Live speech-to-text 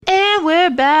we're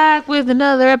back with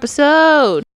another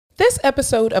episode. This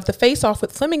episode of The Face Off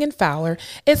with Fleming and Fowler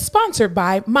is sponsored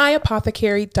by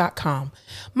MyApothecary.com.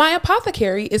 My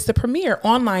Apothecary is the premier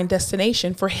online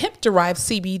destination for hemp-derived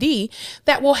CBD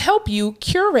that will help you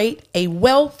curate a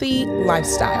wealthy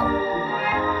lifestyle.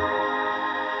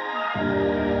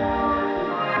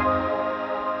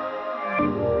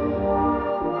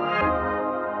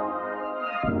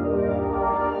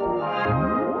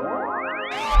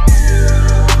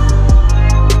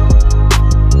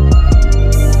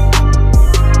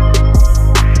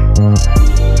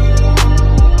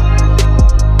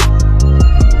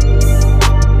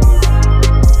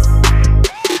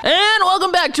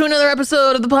 To another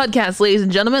episode of the podcast, ladies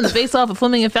and gentlemen. The Face Off of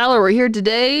Fleming and Fowler. We're here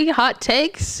today. Hot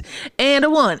takes and a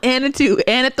 1 and a 2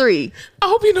 and a 3. I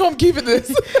hope you know I'm keeping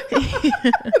this.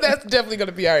 That's definitely going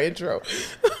to be our intro.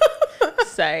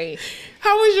 Sorry.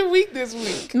 How was your week this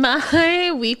week?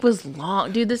 My week was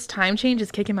long. Dude, this time change is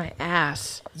kicking my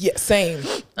ass. Yeah, same.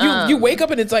 You wake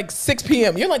up and it's like 6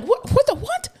 p.m. You're like,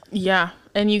 what? Yeah.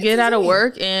 And you get out of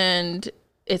work and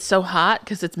it's so hot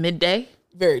because it's midday.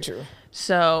 Very true.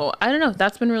 So I don't know.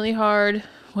 That's been really hard.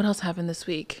 What else happened this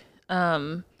week?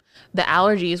 The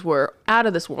allergies were out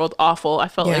of this world. Awful. I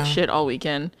felt like shit all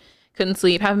weekend. Couldn't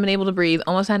sleep. Haven't been able to breathe.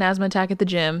 Almost had an asthma attack at the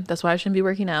gym. That's why I shouldn't be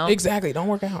working out. Exactly. Don't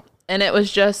work out. And it was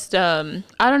just, I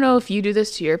don't know if you do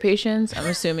this to your patients. I'm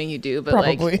assuming you do, but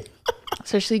probably. Like,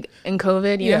 especially in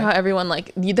COVID, you know how everyone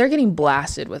they're getting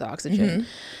blasted with oxygen. Mm-hmm.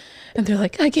 And they're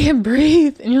like, I can't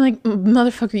breathe. And you're like,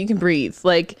 motherfucker, you can breathe.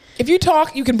 Like, if you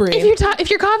talk, you can breathe. If you're coughing, if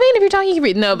you're talking, you can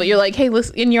breathe. No, but you're like, hey,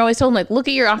 listen, and you're always told them, like, look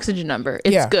at your oxygen number.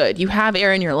 It's good. You have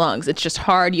air in your lungs. It's just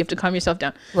hard. You have to calm yourself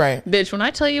down. Right. Bitch, when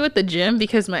I tell you at the gym,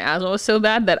 because my asthma was so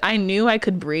bad that I knew I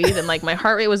could breathe and like my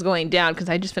heart rate was going down because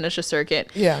I just finished a circuit.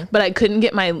 Yeah. But I couldn't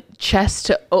get my chest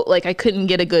to, I couldn't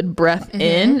get a good breath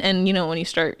in. And you know, when you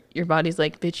start, your body's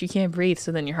like, bitch, you can't breathe.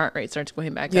 So then your heart rate starts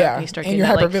going back up. And you start getting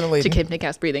that, like,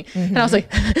 tachypnic breathing. And I was like,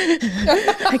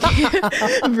 I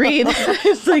can't breathe.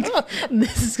 It's like,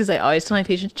 this is because I always tell my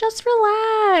patients, just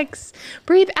relax,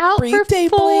 breathe out for deeply.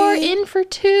 4, in for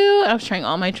 2. I was trying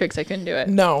all my tricks. I couldn't do it.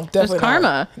 No, definitely it was karma.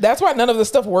 Not. That's why none of this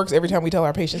stuff works every time we tell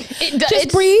our patients.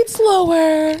 Just breathe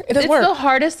slower. It doesn't work. It's the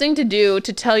hardest thing to do,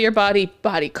 to tell your body,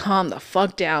 calm the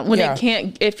fuck down when it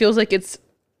can't. It feels like it's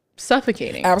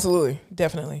suffocating. Absolutely,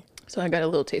 definitely. So I got a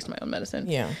little taste of my own medicine.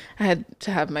 Yeah. I had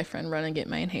to have my friend run and get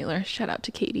my inhaler. Shout out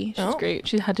to Katie. She's great.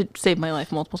 She had to save my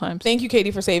life multiple times. Thank you,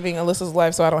 Katie, for saving Alyssa's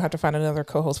life so I don't have to find another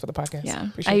co-host for the podcast. Yeah.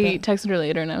 I texted her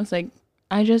later and I was like,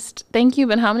 thank you,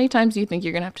 but how many times do you think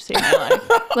you're going to have to save my life?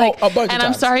 Like, a bunch of times.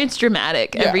 I'm sorry it's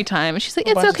dramatic every time. And she's like,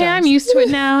 it's okay. I'm used to it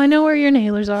now. I know where your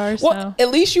inhalers are. Well,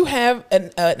 at least you have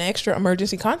an extra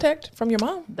emergency contact from your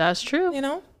mom. That's true. You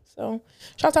know? So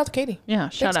shouts out to Katie. Yeah.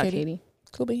 Shout out Katie.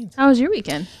 Cool beans. How was your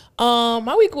weekend?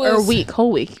 My week was...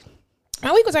 whole week.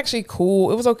 My week was actually cool.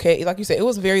 It was okay. Like you said, it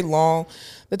was very long.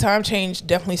 The time change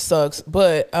definitely sucks.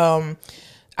 But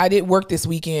I did work this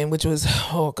weekend, which was,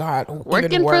 oh God,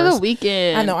 working even worse. For the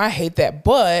weekend. I know, I hate that.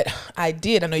 But I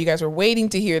did. I know you guys were waiting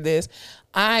to hear this.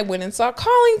 I went and saw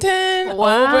Collington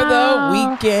over the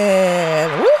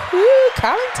weekend. Woohoo,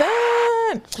 Collington.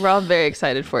 We're all very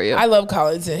excited for you. I love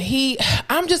Collington.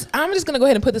 I'm just gonna go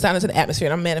ahead and put this out into the atmosphere,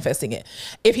 and I'm manifesting it.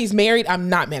 If he's married, I'm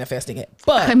not manifesting it.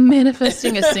 But I'm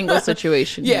manifesting a single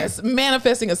situation. Yes, here.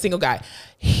 Manifesting a single guy.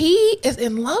 He is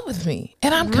in love with me,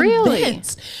 and I'm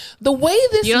convinced. The way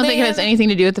this you don't think it has anything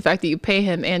to do with the fact that you pay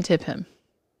him and tip him?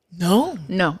 No.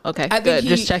 Okay, good.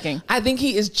 Just checking. I think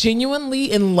he is genuinely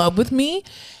in love with me.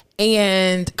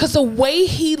 And because the way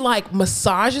he like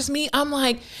massages me, I'm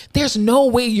like, there's no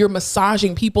way you're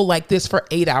massaging people like this for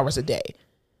 8 hours a day.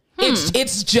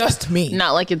 It's just me.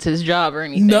 Not like it's his job or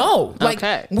anything. No.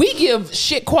 Like, we give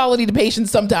shit quality to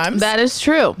patients sometimes. That is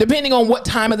true. Depending on what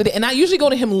time of the day. And I usually go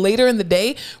to him later in the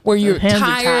day where you're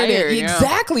tired.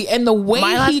 Exactly. And the way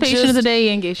my last patient of the day, he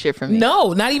ain't get shit from me.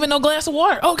 No, not even no glass of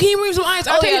water. Oh, can you bring some ice?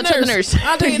 I'll tell you nurse.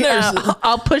 I'll tell you nurse.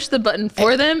 I'll push the button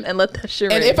for them and let that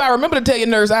shit And if I remember to tell your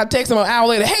nurse, I'll text him an hour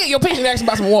later. Hey, your patient asked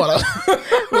about some water.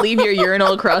 Leave your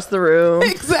urinal across the room.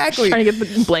 Exactly. Trying to get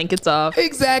the blankets off.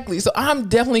 Exactly. So I'm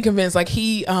definitely convinced. Like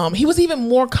he was even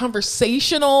more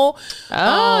conversational. You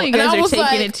guys are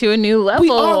taking it to a new level. We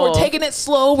are. We're taking it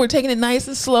slow. We're taking it nice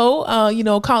and slow.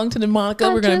 Collington and Monica,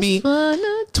 we're going to be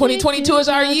 2022 is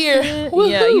our year.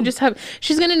 Yeah,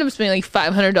 she's going to end up spending like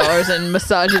 $500 in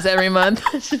massages every month.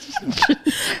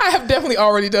 I have definitely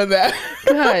already done that.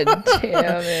 God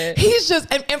damn it. He's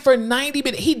just, and for 90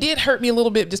 minutes, he did hurt me a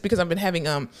little bit just because I've been having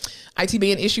IT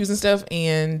band issues and stuff,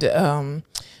 and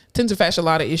tensor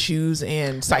fasciitis issues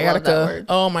and sciatica.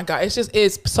 Oh my God.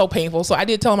 It's so painful. So I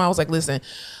did tell him, I was like, listen,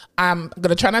 I'm going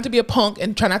to try not to be a punk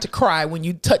and try not to cry when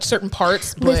you touch certain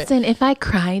parts. But listen, if I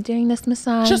cry during this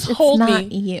massage, just hold me. It's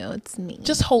not you, it's me.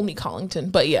 Just hold me,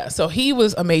 Collington. But yeah, so he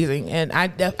was amazing. And I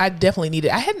definitely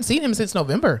needed, I hadn't seen him since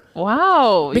November.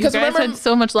 Wow. Because you guys had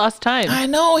so much lost time. I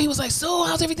know. He was like, so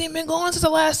how's everything been going since I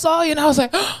last saw you? And I was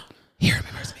like, oh, he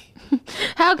remembers me.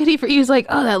 How could he? He was like,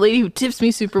 oh, that lady who tips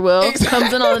me super well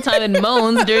comes in all the time and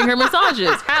moans during her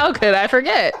massages. How could I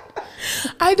forget?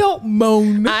 I don't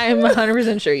moan. I'm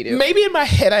 100% sure you do. Maybe in my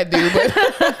head I do,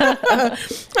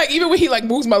 but like even when he like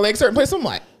moves my legs certain places, I'm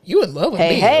like, you in love with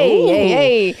me?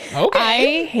 Hey. Okay.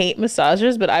 I hate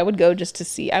massages, but I would go just to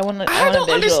see. I don't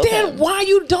understand why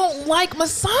you don't like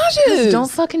massages.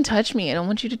 Don't fucking touch me. I don't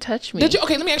want you to touch me.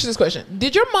 Okay, let me ask you this question.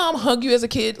 Did your mom hug you as a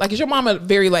kid? Like, is your mom a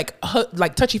very like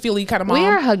touchy-feely kind of mom? We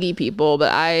are huggy people,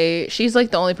 but she's like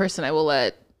the only person I will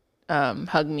let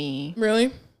hug me.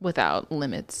 Really? Without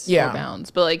limits or bounds.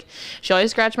 But like, she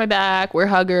always scratch my back. We're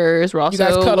huggers. We're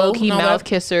also low-key mouth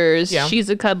kissers. Yeah.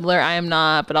 She's a cuddler. I am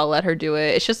not, but I'll let her do it.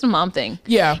 It's just a mom thing.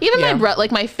 Yeah. Even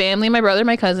my family, my brother,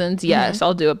 my cousins, yes,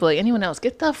 I'll do it. But like anyone else,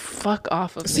 get the fuck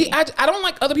off of me. See, I don't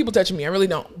like other people touching me. I really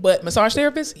don't. But massage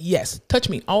therapists, yes, touch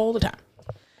me all the time.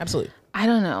 Absolutely. I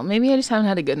don't know. Maybe I just haven't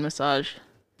had a good massage.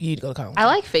 You need to go to college. I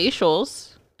like facials.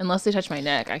 Unless they touch my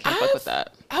neck, I can't fuck with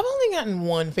that. I've only gotten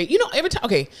one face. Every time.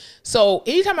 Okay, so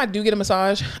anytime I do get a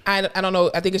massage, I don't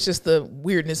know. I think it's just the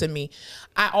weirdness in me.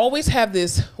 I always have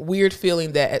this weird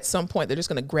feeling that at some point they're just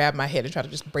gonna grab my head and try to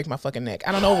just break my fucking neck.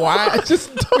 I don't know why. I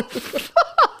just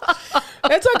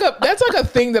that's like a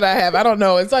thing that I have. I don't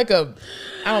know. It's like I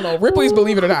don't know. Ripley's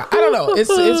Believe It or Not. I don't know. It's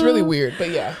really weird.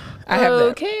 But yeah. I have that.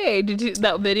 Okay. Did you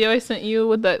that video I sent you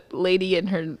with that lady and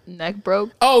her neck broke?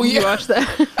 Oh yeah, did you watch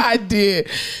that? I did.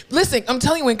 Listen, I'm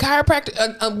telling you, when chiropractic,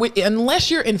 unless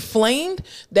you're inflamed,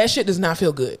 that shit does not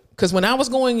feel good. Because when I was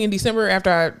going in December after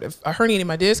I herniated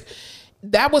my disc,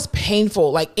 that was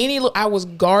painful. Like I was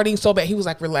guarding so bad. He was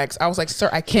like, "Relax." I was like, "Sir,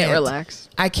 I can't relax.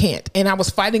 I can't." And I was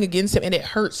fighting against him, and it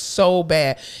hurt so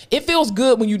bad. It feels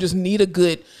good when you just need a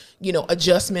good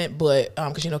adjustment, but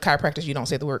because chiropractors, you don't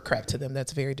say the word crack to them.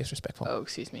 That's very disrespectful. Oh,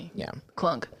 excuse me. Yeah.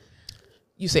 Clunk.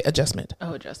 You say adjustment.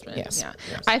 Oh, adjustment. Yes. Yeah.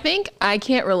 Yes. I think I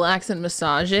can't relax in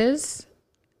massages,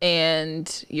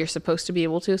 and you're supposed to be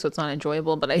able to, so it's not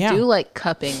enjoyable. But I do like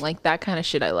cupping, like that kind of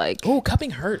shit. I like. Oh,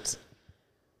 cupping hurts.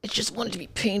 It's just wanted to be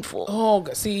painful. Oh,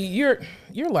 see, you're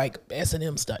like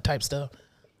S&M type stuff.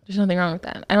 There's nothing wrong with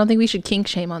that. I don't think we should kink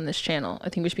shame on this channel. I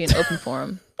think we should be an open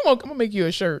forum. I'm gonna make you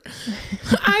a shirt.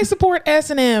 I support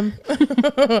S&M.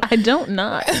 I don't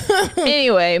not.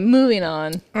 Anyway, moving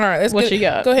on. All right, what you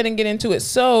got? Go ahead and get into it.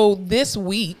 So this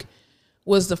week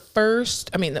was the first.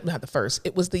 I mean, not the first.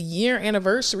 It was the year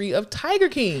anniversary of Tiger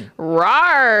King.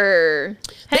 Rawr!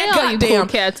 Hey, all you cool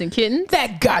cats and kittens.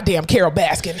 That goddamn Carole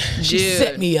Baskin. She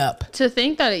set me up. To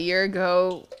think that a year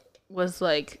ago was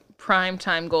like prime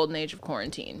time golden age of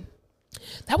quarantine.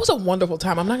 That was a wonderful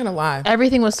time. I'm not going to lie.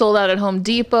 Everything was sold out at Home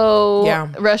Depot.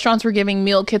 Yeah. Restaurants were giving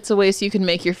meal kits away so you could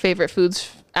make your favorite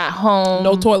foods at home.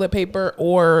 No toilet paper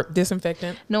or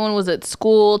disinfectant. No one was at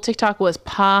school. TikTok was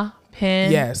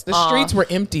popping. Yes. The streets were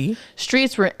empty.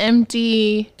 Streets were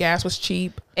empty. Gas was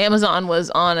cheap. Amazon was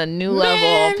on a new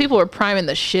level. People were priming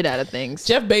the shit out of things.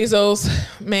 Jeff Bezos,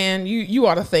 man, you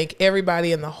ought to thank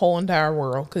everybody in the whole entire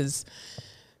world because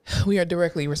we are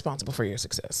directly responsible for your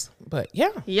success. But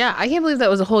yeah, I can't believe that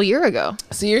was a whole year ago.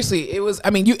 Seriously, it was. I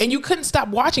mean, you couldn't stop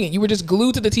watching it. You were just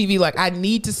glued to the TV. Like, I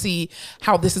need to see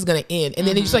how this is going to end. And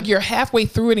then it's like you're halfway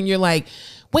through it, and you're like,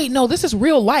 wait, no, this is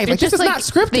real life. Like, this is not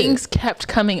scripted. Things kept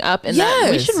coming up in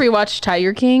that. We should rewatch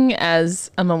Tiger King as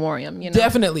a memoriam,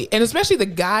 Definitely. And especially the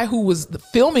guy who was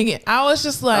filming it. I was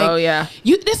just like, oh, yeah.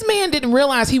 This man didn't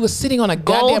realize he was sitting on a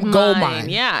goddamn gold mine.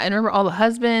 Yeah. And remember all the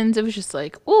husbands? It was just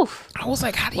like, oof. I was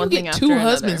like, how do you get two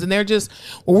husbands? And they're just,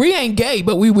 well, we ain't gay,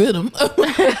 but we with them.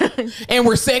 And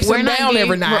we're sexing down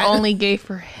every night. We're only gay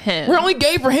for him. We're only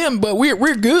gay for him, but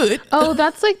we're good. Oh,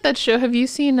 that's like that show. Have you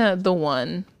seen The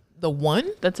One? The One?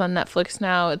 That's on Netflix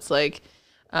now. It's like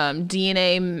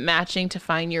DNA matching to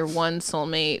find your one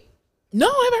soulmate. No,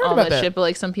 I haven't heard about that. Shit, but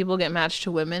like some people get matched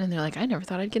to women and they're like, I never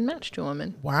thought I'd get matched to a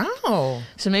woman. Wow.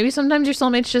 So maybe sometimes your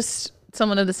soulmate's just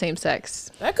someone of the same sex.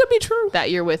 That could be true.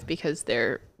 That you're with because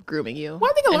they're grooming you. Well,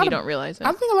 I think you don't realize it.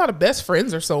 I think a lot of best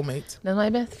friends are soulmates. They're my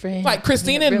best friend. Like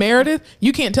Christina and Meredith.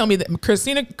 You can't tell me that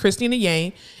Christina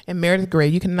Yang and Meredith Grey,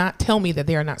 you cannot tell me that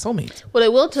they are not soulmates. What I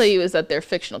will tell you is that they're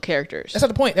fictional characters. That's not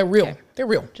the point. They're real. Okay. They're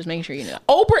real. Just making sure you know.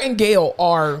 Oprah and Gayle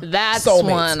are That's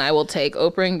soulmates. One I will take.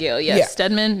 Oprah and Gayle. Yes. Yeah.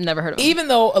 Stedman, never heard of them. Even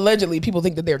though allegedly people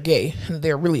think that they're gay.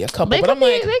 They're really a couple. They could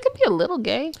be a little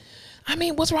gay. I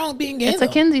mean, what's wrong with being gay? It's a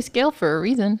Kinsey scale for a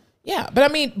reason. Yeah, but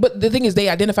I mean, but the thing is, they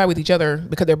identify with each other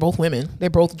because they're both women. They're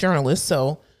both journalists,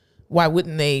 so why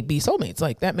wouldn't they be soulmates?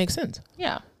 Like, that makes sense.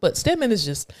 Yeah. But Stedman is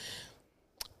just,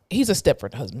 he's a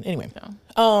Stepford husband. Anyway. Yeah.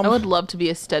 I would love to be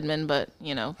a Stedman, but,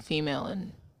 female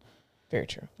and... Very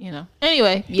true.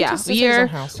 Anyway,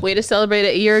 way to celebrate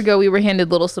it. A year ago, we were handed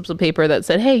little slips of paper that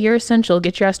said, "Hey, you're essential.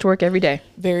 Get your ass to work every day."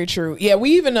 Very true. Yeah,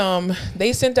 we even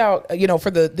they sent out for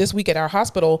this week at our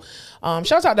hospital.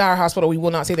 Shouts out to our hospital. We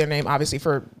will not say their name, obviously,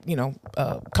 for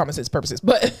common sense purposes.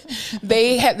 But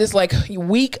they had this like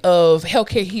week of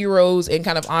healthcare heroes and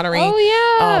kind of honoring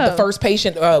the first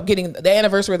patient, getting the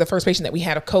anniversary of the first patient that we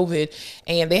had of COVID,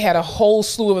 and they had a whole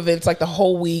slew of events like the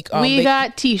whole week. We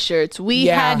got T-shirts. We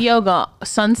had yoga.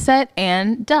 Sunset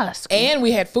and dusk, and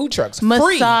we had food trucks,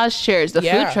 massage chairs. The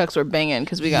food trucks were banging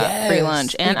because we got free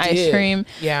lunch and ice cream.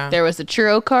 There was a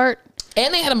churro cart.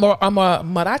 And they had a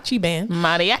mariachi band.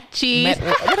 Mariachi. What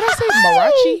did I say?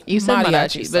 Mariachi? You said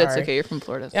mariachi, but it's okay. You're from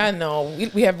Florida. So. Yeah, I know.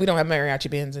 We don't have mariachi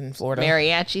bands in Florida.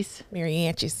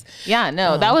 Mariachis. Yeah,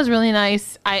 no, that was really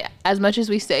nice. As much as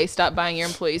we say, stop buying your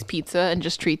employees pizza and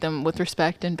just treat them with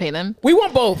respect and pay them. We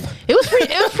want both. It was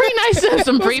pretty nice to have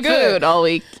some free food all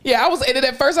week. Yeah, and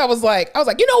at first I was like,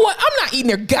 you know what? I'm not eating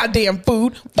their goddamn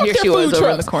food. Fuck Here their she food was trucks.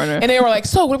 over in the corner. And they were like,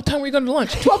 so what time are we going to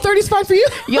lunch? 12:30 is fine for you?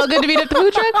 Y'all good to meet at the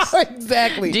food trucks?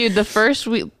 Exactly. Dude, the first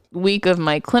week of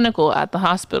my clinical at the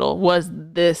hospital was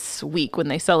this week when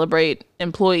they celebrate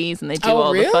employees and they do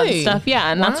all the fun stuff.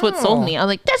 Yeah, and that's what sold me. I was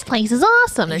like, this place is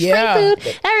awesome. There's free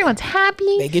food. Everyone's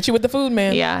happy. They get you with the food,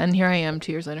 man. Yeah, and here I am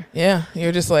 2 years later. Yeah,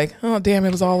 you're just like, oh, damn,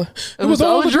 it was all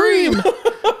a dream.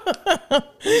 All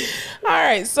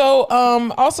right, so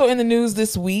also in the news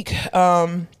this week,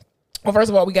 well,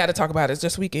 first of all, we got to talk about it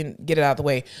just so we can get it out of the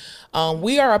way.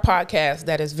 We are a podcast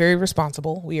that is very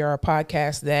responsible. We are a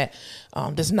podcast that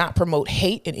does not promote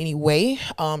hate in any way,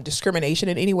 discrimination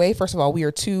in any way. First of all, we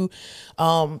are two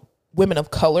women of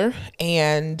color,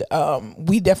 and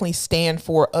we definitely stand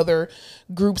for other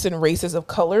groups and races of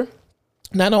color.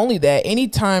 Not only that,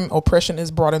 anytime oppression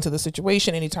is brought into the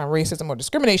situation, anytime racism or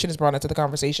discrimination is brought into the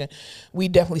conversation, we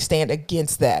definitely stand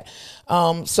against that.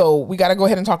 So we got to go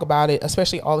ahead and talk about it,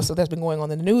 especially all the stuff that's been going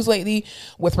on in the news lately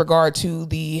with regard to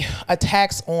the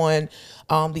attacks on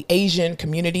the Asian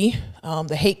community,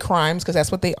 the hate crimes, because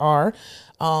that's what they are.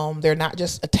 They're not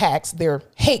just attacks, they're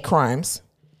hate crimes.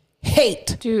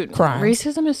 Dude, crimes.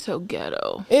 Racism is so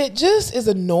ghetto. It just is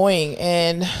annoying,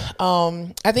 and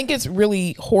I think it's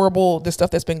really horrible, the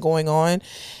stuff that's been going on.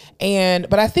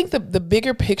 But I think the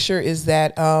bigger picture is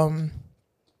that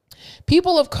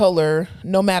people of color,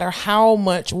 no matter how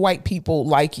much white people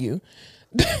like you,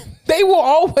 they will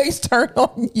always turn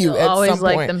on you. They'll always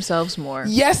like themselves more.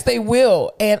 Yes, they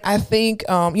will. And I think,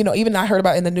 even I heard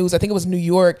about in the news, I think it was New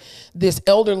York, this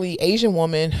elderly Asian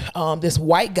woman, this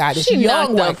white guy, this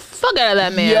young white, the fuck out of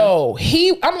that man.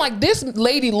 I'm like, this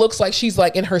lady looks like she's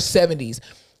like in her 70s.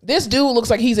 This dude looks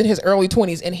like he's in his early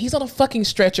 20s, and he's on a fucking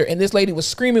stretcher. And this lady was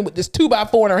screaming with this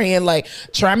 2x4 in her hand, like,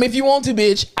 try me if you want to,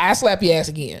 bitch. I slap your ass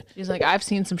again. She's like, I've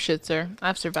seen some shit, sir.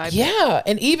 I've survived. Yeah.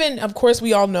 And even, of course,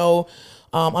 we all know,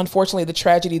 unfortunately, the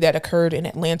tragedy that occurred in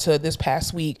Atlanta this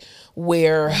past week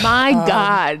where... My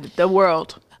God, the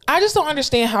world. I just don't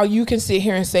understand how you can sit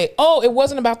here and say, oh, it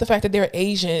wasn't about the fact that they're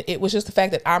Asian. It was just the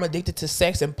fact that I'm addicted to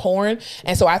sex and porn.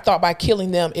 And so I thought by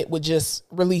killing them, it would just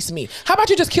release me. How about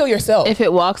you just kill yourself? If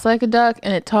it walks like a duck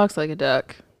and it talks like a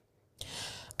duck.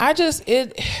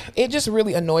 It just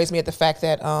really annoys me at the fact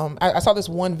that I saw this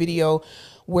one video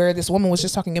where this woman was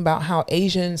just talking about how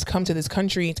Asians come to this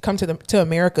country, come to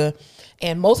America,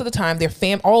 and most of the time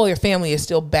all of their family is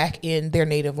still back in their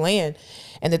native land.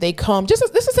 And that they come this is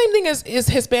the same thing as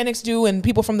Hispanics do, and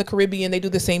people from the Caribbean, they do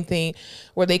the same thing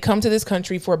where they come to this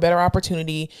country for a better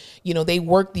opportunity. They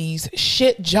work these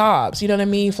shit jobs, you know what I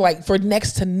mean? For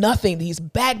next to nothing, these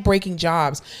back-breaking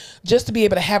jobs, just to be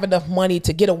able to have enough money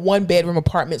to get a 1-bedroom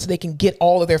apartment so they can get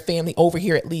all of their family over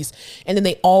here at least. And then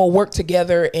they all work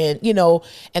together, and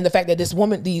and the fact that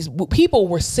these people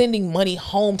were sending money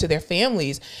home to their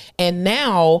families, and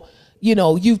now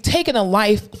you've taken a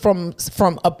life from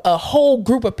a whole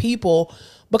group of people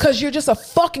because you're just a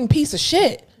fucking piece of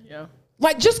shit. Yeah.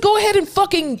 Like, just go ahead and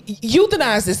fucking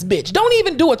euthanize this bitch. Don't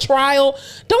even do a trial.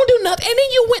 Don't do nothing. And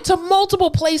then you went to multiple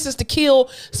places to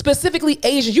kill specifically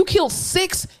Asians. You killed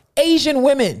 6 Asian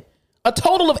women. A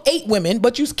total of 8 women,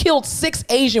 but you killed 6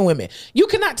 Asian women. You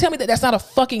cannot tell me that that's not a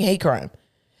fucking hate crime.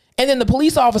 And then the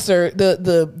police officer,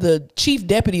 the chief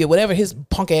deputy or whatever his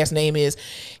punk ass name is,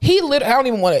 I don't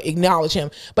even want to acknowledge him.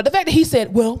 But the fact that he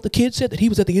said, well, the kid said that he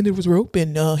was at the end of his rope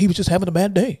and he was just having a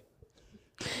bad day.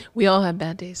 We all have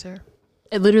bad days, sir.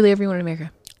 Literally everyone in America.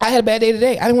 I had a bad day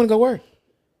today. I didn't want to go to work.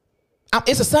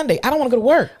 It's a Sunday. I don't want to go to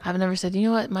work. I've never said, you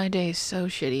know what? My day is so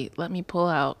shitty. Let me pull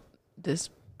out this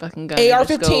fucking gun.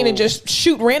 AR-15 and just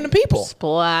shoot random people.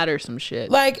 Splatter some shit.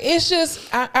 Like, it's just,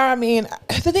 I mean,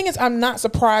 the thing is, I'm not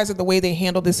surprised at the way they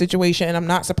handled this situation, and I'm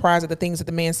not surprised at the things that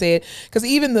the man said, because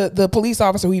even the police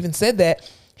officer who even said that,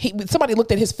 somebody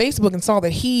looked at his Facebook and saw that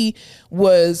he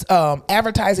was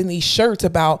advertising these shirts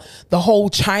about the whole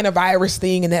China virus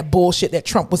thing and that bullshit that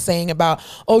Trump was saying about,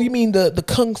 oh, you mean the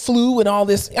Kung flu and all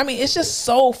this. I mean, it's just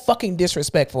so fucking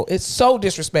disrespectful. It's so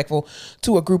disrespectful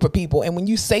to a group of people. And when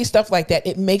you say stuff like that,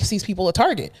 it makes these people a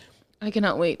target. I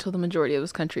cannot wait till the majority of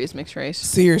this country is mixed race.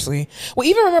 Seriously. Well,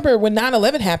 even remember when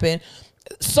 9/11 happened,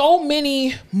 so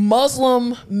many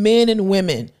Muslim men and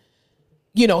women,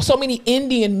 you know, so many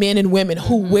Indian men and women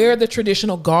who wear the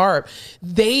traditional garb,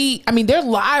 their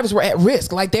lives were at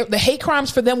risk. Like the hate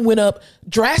crimes for them went up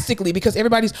drastically because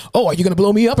everybody's, oh, are you going to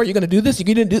blow me up? Are you going to do this?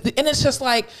 You're going to do this? And it's just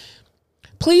like,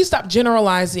 please stop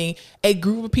generalizing a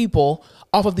group of people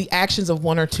off of the actions of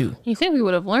one or two. You think we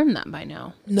would have learned that by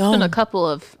now? No. There's been a couple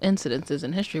of incidences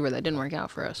in history where that didn't work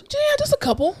out for us. Yeah, just a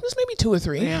couple. Just maybe 2 or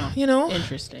 3. Yeah. You know?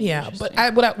 Interesting. Yeah. Interesting.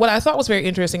 But what I thought was very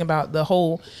interesting about the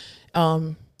whole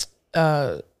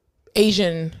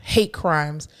Asian hate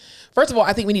crimes. First of all,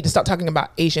 I think we need to stop talking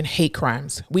about Asian hate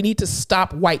crimes. We need to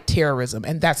stop white terrorism,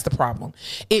 and that's the problem.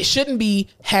 It shouldn't be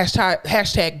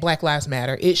hashtag Black Lives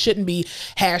Matter. It shouldn't be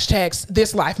hashtags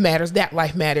this life matters, that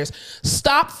life matters.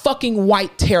 Stop fucking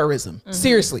white terrorism.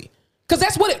 Seriously. Because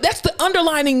that's the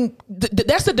underlining,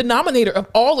 that's the denominator of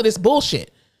all of this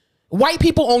bullshit. White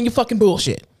people own your fucking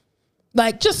bullshit.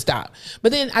 Like, just stop.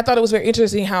 But then I thought it was very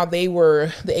interesting how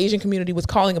the Asian community was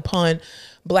calling upon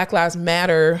Black Lives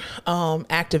Matter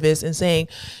activists and saying,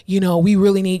 you know, we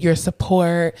really need your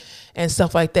support and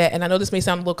stuff like that. And I know this may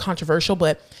sound a little controversial,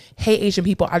 but hey, Asian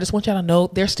people, I just want y'all to know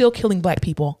they're still killing Black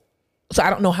people. So I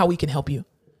don't know how we can help you.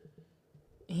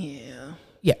 Yeah.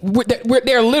 Yeah.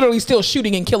 They're literally still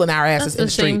shooting and killing our asses in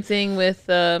the street. Same thing with,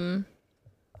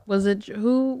 was it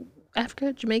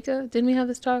Africa, Jamaica? Didn't we have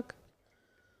this talk?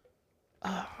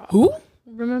 Who?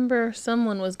 Remember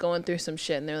someone was going through some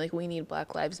shit and they're like, we need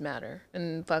Black Lives Matter.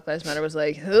 And Black Lives Matter was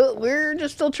like, we're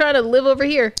just still trying to live over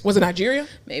here. Was it Nigeria?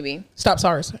 Maybe. Stop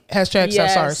SARS. Hashtag Stop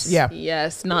SARS. Yeah.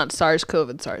 Yes. Not SARS,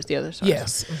 COVID, SARS, the other SARS.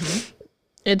 Yes. Mm-hmm.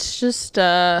 It's just,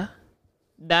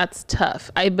 that's tough.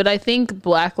 But I think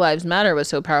Black Lives Matter was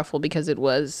so powerful because it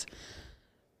was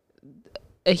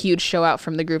a huge show out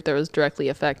from the group that was directly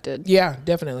affected. Yeah,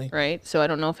 definitely. Right? So I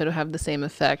don't know if it'll have the same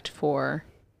effect for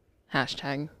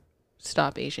hashtag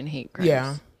Stop Asian Hate Crimes.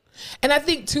 Yeah. And I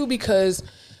think too, because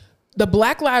the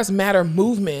Black Lives Matter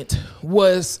movement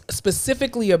was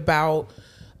specifically about,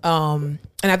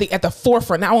 and I think at the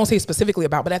forefront, now I won't say specifically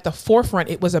about, but at the forefront,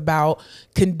 it was about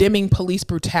condemning police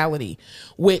brutality,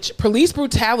 which police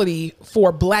brutality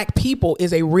for Black people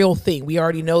is a real thing. We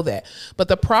already know that. But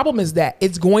the problem is that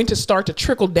it's going to start to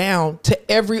trickle down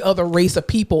to every other race of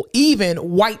people, even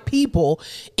white people,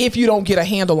 if you don't get a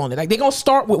handle on it. Like, they're going to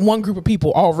start with one group of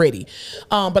people already.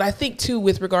 But I think too,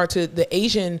 with regard to the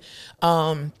Asian,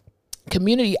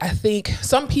 community, I think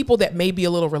some people that may be a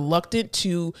little reluctant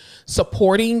to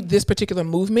supporting this particular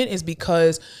movement is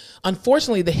because,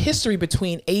 unfortunately, the history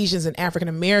between Asians and African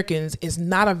Americans is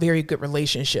not a very good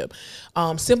relationship.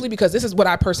 Simply because this is what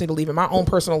I personally believe in my own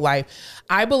personal life.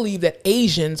 I believe that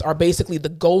Asians are basically the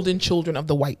golden children of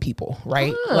the white people,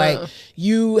 right? Like,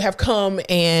 you have come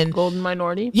and golden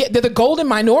minority. Yeah, they're the golden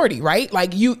minority, right?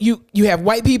 Like you have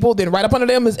white people, then right up under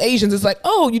them is Asians. It's like,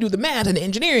 oh, you do the math and the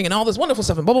engineering and all this wonderful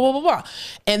stuff and blah, blah, blah, blah, blah.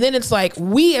 And then it's like,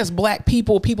 we as Black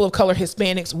people, people of color,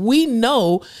 Hispanics, we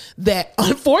know that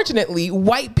unfortunately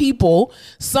white people,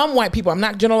 some white people, I'm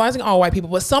not generalizing all white people,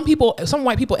 but some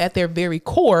white people at their very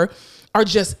core are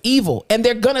just evil, and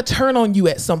they're gonna turn on you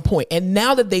at some point. And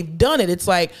now that they've done it, it's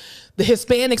like the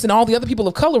Hispanics and all the other people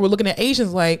of color were looking at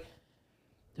Asians like,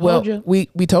 well, we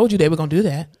told you they were gonna do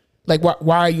that. Like,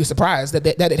 why are you surprised that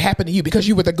it happened to you? Because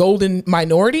you were the golden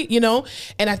minority, you know?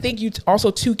 And I think you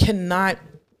also too cannot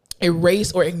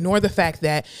erase or ignore the fact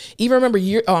that even remember I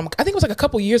think it was like a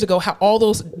couple years ago, how all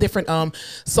those different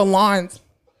salons,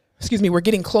 were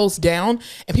getting closed down,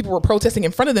 and people were protesting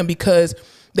in front of them because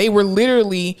they were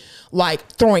literally like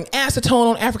throwing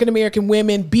acetone on African American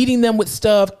women, beating them with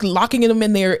stuff, locking them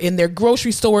in their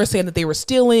grocery stores, saying that they were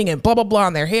stealing and blah blah blah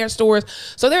in their hair stores.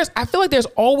 So I feel like there's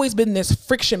always been this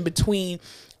friction between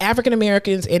African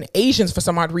Americans and Asians for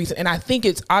some odd reason. And I think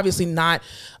it's obviously not,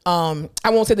 I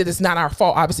won't say that it's not our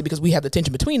fault, obviously, because we have the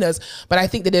tension between us, but I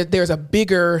think that there's a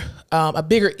bigger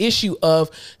issue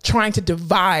of trying to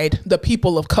divide the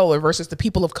people of color versus the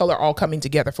people of color all coming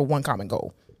together for one common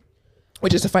goal,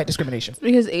 which is to fight discrimination.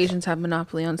 Because Asians have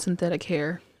monopoly on synthetic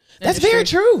hair. That's very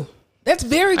true. That's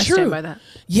very true. I stand by that.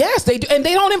 Yes, they do. And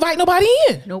they don't invite nobody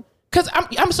in. Nope. Because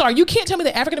I'm sorry, you can't tell me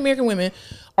that African-American women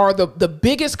are the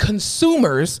biggest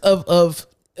consumers of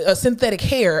synthetic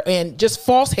hair and just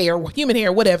false hair, human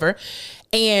hair, whatever,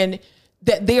 and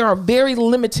that they are very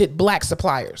limited Black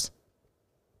suppliers.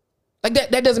 Like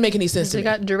that doesn't make any sense to me. They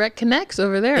got direct connects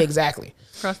over there. Exactly.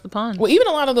 Across the pond. Well, even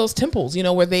a lot of those temples,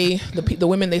 where the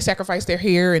women, they sacrifice their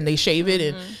hair and they shave it,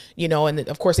 and and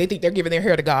of course they think they're giving their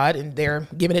hair to God and they're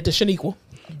giving it to Shaniqua.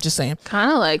 Just saying.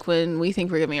 Kind of like when we think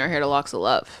we're giving our hair to Locks of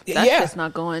Love. That's just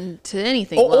not going to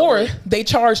anything. Or they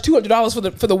charge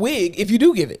 $200 for the wig if you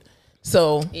do give it.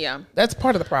 So that's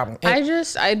part of the problem. And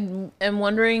I am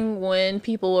wondering when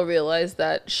people will realize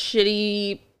that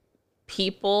shitty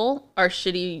people are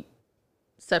shitty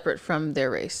separate from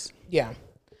their race. Yeah.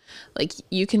 Like,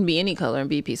 you can be any color and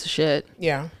be a piece of shit.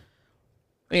 Yeah.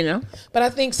 But I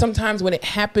think sometimes when it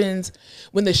happens,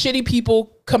 when the shitty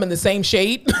people come in the same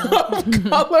shade of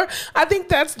color, I think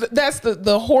that's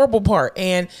the horrible part.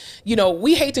 And,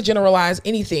 we hate to generalize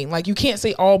anything. Like, you can't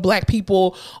say all Black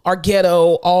people are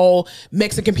ghetto, all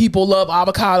Mexican people love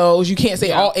avocados. You can't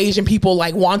say all Asian people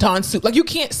like wonton soup. Like, you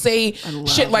can't say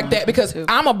shit like that because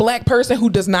I'm a Black person who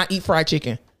does not eat fried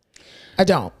chicken. I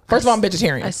don't. First of all, I'm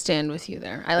vegetarian. I stand with you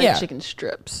there. I like chicken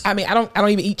strips. I mean, I don't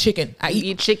even eat chicken. I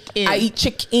eat chicken. I eat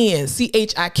chicken.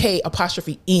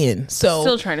 CHIK''N. So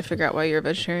still trying to figure out why you're a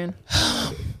vegetarian.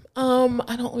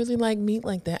 I don't really like meat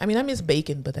like that. I mean, I miss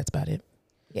bacon, but that's about it.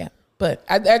 Yeah. But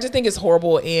I just think it's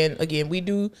horrible. And again, we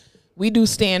do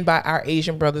stand by our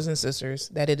Asian brothers and sisters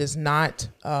that it is not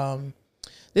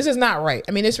this is not right.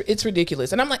 I mean, it's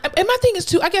ridiculous. And I'm like, and my thing is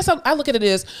too, I guess I look at it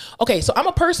as, okay, so I'm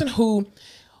a person who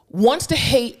wants to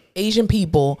hate Asian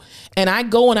people, and I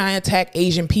go and I attack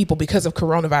Asian people because of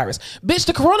coronavirus. Bitch,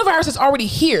 the coronavirus is already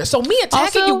here. So me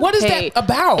attacking you, what is that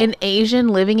about? An Asian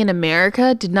living in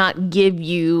America did not give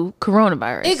you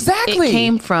coronavirus. Exactly. It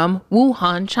came from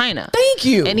Wuhan, China. Thank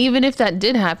you. And even if that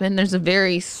did happen, there's a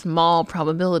very small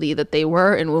probability that they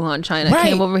were in Wuhan, China,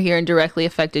 came over here and directly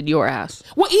affected your ass.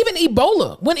 Well, even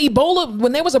Ebola.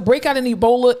 When there was a breakout in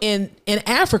Ebola in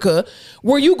Africa,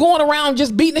 were you going around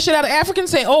just beating the shit out of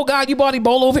Africans saying, oh God, you brought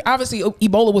Ebola over? Obviously,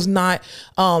 Ebola was not,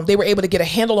 they were able to get a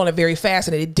handle on it very fast,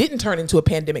 and it didn't turn into a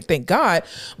pandemic, thank God.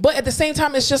 But at the same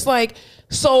time, it's just like,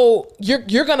 so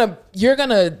you're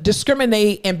gonna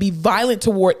discriminate and be violent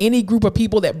toward any group of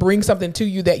people that bring something to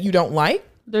you that you don't like?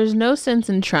 There's no sense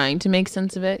in trying to make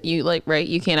sense of it. You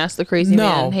you can't ask the crazy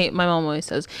man. Hey, my mom always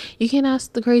says, you can't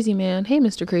ask the crazy man, hey,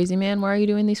 Mr. Crazy Man, why are you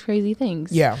doing these crazy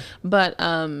things? Yeah. But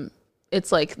it's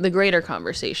like the greater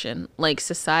conversation, like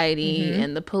society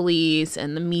and the police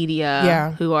and the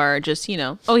media who are just,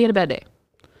 oh, he had a bad day.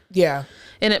 Yeah.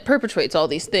 And it perpetuates all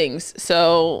these things.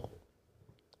 So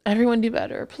everyone do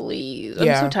better, please.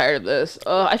 I'm so tired of this.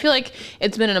 I feel like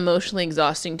it's been an emotionally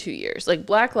exhausting 2 years. Like,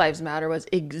 Black Lives Matter was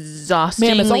exhausting.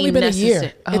 Man, it's only been a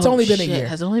year. It's only been a year.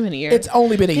 Has it only been a year? It's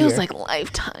only been a year. Feels like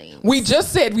lifetime. We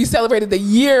just said we celebrated the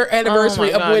year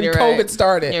anniversary of when COVID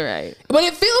started. You're right. But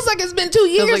it feels like it's been 2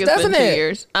 years, doesn't it? 2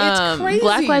 years. It's crazy.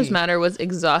 Black Lives Matter was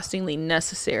exhaustingly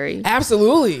necessary.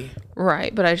 Absolutely.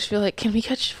 Right, but I just feel like, can we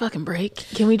catch a fucking break?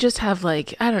 Can we just have,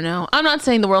 like, I don't know. I'm not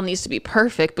saying the world needs to be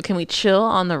perfect, but can we chill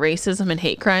on the racism and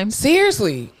hate crimes?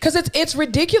 Seriously, because it's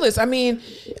ridiculous. I mean,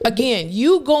 again,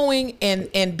 you going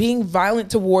and being violent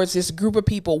towards this group of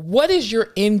people, what is your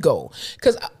end goal?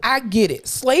 Because I get it.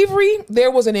 Slavery,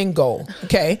 there was an end goal,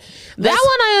 okay? That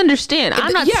one I understand.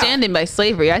 I'm not standing by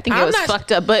slavery. I think it was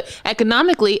fucked up, but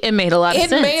economically, it made a lot of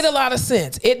sense. It made a lot of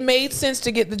sense. It made sense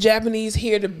to get the Japanese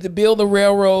here to build the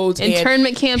railroads.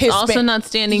 Internment camps, also not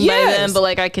standing by them, but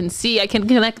like I can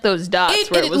connect those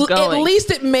dots where it was going. At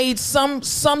least it made some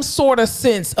sort of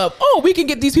sense of, we can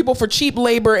get these people for cheap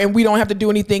labor and we don't have to do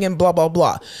anything and blah, blah,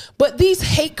 blah. But these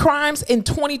hate crimes in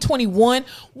 2021,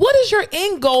 what is your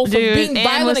end goal for being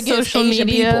violent against Asian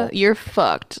people? You're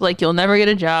fucked. Like, you'll never get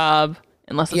a job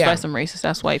unless it's by some racist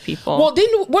ass white people. Well,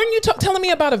 weren't you telling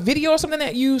me about a video or something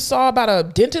that you saw about a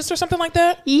dentist or something like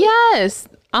that? Yes.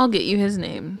 I'll get you his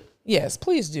name. Yes,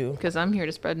 please do. Because I'm here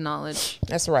to spread knowledge.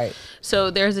 That's right.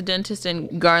 So there's a dentist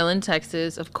in Garland,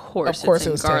 Texas. Of course it's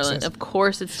in Garland. Texas. Of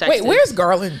course it's Texas. Wait, where's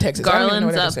Garland, Texas?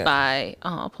 Garland's up by,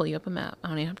 I'll pull you up a map. I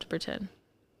don't even have to pretend.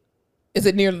 Is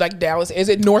it near like Dallas? Is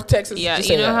it North Texas? Yeah,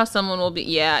 you know how someone will be,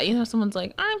 you know, someone's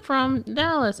like, I'm from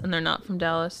Dallas, and they're not from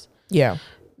Dallas. Yeah.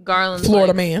 Garland's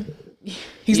Florida man.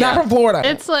 He's not from Florida.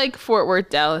 It's like Fort Worth,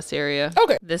 Dallas area.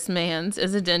 Okay. This man's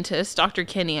is a dentist. Dr.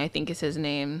 Kenny, I think is his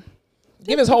name.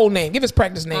 Give his whole name. Give his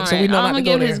practice name so we know not to go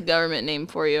there. I'm going to give his government name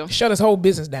for you. Shut his whole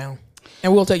business down.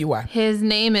 And we'll tell you why. His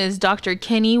name is Dr.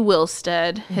 Kenny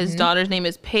Wilstead. His daughter's name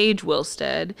is Paige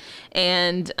Wilstead.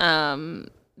 And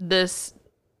this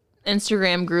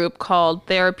Instagram group called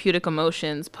Therapeutic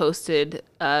Emotions posted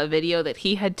a video that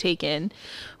he had taken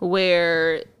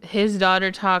where his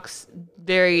daughter talks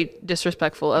very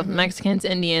disrespectful of Mexicans,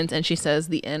 Indians, and she says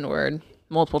the N-word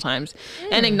multiple times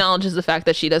and acknowledges the fact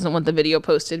that she doesn't want the video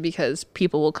posted because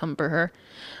people will come for her.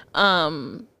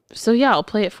 So yeah, I'll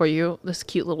play it for you, this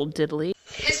cute little diddly.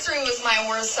 History was my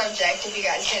worst subject, if you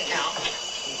guys didn't know.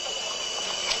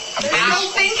 There's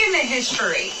no thinking in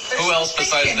history. Who else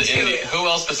besides the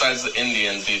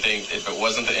Indians do you think, if it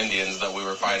wasn't the Indians, that we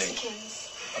were fighting? Mexicans.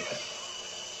 Okay.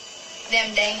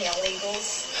 Them dang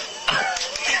illegals.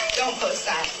 Don't post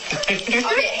that.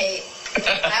 I'll get hate.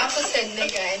 I also said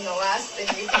nigga in the last thing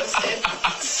we posted.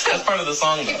 That's part of the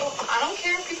song, though. I don't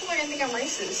care if people are gonna think I'm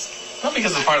racist. Not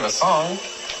because it's part of a song.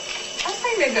 I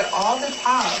say nigga all the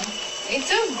time. Me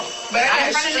too. But I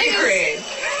got street cred.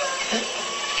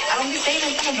 I don't be saying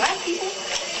in front of black people.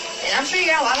 And I'm sure you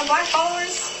got a lot of black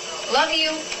followers. Love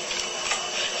you.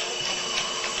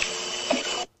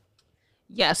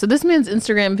 Yeah, so this man's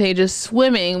Instagram page is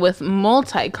swimming with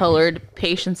multicolored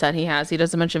patients that he has. He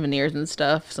does a bunch of veneers and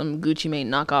stuff, some Gucci Mane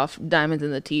knockoff diamonds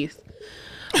in the teeth.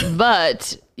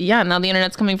 But yeah, now the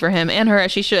internet's coming for him and her,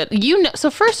 as she should. So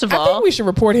first of all, I think we should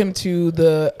report him to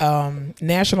the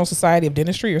National Society of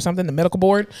Dentistry or something, the medical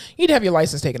board. You'd have your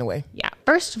license taken away. Yeah,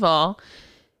 first of all,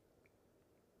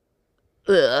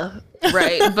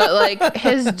 right? But like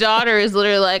his daughter is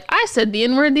literally like, I said the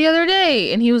N-word the other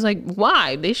day, and he was like,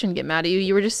 why? They shouldn't get mad at you.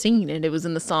 You were just singing it. It was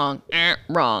in the song.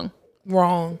 Wrong.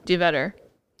 Do better.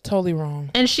 Totally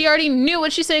wrong. And she already knew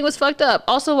what she's saying was fucked up.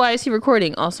 Also, why is he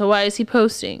recording? Also, why is he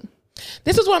posting?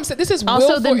 This is what I'm saying. This is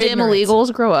also the damn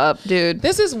illegals. Grow up, dude.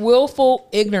 This is willful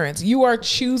ignorance. You are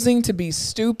choosing to be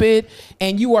stupid,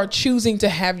 and you are choosing to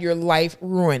have your life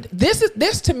ruined.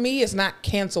 This to me is not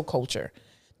cancel culture.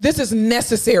 This is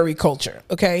necessary culture,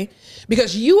 okay?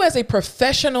 Because you as a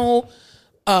professional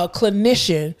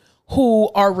clinician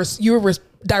who are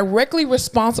directly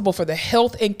responsible for the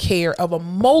health and care of a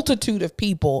multitude of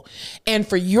people, and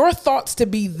for your thoughts to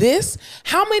be this,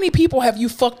 how many people have you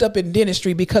fucked up in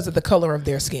dentistry because of the color of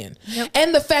their skin? Yep.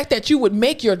 And the fact that you would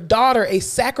make your daughter a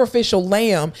sacrificial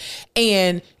lamb,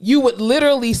 and you would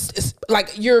literally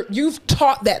you've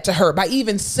taught that to her by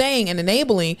even saying and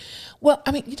enabling, well,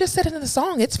 I mean, you just said it in the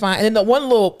song, it's fine. And then the one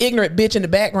little ignorant bitch in the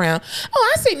background,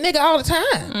 oh, I say nigga all the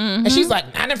time. And she's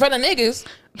like, not in front of niggas.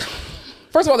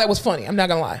 First of all, that was funny. I'm not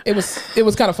gonna lie. It was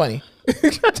kind of funny.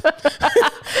 She's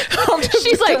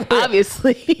like,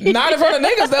 obviously. Not in front of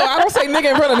niggas, though. I don't say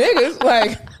nigga in front of niggas.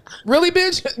 Like, really,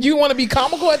 bitch? You want to be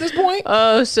comical at this point?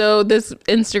 Oh, so this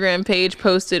Instagram page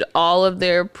posted all of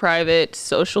their private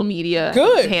social media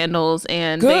handles,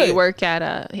 and they work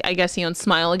at I guess he owns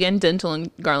Smile Again Dental in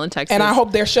Garland, Texas. And I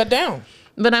hope they're shut down.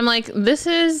 But I'm like,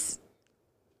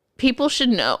 people should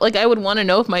know. Like, I would want to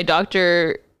know if my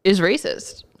doctor is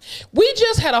racist. We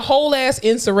just had a whole ass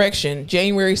insurrection,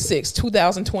 January 6,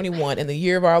 2021, in the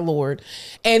year of our Lord.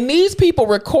 And these people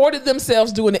recorded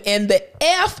themselves doing it, and the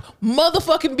F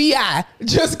motherfucking BI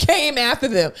just came after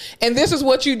them. And this is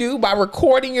what you do by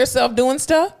recording yourself doing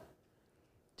stuff?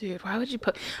 Dude, why would you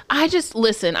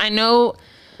listen, I know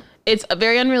it's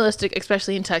very unrealistic,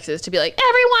 especially in Texas, to be like,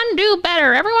 everyone do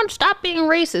better. Everyone stop being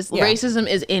racist. Yeah. Racism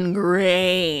is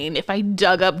ingrained. If I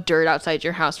dug up dirt outside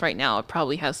your house right now, it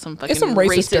probably has some fucking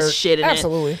racist shit in it.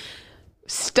 Absolutely.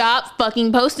 Stop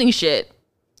fucking posting shit.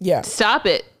 Yeah. Stop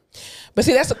it. But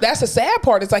see, that's the sad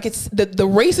part. It's like it's the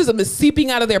racism is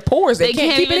seeping out of their pores. They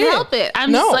can't keep even help it.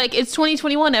 I'm just like, it's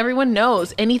 2021. Everyone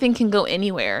knows anything can go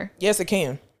anywhere. Yes, it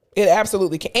can. It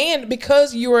absolutely can. And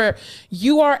because you are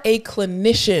a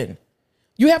clinician,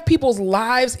 you have people's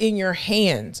lives in your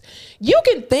hands. You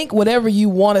can think whatever you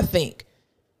want to think,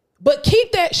 but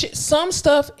keep that shit. Some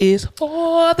stuff is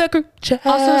for the group chat.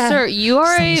 Also, sir, you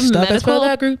are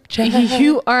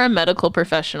You are a medical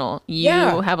professional.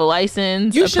 You have a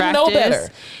license. You should know better.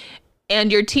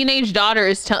 And your teenage daughter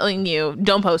is telling you,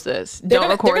 don't post this. Don't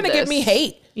record this. They're going to give me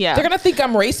hate. Yeah. They're going to think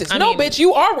I'm racist. No, bitch,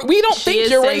 you are. We don't think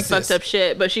you're racist. She is saying fucked up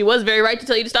shit, but she was very right to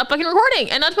tell you to stop fucking recording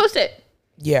and not post it.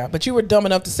 Yeah, but you were dumb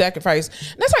enough to sacrifice.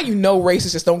 And that's how you know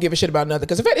racists just don't give a shit about nothing.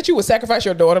 Because the fact that you would sacrifice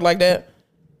your daughter like that,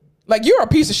 like, you're a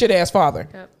piece of shit ass father.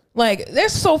 Yep. Like,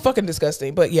 that's so fucking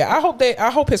disgusting. But yeah, I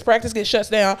hope his practice gets shut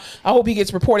down. I hope he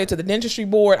gets reported to the dentistry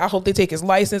board. I hope they take his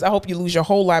license. I hope you lose your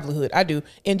whole livelihood. I do.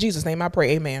 In Jesus' name, I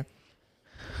pray. Amen.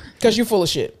 Because you're full of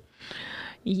shit.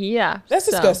 Yeah. That's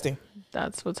disgusting.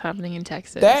 That's what's happening in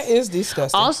Texas. That is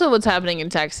disgusting. Also, what's happening in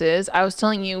Texas, I was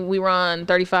telling you, we were on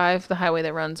 35, the highway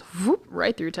that runs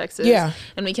right through Texas. Yeah.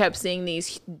 And we kept seeing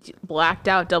these blacked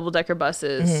out double-decker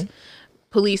buses,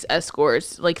 police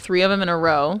escorts, like 3 of them in a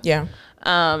row. Yeah.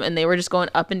 And they were just going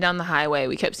up and down the highway.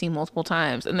 We kept seeing multiple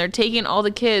times. And they're taking all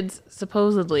the kids,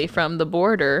 supposedly, from the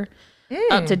border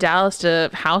up to Dallas to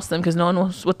house them because no one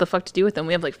knows what the fuck to do with them.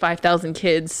 We have like 5,000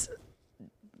 kids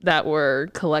that were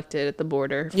collected at the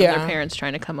border from their parents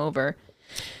trying to come over.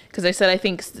 Because I said I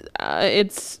think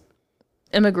it's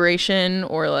immigration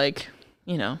or like,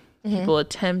 you know, people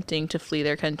attempting to flee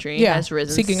their country has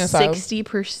risen seeking asylum.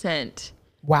 60%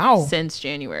 since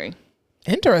January.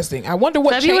 Interesting. I wonder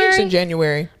what changed in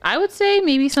January. I would say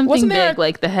maybe something big,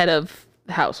 like the head of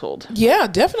the household. Yeah,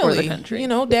 definitely. For the country. You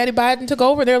know, Daddy Biden took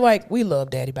over. They're like, we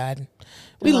love Daddy Biden.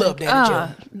 We love Daddy Joe.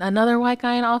 Another white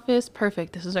guy in office.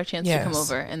 Perfect. This is our chance to come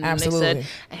over. And then they said,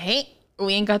 hey,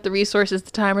 we ain't got the resources, the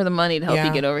time, or the money to help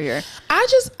you get over here.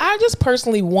 I just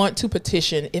personally want to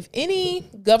petition, if any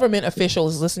government official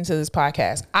is listening to this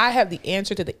podcast, I have the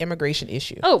answer to the immigration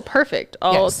issue. Oh, perfect.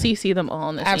 I'll CC them all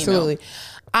on this Absolutely.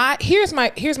 email.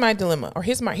 Here's my dilemma, or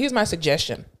here's my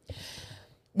suggestion.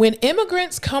 When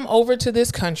immigrants come over to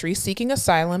this country seeking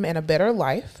asylum and a better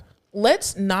life,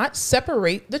 let's not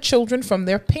separate the children from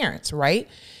their parents, right?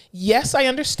 Yes, I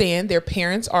understand their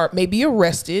parents may be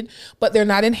arrested, but they're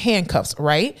not in handcuffs,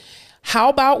 right? How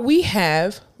about we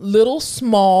have little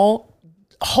small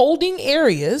holding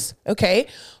areas, okay,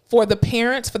 for the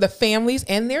parents, for the families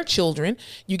and their children.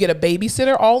 You get a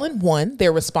babysitter all in one.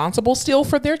 They're responsible still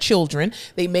for their children.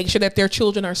 They make sure that their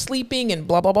children are sleeping and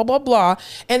blah, blah, blah, blah, blah.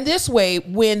 And this way,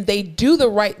 when they do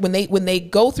when they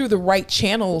go through the right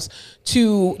channels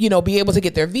to, you know, be able to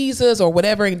get their visas or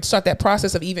whatever and start that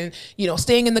process of even, you know,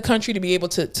 staying in the country to be able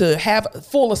to have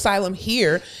full asylum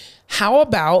here, how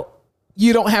about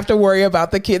you don't have to worry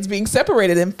about the kids being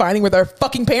separated and finding where their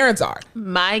fucking parents are?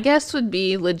 My guess would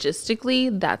be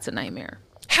logistically, that's a nightmare.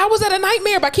 How is that a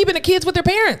nightmare by keeping the kids with their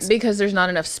parents? Because there's not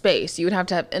enough space. You would have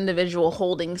to have individual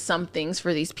holding somethings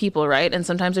for these people, right? And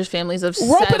sometimes there's families of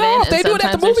rope 7. It off. They do it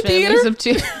at the movie theater. Of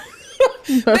 2.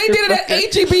 They did it at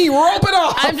H-E-B. Rope it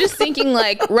off. I'm just thinking,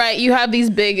 like, right, you have these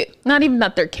big, not even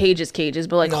that they're cages,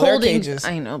 but like holding. Cages.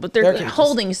 I know, but they're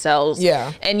holding cells.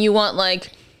 Yeah. And you want,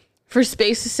 like, for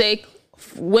space's sake,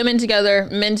 women together,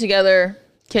 men together,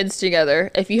 kids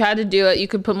together. If you had to do it, you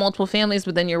could put multiple families,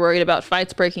 but then you're worried about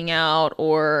fights breaking out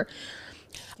or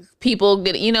people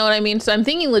get, you know what I mean? So I'm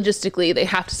thinking logistically, they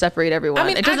have to separate everyone. I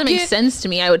mean, it doesn't make sense to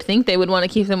me. I would think they would want to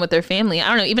keep them with their family. I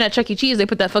don't know. Even at Chuck E. Cheese, they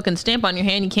put that fucking stamp on your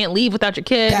hand. You can't leave without your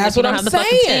kid. That's what I'm saying.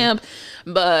 Fucking stamp.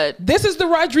 But this is the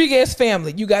Rodriguez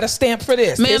family. You got a stamp for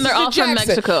this. Man, they're all from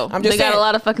Mexico. They got a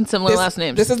lot of fucking similar last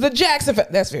names. This is the Jackson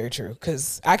family. That's very true,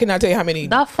 because I cannot tell you how many.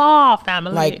 The Fall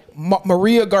family. Like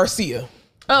Maria Garcia.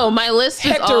 Oh, my list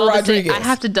is Hector all Rodriguez. I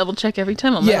have to double check every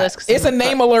time on my list. It's a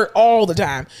name alert all the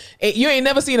time. You ain't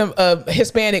never seen a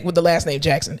Hispanic with the last name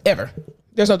Jackson ever.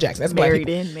 There's no Jackson. That's married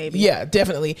in, maybe. Yeah,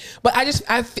 definitely. But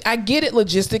I get it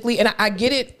logistically, and I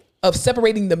get it of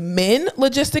separating the men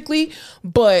logistically,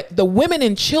 but the women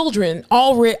and children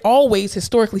always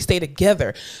historically stay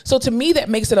together. So to me, that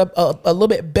makes it a little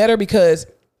bit better, because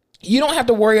you don't have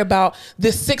to worry about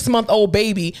this 6-month-old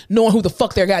baby knowing who the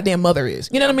fuck their goddamn mother is.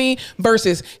 You know what I mean?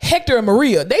 Versus Hector and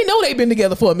Maria. They know they've been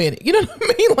together for a minute. You know what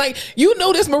I mean? Like, you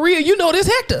know this Maria, you know this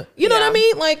Hector. You know what I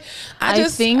mean? Like, I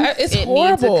think it's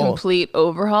horrible. Needs a complete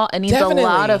overhaul. It needs a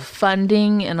lot of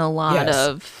funding and a lot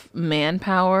of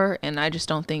manpower. And I just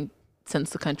don't think,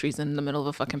 since the country's in the middle of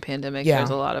a fucking pandemic,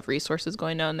 there's a lot of resources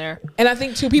going down there. And I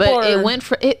think it went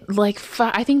for it like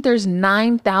I think there's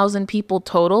 9,000 people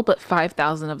total, but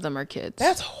 5,000 of them are kids.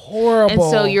 That's horrible.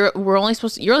 And so you're only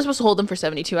supposed to hold them for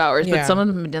 72 hours, but some of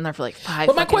them have been down there for like 5 days.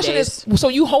 But my question is, so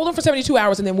you hold them for 72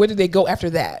 hours, and then where did they go after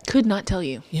that? Could not tell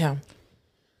you. Yeah.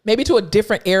 Maybe to a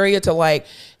different area to, like,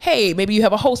 hey, maybe you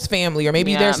have a host family, or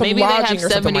maybe there's some lodging or something like that. Maybe they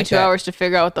have 72 hours to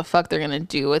figure out what the fuck they're going to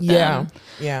do with them.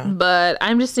 Yeah. But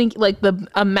I'm just thinking, like, the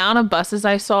amount of buses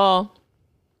I saw,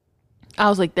 I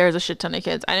was like, there's a shit ton of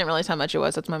kids. I didn't realize how much it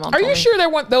was. That's my mom. Are you sure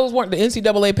those weren't the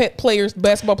NCAA players,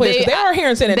 basketball players? Because they are here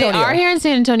in San Antonio. They are here in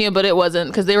San Antonio, but it wasn't,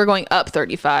 because they were going up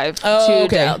 35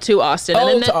 to Austin.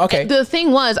 The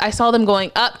thing was, I saw them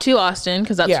going up to Austin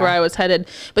because that's where I was headed.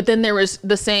 But then there was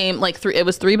the same, like, it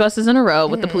was 3 buses in a row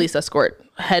with the police escort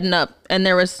heading up, and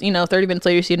there was 30 minutes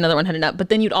later you see another one heading up, but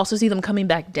then you'd also see them coming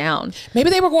back down. Maybe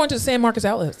they were going to the San Marcos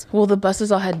outlets. Well, the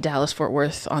buses all had Dallas Fort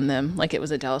Worth on them, like it was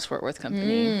a Dallas Fort Worth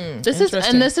company.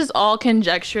 This is all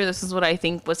conjecture. This is what I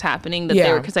think was happening, that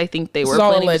they were, because I think they were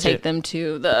planning to take them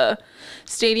to the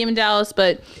stadium in Dallas.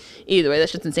 But Either way,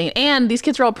 that's just insane. And these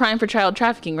kids are all primed for child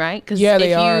trafficking, right? Because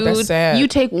they are. That's sad. You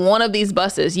take one of these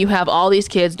buses, you have all these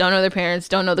kids, don't know their parents,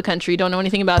 don't know the country, don't know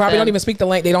anything about probably them. Don't even speak the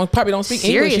language. They probably don't speak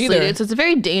English either. So it's a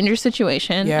very dangerous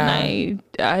situation. Yeah. And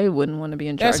I wouldn't want to be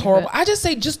in charge. That's horrible. Of it. I just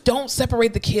say, just don't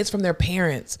separate the kids from their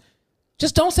parents.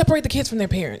 Just don't separate the kids from their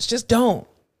parents. Just don't.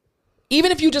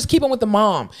 Even if you just keep them with the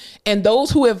mom, and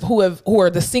those who are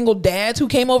the single dads who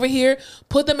came over here,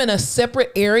 put them in a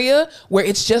separate area where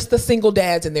it's just the single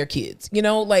dads and their kids. You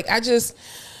know, like just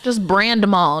brand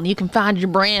them all, and you can find your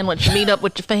brand once you meet up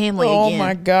with your family. Oh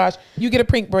my gosh, you get a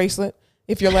pink bracelet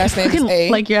if your last name is A.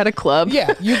 Like you're at a club.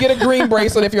 Yeah, you get a green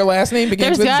bracelet if your last name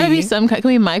begins with B. There's got to be some. Can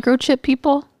we microchip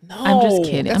people? No, I'm just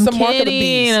kidding. That's the mark of the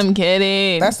beast. I'm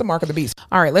kidding. That's the mark of the beast.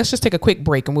 All right, let's just take a quick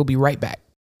break, and we'll be right back.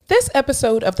 This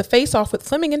episode of The Face Off with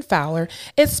Fleming and Fowler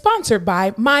is sponsored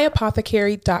by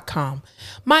MyApothecary.com.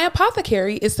 My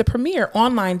Apothecary is the premier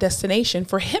online destination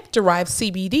for hemp-derived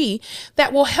CBD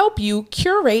that will help you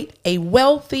curate a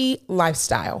wealthy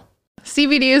lifestyle.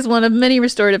 CBD is one of many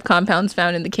restorative compounds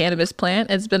found in the cannabis plant.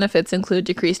 Its benefits include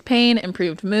decreased pain,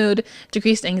 improved mood,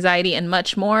 decreased anxiety, and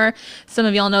much more. Some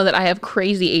of y'all know that I have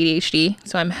crazy ADHD,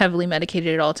 so I'm heavily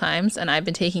medicated at all times, and I've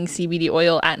been taking CBD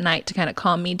oil at night to kind of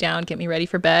calm me down, get me ready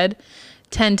for bed.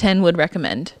 10/10 would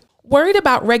recommend. Worried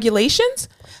about regulations?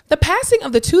 The passing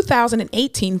of the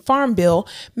 2018 Farm Bill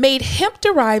made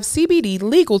hemp-derived CBD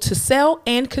legal to sell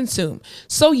and consume.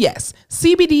 So yes,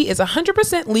 CBD is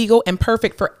 100% legal and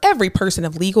perfect for every person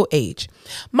of legal age.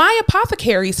 My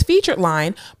Apothecary's featured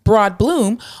line, Broad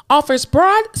Bloom, offers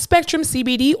broad-spectrum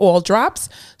CBD oil drops,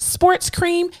 sports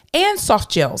cream, and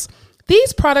soft gels.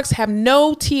 These products have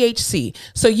no THC,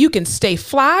 so you can stay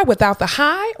fly without the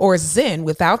high or zen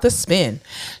without the spin.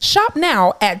 Shop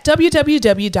now at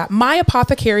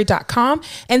www.myapothecary.com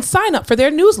and sign up for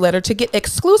their newsletter to get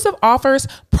exclusive offers,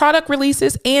 product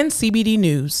releases, and CBD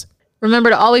news. Remember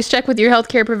to always check with your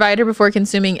healthcare provider before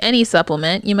consuming any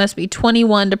supplement. You must be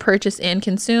 21 to purchase and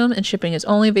consume, and shipping is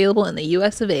only available in the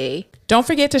US of A. Don't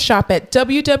forget to shop at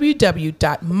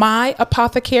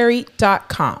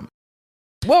www.myapothecary.com.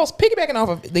 Well, piggybacking off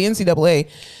of the NCAA,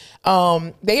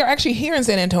 they are actually here in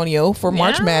San Antonio for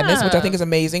March Madness, which I think is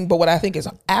amazing. But what I think is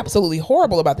absolutely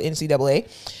horrible about the NCAA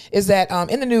is that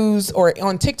in the news or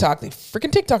on TikTok, the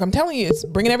freaking TikTok, I'm telling you, it's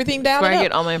bringing everything down. That's where I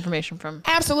get all my information from.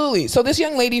 Absolutely. So this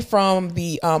young lady from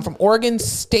from Oregon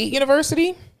State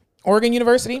University.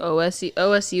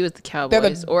 OSU is the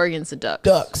Cowboys. Oregon's the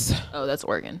Ducks. Oh, that's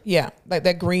Oregon. Yeah, like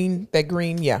that green,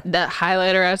 yeah. That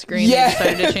highlighter ass green. Yes. They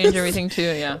decided to change everything too.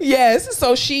 Yeah. Yes.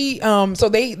 So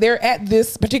they're at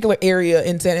this particular area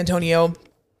in San Antonio.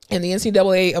 And the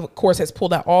NCAA, of course, has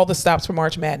pulled out all the stops for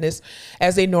March Madness,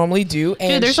 as they normally do.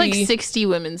 And dude, there's like 60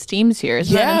 women's teams here.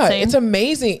 Isn't that insane? It's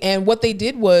amazing. And what they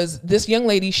did was this young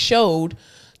lady showed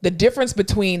the difference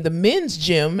between the men's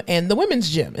gym and the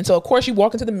women's gym. And so, of course, you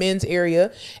walk into the men's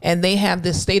area and they have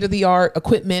this state-of-the-art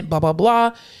equipment, blah, blah,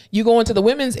 blah. You go into the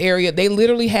women's area, they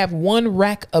literally have one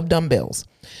rack of dumbbells.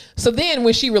 So then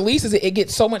when she releases it, it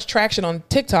gets so much traction on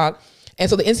TikTok. And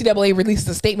so the NCAA released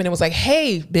a statement and was like,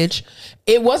 hey, bitch,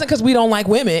 it wasn't because we don't like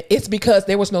women. It's because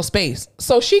there was no space.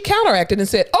 So she counteracted and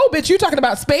said, oh, bitch, you're talking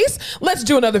about space? Let's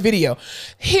do another video.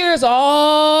 Here's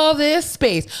all this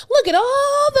space. Look at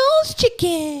all those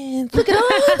chickens. Look at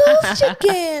all those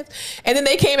chickens. And then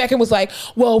they came back and was like,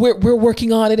 well, we're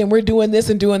working on it and we're doing this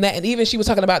and doing that. And even she was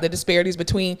talking about the disparities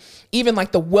between even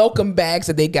like the welcome bags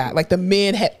that they got. Like the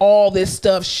men had all this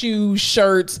stuff, shoes,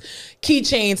 shirts,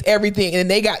 keychains, everything. And then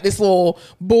they got this little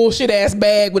bullshit ass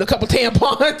bag with a couple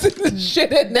tampons and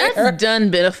shit in there. That's done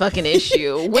been a fucking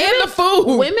issue. And the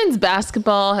food. Women's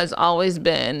basketball has always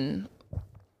been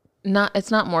it's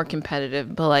not more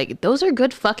competitive, but like those are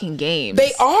good fucking games.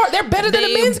 They are. They're better than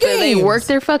the men's games. They work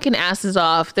their fucking asses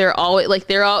off. They're always like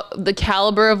the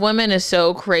caliber of women is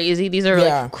so crazy. These are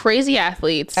like crazy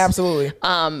athletes. Absolutely.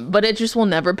 But it just will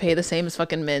never pay the same as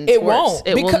fucking men's sports. It won't.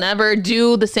 It will never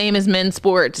do the same as men's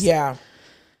sports. Yeah.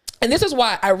 And this is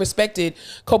why I respected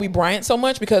Kobe Bryant so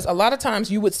much, because a lot of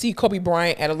times you would see Kobe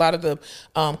Bryant at a lot of the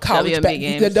college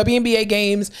the WNBA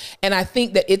games. And I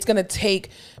think that it's going to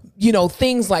take,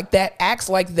 things like that, acts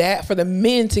like that for the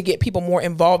men to get people more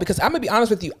involved. Because I'm going to be honest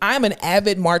with you, I'm an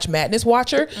avid March Madness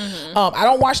watcher. Mm-hmm. I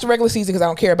don't watch the regular season because I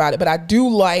don't care about it, but I do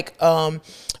like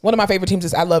one of my favorite teams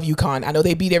is I love UConn. I know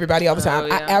they beat everybody all the time.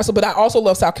 Yeah. But I also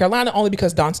love South Carolina only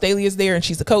because Dawn Staley is there and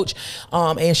she's the coach.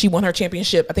 And she won her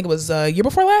championship. I think it was year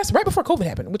before last, right before COVID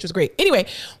happened, which was great. Anyway,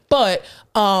 but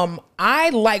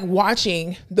I like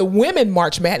watching the women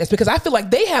March Madness because I feel like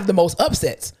they have the most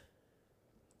upsets.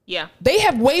 Yeah. They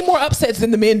have way more upsets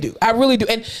than the men do. I really do.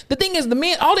 And the thing is, the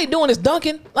men, all they doing is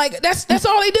dunking. Like, that's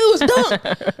all they do is dunk.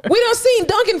 We done seen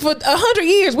dunking for 100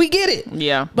 years. We get it.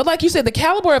 Yeah. But like you said, the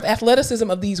caliber of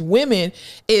athleticism of these women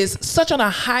is such on a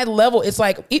high level. It's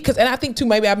like, and I think too,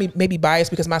 maybe I may be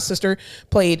biased because my sister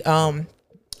played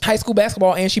high school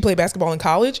basketball and she played basketball in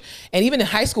college. And even in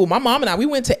high school, my mom and I, we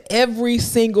went to every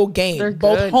single game,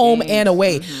 both home and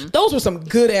away. Those were some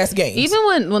good ass games.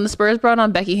 Even when the Spurs brought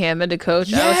on Becky Hammon to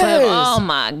coach, I was like, oh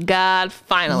my God,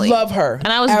 finally. Love her.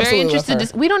 And I was very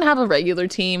interested. We don't have a regular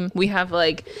team. We have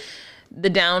like the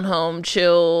down home,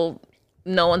 chill,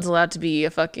 no one's allowed to be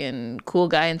a fucking cool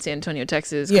guy in San Antonio,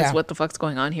 Texas, because what the fuck's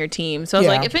going on here team. So I was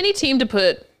like, if any team to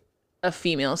put a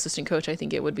female assistant coach, I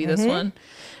think it would be this one.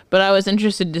 But I was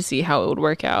interested to see how it would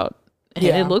work out. And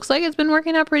it looks like it's been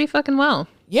working out pretty fucking well.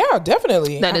 Yeah,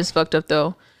 definitely. That is fucked up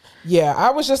though. Yeah,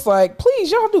 I was just like,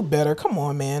 please, y'all do better. Come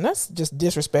on, man. That's just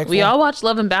disrespectful. We all watched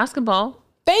Love and Basketball.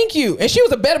 Thank you. And she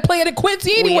was a better player than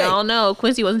Quincy anyway. We all know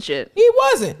Quincy wasn't shit. He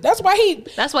wasn't. That's why he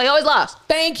always lost.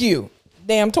 Thank you.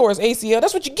 Damn Taurus ACL.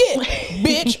 That's what you get,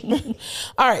 bitch.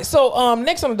 All right. So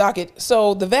next on the docket.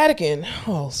 So the Vatican.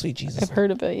 Oh, sweet Jesus. I've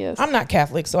heard of it, yes. I'm not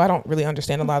Catholic, so I don't really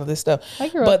understand a lot of this stuff. I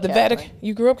grew up Catholic. Vatican.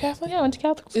 You grew up Catholic? Yeah, I went to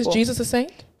Catholic school. Is Jesus a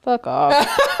saint? Fuck off.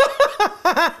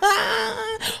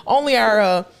 Only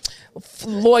our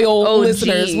loyal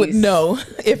listeners would know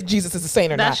if Jesus is a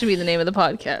saint or not. That should be the name of the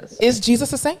podcast. Is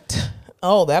Jesus a saint?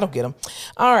 Oh, that'll get them.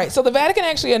 All right. So the Vatican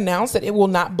actually announced that it will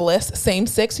not bless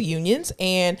same-sex unions.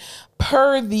 And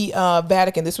per the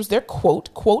Vatican, this was their quote,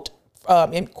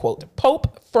 end quote,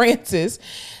 Pope Francis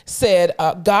said,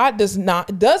 God does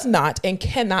not and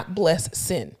cannot bless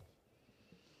sin.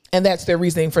 And that's their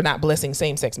reasoning for not blessing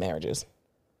same-sex marriages.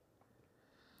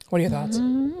 What are your thoughts?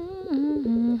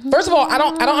 First of all, I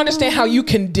don't understand how you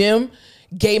condemn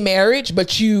gay marriage,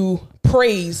 but you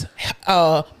praise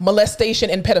molestation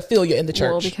and pedophilia in the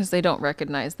church. Well, because they don't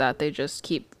recognize that. They just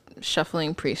keep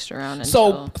shuffling priests around.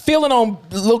 So feeling on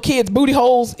little kids' booty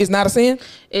holes is not a sin?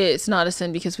 It's not a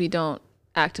sin because we don't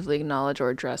actively acknowledge or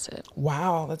address it.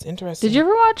 Wow, that's interesting. Did you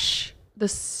ever watch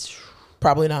this?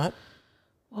 Probably not.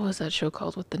 What was that show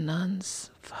called with the nuns?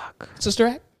 Fuck. Sister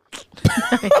Act?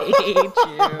 I hate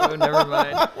you. Never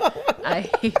mind. I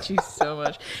hate you so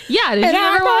much. Yeah, did you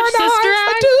ever watch Sister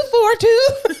Act? 2 4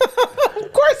 2.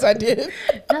 Of course I did.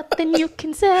 Nothing you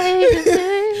can say to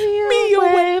take me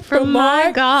away from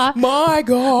my God. My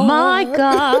God. My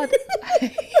God.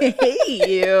 I hate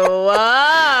you.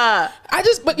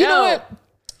 But you know what?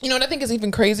 You know what I think is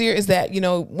even crazier is that, you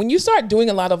know, when you start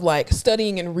doing a lot of like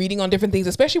studying and reading on different things,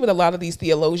 especially with a lot of these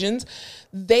theologians,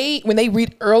 when they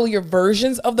read earlier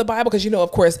versions of the Bible, because, you know, of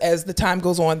course, as the time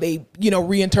goes on, they, you know,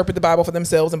 reinterpret the Bible for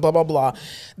themselves and blah, blah, blah,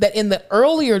 that in the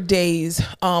earlier days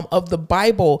of the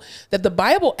Bible, that the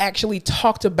Bible actually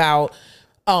talked about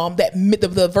that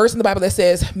the verse in the Bible that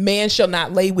says man shall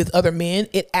not lay with other men,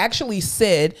 it actually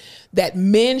said that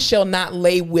men shall not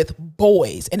lay with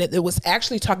boys. And it was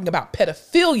actually talking about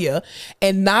pedophilia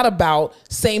and not about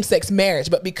same-sex marriage.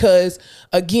 But because,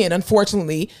 again,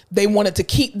 unfortunately, they wanted to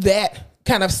keep that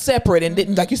kind of separate and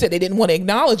didn't, like you said, they didn't want to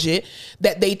acknowledge it,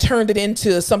 that they turned it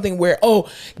into something where,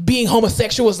 being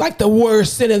homosexual is like the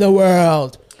worst sin in the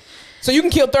world. So you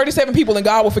can kill 37 people and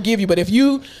God will forgive you. But if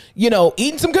you know,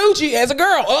 eating some coochie as a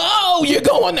girl, you're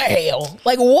going to hell.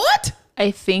 Like, what? I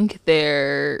think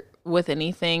they're, with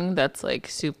anything that's like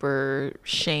super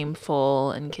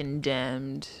shameful and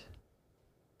condemned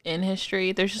in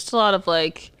history, there's just a lot of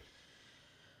like,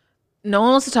 no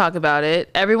one wants to talk about it.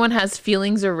 Everyone has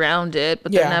feelings around it,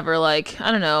 but they're never like,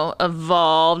 I don't know,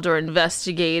 evolved or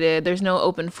investigated. There's no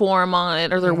open forum on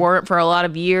it, or there weren't for a lot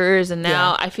of years. And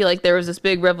now I feel like there was this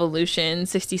big revolution,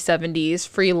 60s, 70s,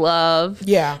 free love.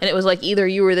 Yeah. And it was like either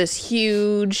you were this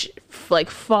huge, like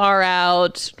far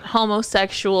out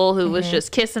homosexual who was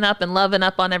just kissing up and loving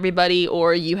up on everybody,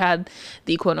 or you had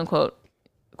the quote unquote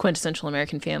quintessential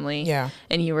American family. Yeah.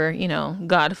 And you were, you know,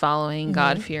 God following,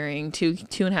 God fearing,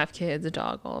 2.5 kids, a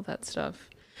dog, all of that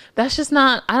stuff. That's just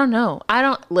not, I don't know.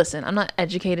 I'm not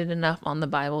educated enough on the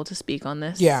Bible to speak on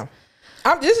this. Yeah.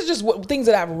 This is just things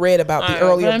that I've read about the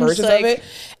earlier versions of it.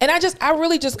 And I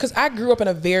really because I grew up in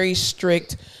a very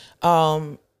strict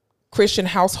Christian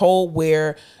household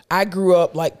where I grew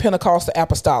up like Pentecostal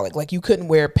apostolic. Like you couldn't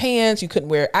wear pants.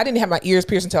 I didn't have my ears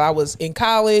pierced until I was in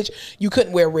college. You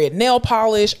couldn't wear red nail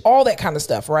polish, all that kind of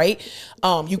stuff, right?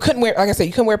 You couldn't wear, like I said,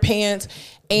 you couldn't wear pants.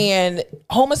 And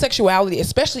homosexuality,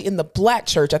 especially in the Black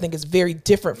church, I think is very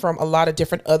different from a lot of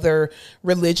different other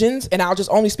religions. And I'll just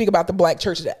only speak about the Black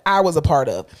church that I was a part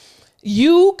of.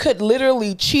 You could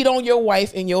literally cheat on your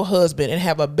wife and your husband and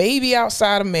have a baby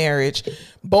outside of marriage,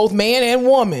 both man and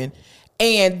woman,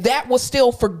 and that was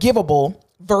still forgivable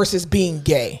versus being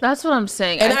gay. That's what I'm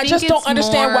saying. And I just don't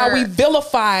understand why we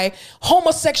vilify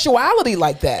homosexuality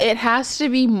like that. It has to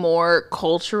be more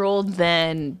cultural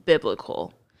than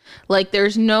biblical. Like,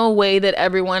 there's no way that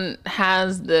everyone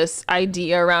has this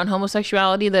idea around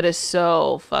homosexuality that is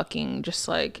so fucking just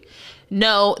like,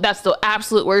 no, that's the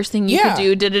absolute worst thing you could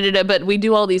do, but we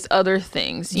do all these other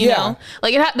things, you know?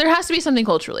 Like, there has to be something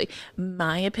culturally.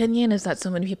 My opinion is that so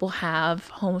many people have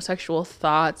homosexual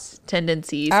thoughts,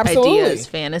 tendencies, ideas,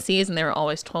 fantasies, and they were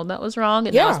always told that was wrong,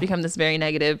 and now it's become this very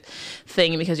negative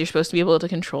thing because you're supposed to be able to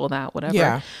control that, whatever.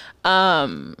 Yeah.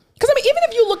 Because, I mean, even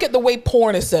if you look at the way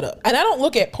porn is set up, and I don't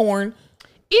look at porn...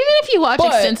 Even if you watch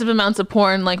extensive amounts of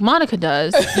porn like Monica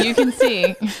does, you can see.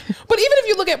 But even if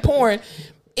you look at porn...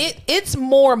 It's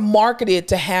more marketed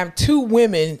to have two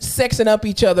women sexing up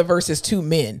each other versus two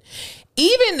men.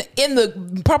 Even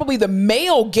in probably the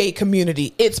male gay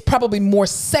community, it's probably more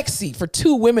sexy for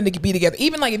two women to be together.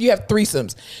 Even like if you have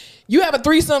threesomes, you have a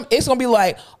threesome, it's gonna be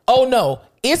like, oh no,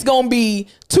 it's gonna be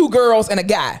two girls and a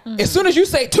guy. Mm-hmm. As soon as you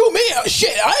say two men,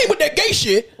 shit, I ain't with that gay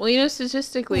shit. Well, you know,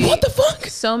 statistically, what the fuck?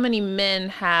 So many men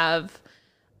have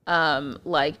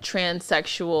like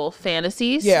transsexual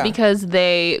fantasies because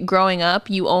growing up,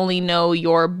 you only know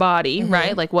your body,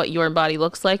 right? Like what your body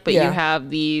looks like, but you have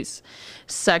these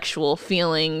sexual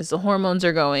feelings, the hormones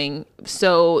are going,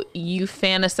 so you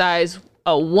fantasize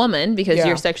a woman because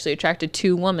you're sexually attracted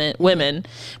to women,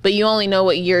 but you only know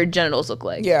what your genitals look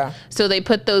like. So they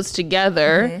put those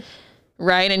together,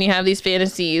 right? And you have these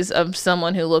fantasies of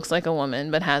someone who looks like a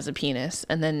woman but has a penis,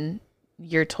 and then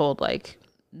you're told like,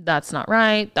 that's not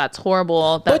right. That's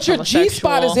horrible. That's but your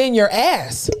G-spot is in your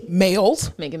ass,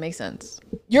 males. Make it make sense.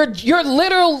 Your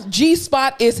literal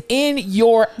G-spot is in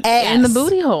your ass. In the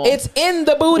booty hole. It's in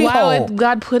the booty hole.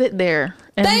 God put it there.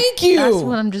 And thank you. That's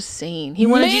what I'm just saying. He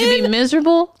wanted you to be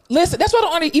miserable. Listen, that's what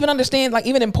I don't even understand. Like,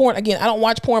 even in porn, again, I don't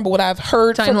watch porn, but what I've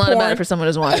heard from porn. Talking a lot about it for someone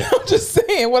who's watching. I'm just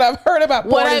saying, what I've heard about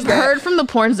porn. What I've heard from the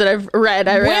porns that I've read,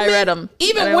 I read them.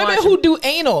 Even women who do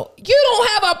anal, you don't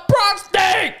have a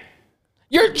prostate.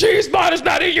 Your G-spot is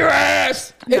not in your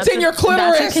ass. It's in your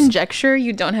clitoris. That's a conjecture.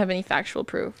 You don't have any factual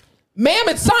proof. Ma'am,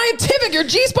 it's scientific. Your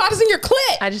G-spot is in your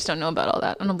clit. I just don't know about all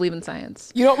that. I don't believe in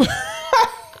science. You don't?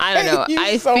 I don't know.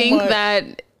 I think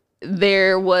that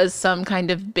there was some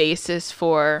kind of basis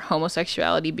for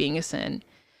homosexuality being a sin,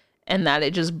 and that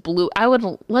it just blew.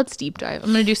 Let's deep dive.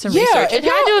 I'm going to do some research. It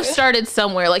had to have started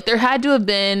somewhere. Like, there had to have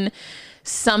been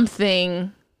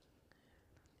something.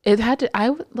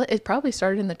 It probably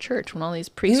started in the church when all these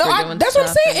priests were doing that's stuff. What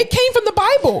I'm saying. It came from the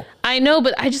Bible. I know,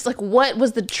 but I just like, what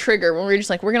was the trigger when we were just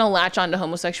like, we're going to latch on to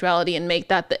homosexuality and make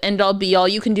that the end all be all.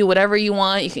 You can do whatever you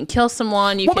want. You can kill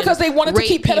someone. Because they wanted to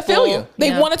keep pedophilia.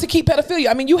 They wanted to keep pedophilia.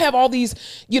 I mean, you have all these,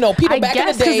 people back in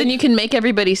the day. Because then you can make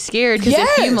everybody scared. Because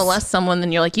if you molest someone,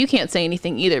 then you're like, you can't say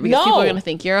anything either. Because people are going to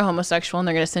think you're a homosexual and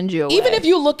they're going to send you away. Even if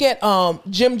you look at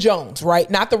Jim Jones, right?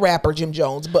 Not the rapper Jim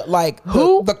Jones, but like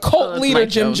the cult leader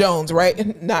Jim Jones,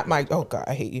 right? Not Mike. Oh God,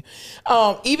 I hate you.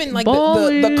 Even like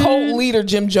the cult leader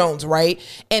Jim Jones, right?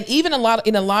 And even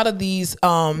in a lot of these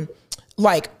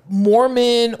like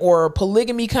Mormon or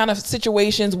polygamy kind of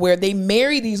situations where they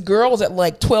marry these girls at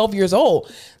like 12 years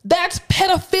old, that's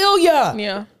pedophilia.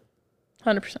 Yeah.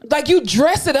 100%. Like, you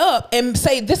dress it up and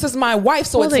say, this is my wife,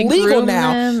 so it's legal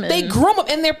now. They groom them,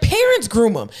 and their parents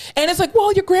groom them. And it's like,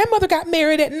 well, your grandmother got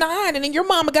married at 9 and then your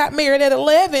mama got married at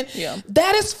 11. Yeah.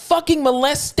 That is fucking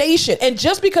molestation. And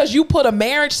just because you put a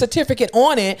marriage certificate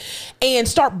on it and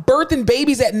start birthing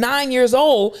babies at 9 years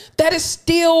old, that is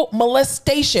still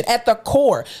molestation at the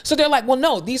core. So they're like, well,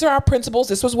 no, these are our principles.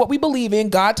 This was what we believe in.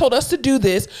 God told us to do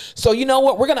this. So you know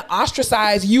what? We're going to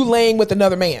ostracize you laying with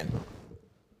another man,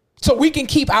 so we can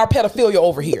keep our pedophilia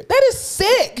over here. That is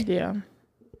sick. Yeah.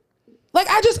 Like,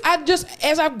 I just,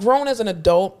 as I've grown as an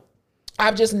adult,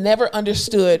 I've just never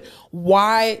understood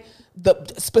why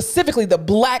specifically the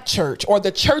black church or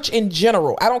the church in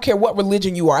general, I don't care what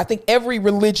religion you are. I think every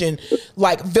religion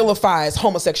like vilifies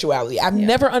homosexuality. I've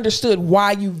never understood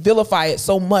why you vilify it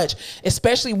so much,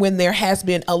 especially when there has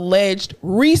been alleged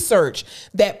research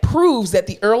that proves that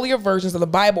the earlier versions of the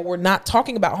Bible were not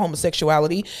talking about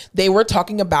homosexuality. They were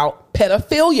talking about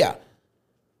pedophilia.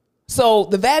 So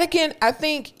the Vatican, I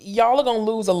think y'all are going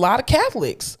to lose a lot of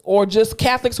Catholics, or just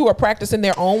Catholics who are practicing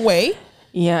their own way.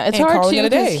 Yeah, it's hard too,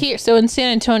 because here, so in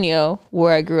San Antonio,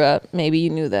 where I grew up, maybe you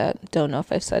knew that. Don't know if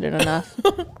I've said it enough.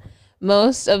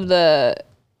 Most of the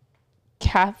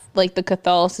the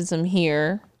Catholicism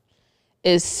here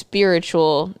is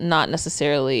spiritual, not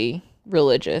necessarily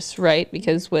religious, right?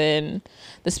 Because when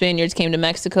the Spaniards came to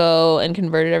Mexico and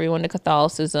converted everyone to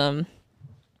Catholicism,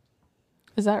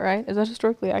 Is that right? Is that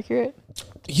historically accurate?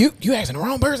 You asking the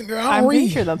wrong person, girl. I'm pretty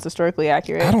sure that's historically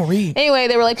accurate. I don't read. Anyway,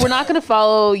 they were like, we're not going to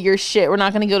follow your shit. We're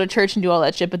not going to go to church and do all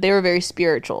that shit. But they were very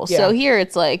spiritual. Yeah. So here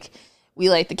it's like, we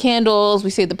light the candles, we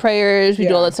say the prayers, we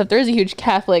do all that stuff. There is a huge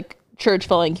Catholic church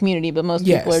following community, but most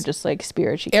people are just like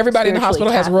spiritually. Everybody in the hospital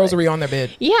Catholic. Has a rosary on their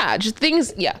bed. Yeah, just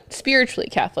things. Yeah, spiritually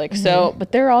Catholic. So,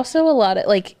 but there are also a lot of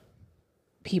like,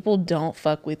 people don't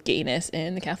fuck with gayness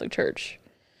in the Catholic Church.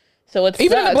 So it's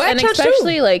even in the Black church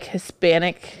especially too. Like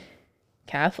Hispanic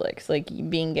Catholics, like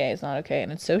being gay is not okay,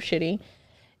 and it's so shitty.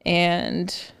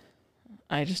 And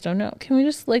I just don't know. Can we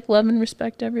just like love and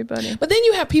respect everybody? But then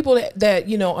you have people that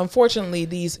you know, unfortunately,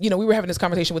 these, you know, we were having this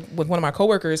conversation with one of my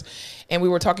coworkers, and we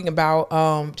were talking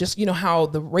about just, you know, how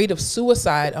the rate of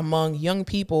suicide among young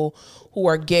people who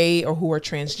are gay or who are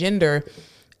transgender,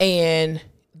 and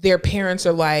their parents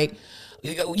are like,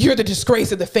 you're the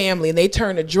disgrace of the family, and they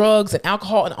turn to drugs and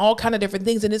alcohol and all kind of different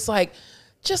things. And it's like,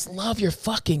 just love your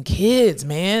fucking kids,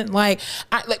 man. Like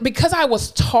because I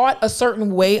was taught a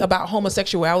certain way about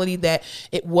homosexuality, that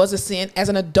it was a sin. As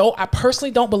an adult, I personally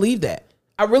don't believe that.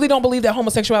 I really don't believe that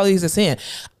homosexuality is a sin.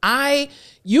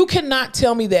 You cannot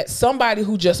tell me that somebody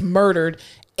who just murdered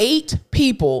 8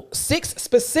 people, 6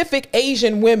 specific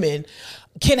Asian women,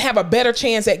 can have a better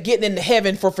chance at getting into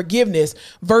heaven for forgiveness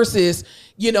versus,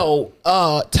 you know,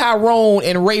 Tyrone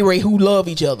and Ray Ray, who love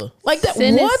each other. Like that.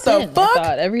 Sin what the sin. fuck? I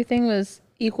thought everything was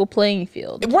equal playing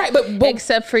field. Right, but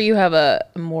except for you have a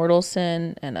mortal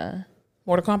sin and a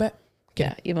Mortal Kombat.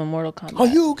 Yeah, even Mortal Kombat. Oh,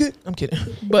 you okay? I'm kidding.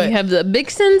 But you have the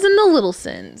big sins and the little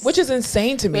sins, which is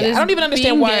insane to me. I don't even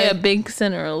understand why a big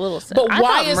sin or a little sin. But I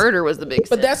thought murder was the big sin.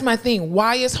 But that's my thing.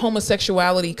 Why is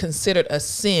homosexuality considered a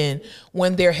sin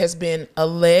when there has been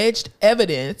alleged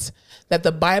evidence that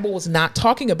the Bible was not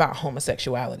talking about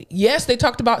homosexuality? Yes, they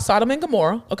talked about Sodom and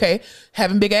Gomorrah, okay,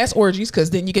 having big ass orgies,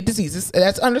 because then you get diseases.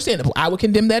 That's understandable. I would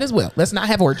condemn that as well. Let's not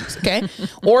have orgies, okay?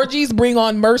 Orgies bring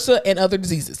on MRSA and other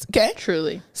diseases, okay?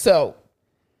 Truly. So,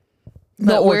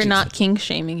 but we're not kink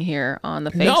shaming here on the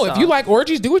face. No, if you like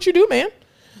orgies, do what you do, man.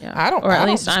 Yeah. I don't. Or at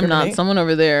least I'm not. Someone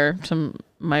over there to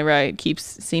my right keeps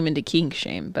seeming to kink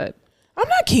shame, but I'm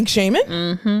not kink shaming.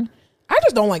 Mm-hmm. I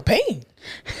just don't like pain.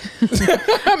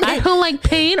 I don't like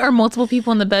pain or multiple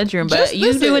people in the bedroom, but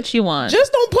you do what you want.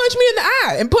 Just don't punch me in the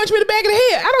eye and punch me in the back of the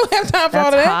head. I don't have time for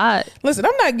all that. Hot. Listen,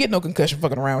 I'm not getting no concussion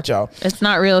fucking around with y'all. It's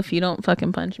not real if you don't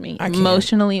fucking punch me,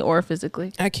 emotionally or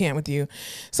physically. I can't with you.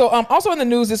 So, also in the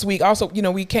news this week, also, you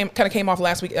know, we came off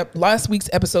last week's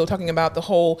episode talking about the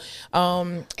whole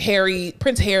Prince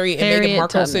Harry and Meghan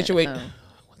Markle situation. Oh.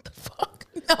 What the fuck?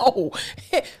 No,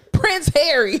 Prince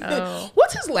Harry. Oh.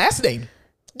 What's his last name?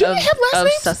 Do they have last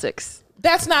names? Sussex.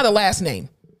 That's not a last name.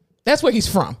 That's where he's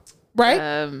from,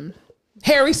 right?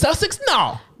 Harry Sussex?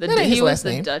 No. He was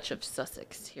the Dutch of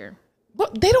Sussex here.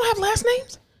 What? They don't have last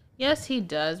names? Yes, he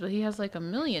does, but he has like a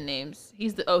million names. He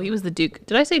was the Duke.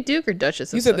 Did I say Duke or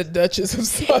Duchess of Sussex? You said the Duchess of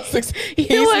Sussex. He's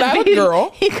not a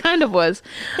girl. He kind of was.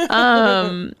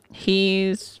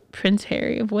 He's Prince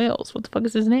Harry of Wales. What the fuck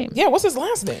is his name? Yeah, what's his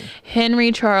last name?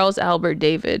 Henry Charles Albert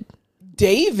David.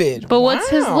 David. But what's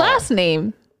his last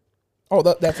name? Oh,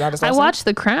 that's not his last name? I watched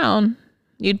The Crown.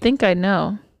 You'd think I'd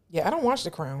know. Yeah, I don't watch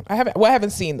The Crown. I haven't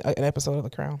seen an episode of The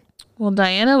Crown. Well,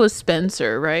 Diana was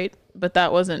Spencer, right? But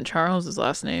that wasn't Charles's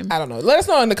last name. I don't know. Let us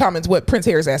know in the comments what Prince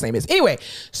Harry's last name is. Anyway,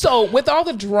 so with all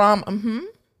the drama,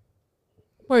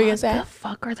 where are you gonna say? What the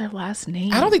fuck are their last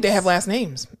names? I don't think they have last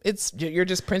names. You're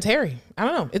just Prince Harry. I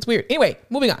don't know. It's weird. Anyway,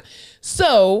 moving on.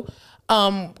 So,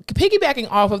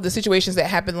 piggybacking off of the situations that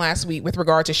happened last week with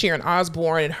regard to Sharon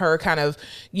Osbourne and her kind of,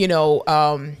 you know,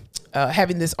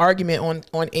 having this argument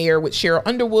on air with Sheryl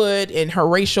Underwood and her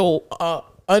racial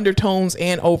undertones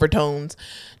and overtones,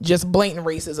 just blatant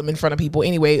racism in front of people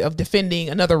anyway, of defending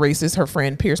another racist, her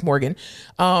friend Piers Morgan.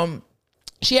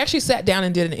 She actually sat down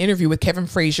and did an interview with Kevin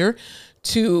Frazier,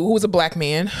 who was a black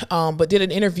man, but did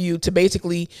an interview to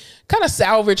basically kind of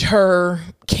salvage her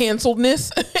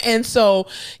canceledness. And so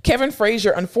Kevin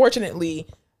Frazier, unfortunately,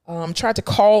 tried to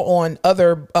call on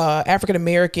other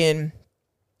African-American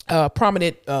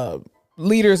prominent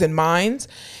leaders and minds.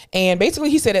 And basically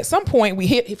he said at some point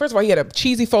first of all, he had a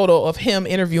cheesy photo of him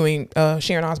interviewing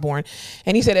Sharon Osbourne.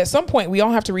 And he said, at some point we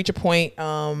all have to reach a point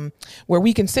where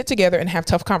we can sit together and have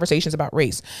tough conversations about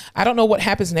race. I don't know what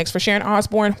happens next for Sharon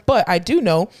Osbourne, but I do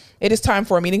know it is time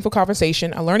for a meaningful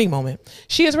conversation, a learning moment.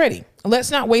 She is ready.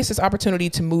 Let's not waste this opportunity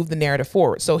to move the narrative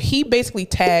forward. So he basically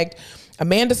tagged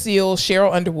Amanda Seales,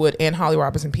 Sheryl Underwood, and Holly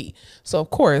Robinson Peete. So of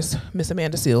course, Miss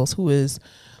Amanda Seales, who is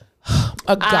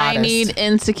A goddess. I need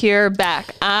Insecure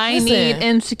back. I need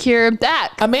Insecure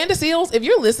back. Amanda Seales, if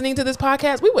you're listening to this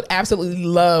podcast, we would absolutely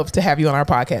love to have you on our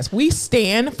podcast. We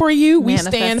stand for you. We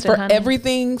stand for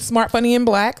everything Smart, Funny, and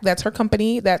Black. That's her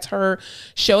company. That's her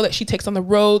show that she takes on the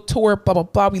road, tour, blah, blah,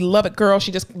 blah. We love it, girl.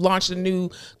 She just launched a new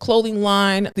clothing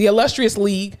line, The Illustrious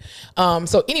League.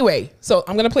 So anyway,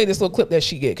 I'm going to play this little clip that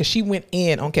she did because she went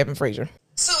in on Kevin Frazier.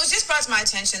 So it was just brought to my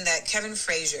attention that Kevin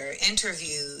Frazier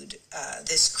interviewed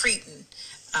this cretin,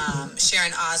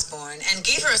 Sharon Osbourne, and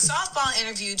gave her a softball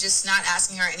interview, just not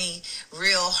asking her any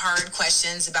real hard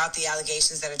questions about the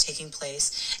allegations that are taking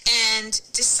place, and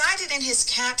decided in his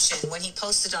caption when he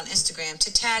posted on Instagram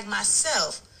to tag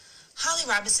myself, Holly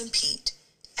Robinson Peete,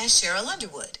 and Cheryl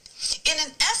Underwood in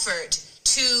an effort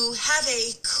to have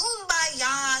a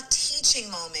kumbaya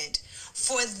teaching moment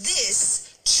for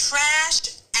this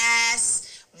trashed-ass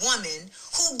woman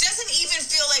who doesn't even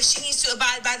feel like she needs to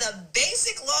abide by the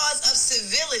basic laws of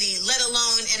civility, let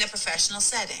alone in a professional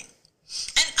setting.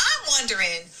 And I'm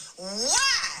wondering,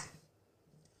 why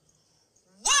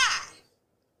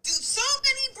do so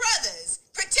many brothers,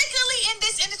 particularly in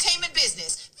this entertainment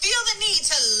business, feel the need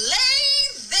to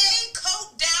lay their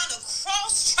coat down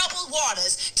across troubled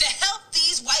waters to help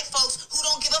these white folks who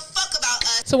don't give a fuck about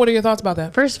us? So what are your thoughts about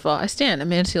that? First of all, I stand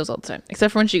Amanda Seales all the time,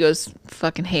 except for when she goes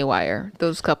fucking haywire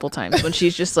those couple times when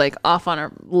she's just like off on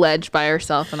a ledge by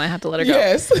herself and I have to let her go.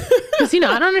 Yes. Because, I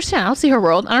don't understand. I don't see her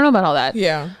world. I don't know about all that.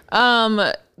 Yeah.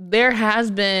 There has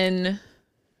been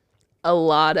a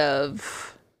lot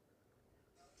of,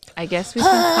 I guess we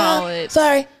can call it.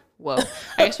 Sorry. Whoa.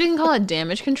 I guess we can call it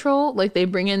damage control. Like they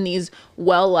bring in these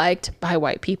well-liked by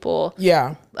white people.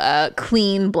 Yeah.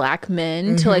 Clean black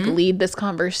men to like lead this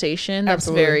conversation that's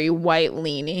very white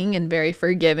leaning and very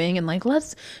forgiving and like,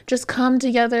 let's just come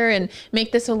together and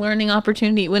make this a learning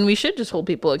opportunity when we should just hold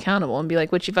people accountable and be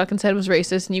like, what you fucking said was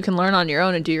racist and you can learn on your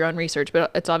own and do your own research, but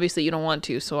it's obviously you don't want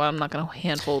to, so I'm not going to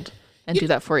handhold and do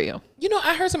that for you.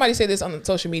 I heard somebody say this on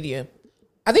social media.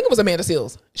 I think it was Amanda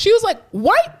Seales. She was like,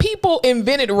 white people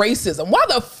invented racism. Why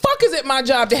the fuck is it my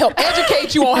job to help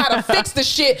educate you on how to fix the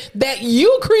shit that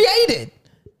you created?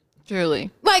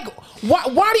 Truly. Like,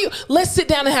 why do you, let's sit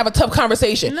down and have a tough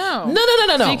conversation. No.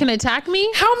 So you can attack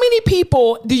me? How many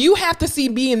people do you have to see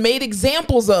being made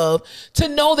examples of to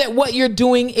know that what you're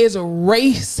doing is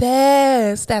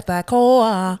racist at the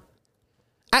core?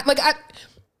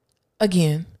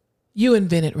 Again, you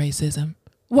invented racism.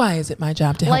 Why is it my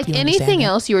job to help you understand anything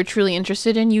else you are truly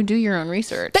interested in, you do your own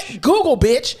research. Google,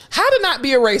 bitch. How to not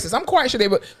be a racist. I'm quite sure they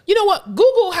would. You know what?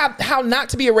 Google how not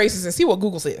to be a racist and see what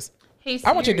Google says. Hey,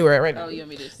 Siri. I want you to do it right now. Oh, you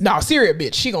want me to? No, Siri,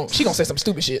 bitch. She gonna say some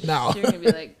stupid shit. No. She's gonna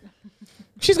be like.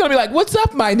 She's gonna be like, "What's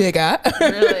up, my nigga?"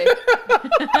 Really?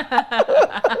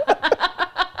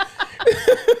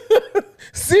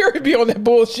 Siri be on that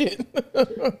bullshit. All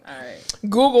right.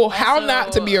 Google how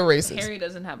not to be a racist. Harry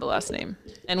doesn't have a last name.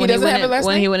 And when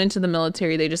he went into the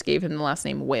military, they just gave him the last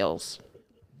name Wales.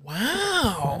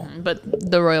 Wow. But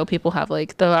the royal people have the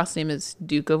last name is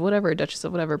Duke of whatever, Duchess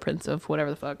of whatever, Prince of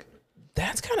whatever the fuck.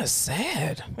 That's kind of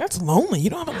sad. That's lonely. You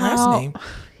don't have a last name.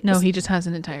 No, he just has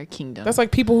an entire kingdom. That's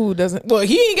like people who doesn't. Well,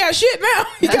 he ain't got shit now.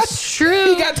 That's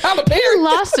true. He got Tyler Perry. He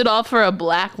lost it all for a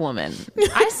black woman.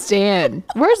 I stand.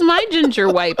 Where's my ginger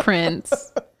white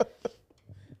prince?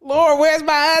 Lord, where's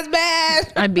my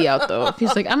husband? I'd be out though. If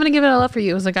he's like, I'm gonna give it all up for you.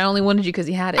 It was like, I only wanted you because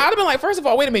he had it. I'd have been like, first of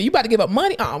all, wait a minute, you about to give up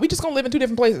money? We just gonna live in two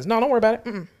different places. No, don't worry about it.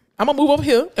 I'm gonna move over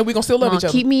here and we're gonna still love each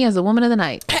other. Keep me as a woman of the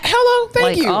night. Hello,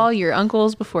 thank you. Like all your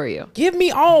uncles before you. Give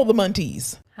me all the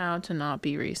munties. How to not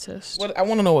be racist. I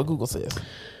want to know what Google says.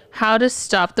 How to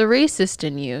stop the racist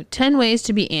in you. 10 ways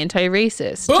to be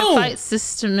anti-racist. Boom. To fight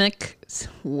systemic...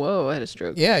 Whoa, I had a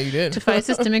stroke. Yeah, you did. To fight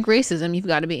systemic racism, you've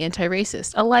got to be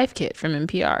anti-racist. A life kit from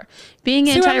NPR. Being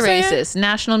anti-racist.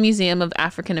 National Museum of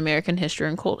African American History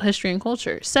and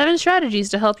Culture. 7 strategies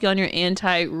to help you on your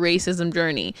anti-racism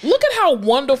journey. Look at how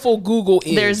wonderful Google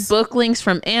is. There's book links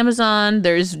from Amazon.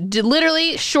 There's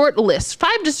literally short lists.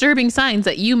 5 disturbing signs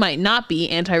that you might not be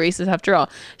anti-racist after all.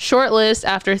 Short list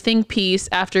after think piece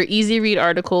after easy read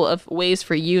article of ways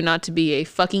for you not to be a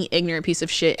fucking ignorant piece of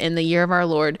shit in the year of our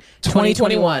Lord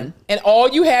 2021. And all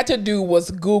you had to do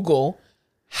was Google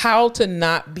how to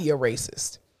not be a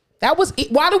racist. That was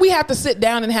it. Why do we have to sit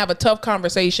down and have a tough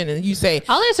conversation and you say,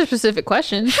 I'll answer specific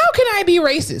questions. How can I be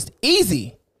racist?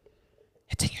 Easy.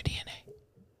 It's in your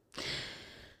DNA.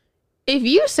 If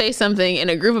you say something and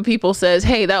a group of people says,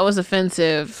 hey, that was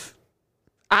offensive,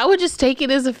 I would just take it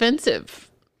as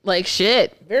offensive. Like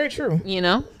shit. Very true. You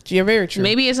know? Yeah, very true.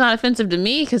 Maybe it's not offensive to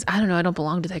me because I don't know. I don't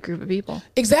belong to that group of people.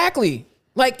 Exactly.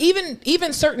 Like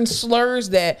even certain slurs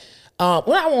that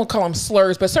well, I won't call them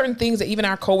slurs, but certain things that even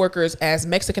our coworkers as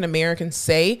Mexican Americans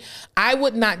say, I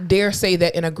would not dare say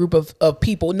that in a group of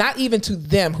people, not even to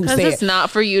them who say it. Because it's not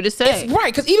for you to say. It's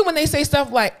right, because even when they say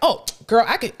stuff like, oh, girl,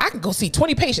 I can go see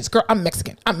 20 patients. Girl, I'm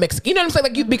Mexican. You know what I'm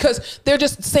saying? Like because they're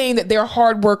just saying that they're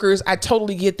hard workers. I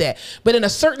totally get that. But in a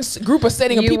certain group of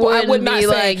setting of people, I would not say,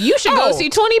 like, you should go see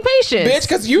 20 patients. Bitch,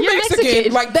 because you're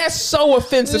Mexican. Like, that's so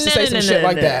offensive to say some shit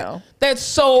like that. That's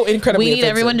so incredibly offensive. We need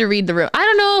everyone to read the room. I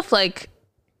don't know if, like,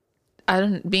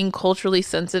 being culturally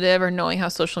sensitive or knowing how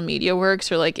social media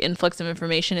works or, like, influx of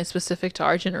information is specific to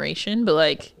our generation. But,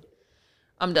 like,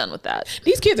 I'm done with that.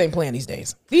 These kids ain't playing these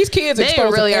days. These kids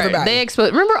expose everybody.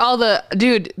 Remember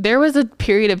dude, there was a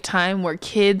period of time where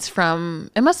kids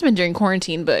it must have been during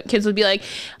quarantine, but kids would be like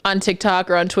on TikTok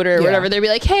or on Twitter or whatever. They'd be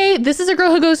like, hey, this is a girl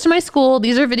who goes to my school.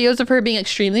 These are videos of her being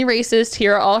extremely racist.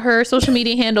 Here are all her social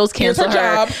media handles. Cancel her.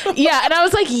 Job. Yeah. And I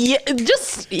was like,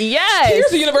 yes. Here's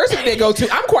the university they go to.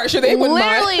 I'm quite sure they wouldn't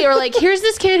mind. Or like, here's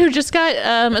this kid who just got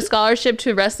a scholarship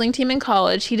to a wrestling team in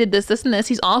college. He did this, this, and this.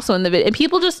 He's also in the video. And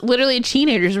people just literally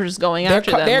teenagers were just going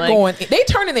after them. They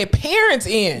turning their parents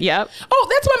in. Yep. Oh,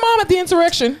 that's my mom at the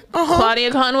insurrection.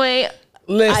 Claudia Conway.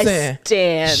 Listen, I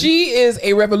stand. She is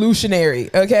a revolutionary.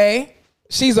 Okay.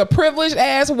 She's a privileged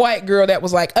ass white girl that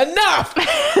was like, enough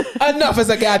is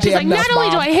a goddamn She's like, enough, not only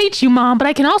do I hate you, Mom, but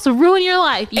I can also ruin your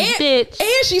life, you bitch.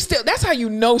 And she still, that's how you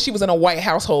know she was in a white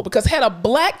household, because had a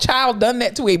black child done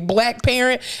that to a black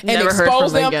parent and never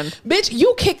exposed them, again. Bitch,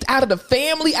 you kicked out of the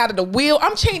family, out of the will.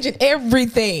 I'm changing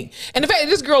everything. And the fact that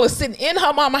this girl is sitting in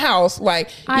her mama house like,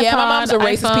 my mom's a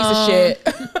racist piece of shit.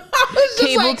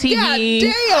 Cable like, TV,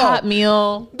 hot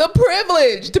meal. The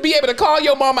privilege to be able to call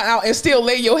your mama out and still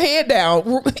lay your head down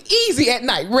easy at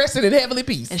night, resting in heavenly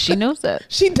peace. And she knows that.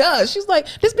 She does. She's like,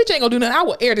 this bitch ain't gonna do nothing. I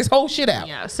will air this whole shit out.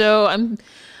 Yeah. So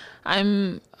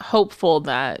I'm hopeful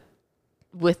that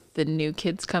with the new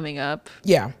kids coming up,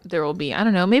 there will be, I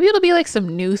don't know, maybe it'll be like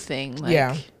some new thing.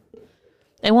 Like,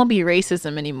 it won't be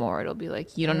racism anymore. It'll be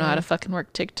like, you don't know how to fucking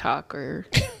work TikTok, or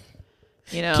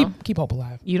you know, keep hope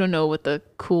alive. You don't know what the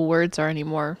cool words are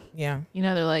anymore. Yeah. You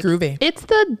know, they're like, groovy. It's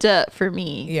the duh for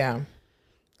me. Yeah.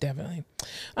 Definitely.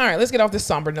 All right, let's get off this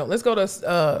somber note. Let's go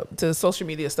to social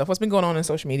media stuff. What's been going on in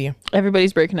social media?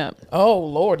 Everybody's breaking up. Oh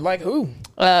Lord, like who?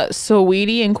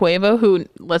 Saweetie and Quavo, who,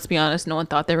 let's be honest, no one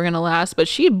thought they were gonna last, but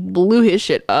she blew his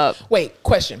shit up. Wait,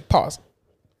 question. Pause.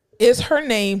 Is her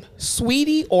name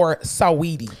Sweetie or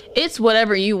Saweetie? It's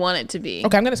whatever you want it to be.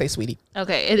 Okay, I'm gonna say Sweetie.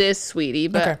 Okay, it is Sweetie,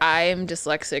 but I am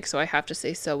dyslexic, so I have to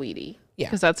say Saweetie. Yeah,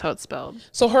 because that's how it's spelled.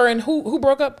 So her and who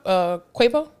broke up?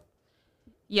 Quavo.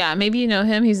 Yeah, maybe you know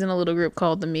him. He's in a little group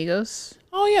called the Migos.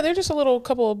 Oh yeah, they're just a little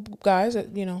couple of guys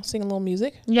that, you know, sing a little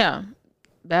music. Yeah,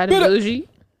 Bad and Bougie.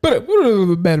 Bad and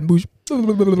Bougie.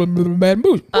 Bad and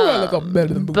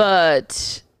Bougie.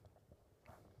 But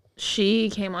she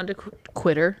came on to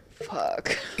Quitter.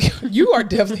 Fuck. You are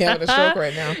definitely having a stroke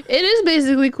right now. It is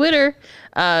basically Quitter.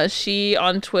 She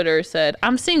on Twitter said,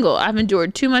 I'm single. I've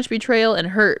endured too much betrayal and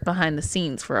hurt behind the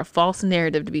scenes for a false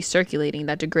narrative to be circulating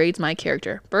that degrades my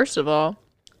character. First of all,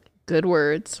 good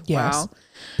words. Yes. Wow.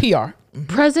 PR. Mm-hmm.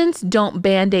 Presents don't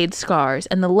band-aid scars,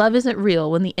 and the love isn't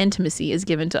real when the intimacy is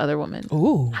given to other women.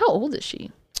 Ooh. How old is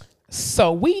she?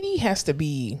 Saweetie has to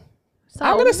be,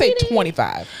 I'm going to say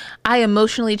 25. I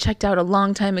emotionally checked out a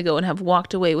long time ago and have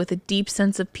walked away with a deep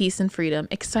sense of peace and freedom,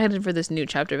 excited for this new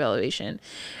chapter of elevation.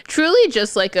 Truly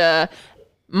just like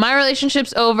my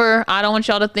relationship's over. I don't want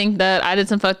y'all to think that I did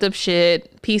some fucked up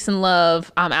shit. Peace and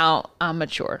love. I'm out. I'm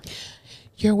mature.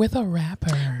 You're with a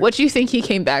rapper. What do you think he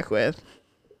came back with?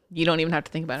 You don't even have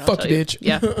to think about it. Fuck you, bitch.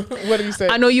 Yeah. What did he say?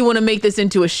 I know you want to make this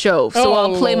into a show, so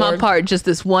I'll play my part just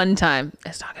this one time.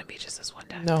 It's not going to be just this one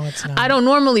time. No, it's not. I don't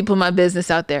normally put my business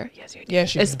out there. Yes, you do.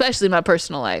 Yes, you especially my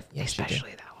personal life. Yes,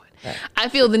 especially that one. Right. I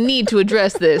feel the need to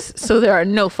address this so there are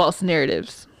no false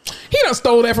narratives. He done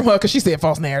stole that from her because she said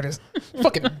false narratives.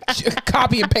 Fucking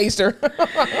copy and paste her.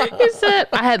 He said,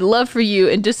 I had love for you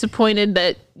and disappointed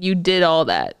that you did all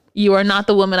that. You are not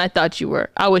the woman I thought you were.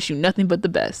 I wish you nothing but the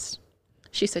best.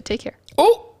 She said, take care.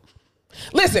 Oh,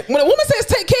 listen, when a woman says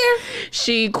take care,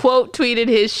 she quote tweeted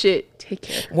his shit. Take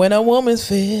care. When a woman's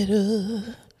fed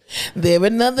up, there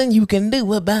is nothing you can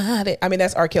do about it. I mean,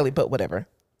 that's R. Kelly, but whatever.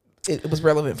 It was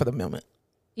relevant for the moment.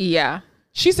 Yeah.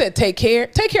 She said, take care.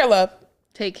 Take care, love.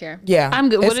 Take care. Yeah. I'm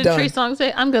good. What did Trey Songz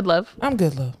say? I'm good, love. I'm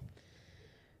good, love.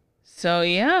 So,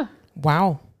 yeah.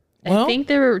 Wow. Well, I think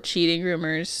there were cheating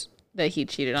rumors that he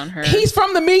cheated on her. He's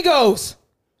from the Migos.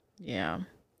 Yeah.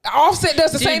 Offset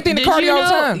does the same thing to Cardi all the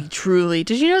time. Truly.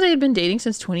 Did you know they had been dating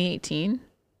since 2018?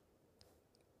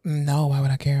 No, why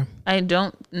would I care? I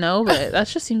don't know, but that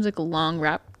just seems like a long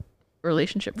rap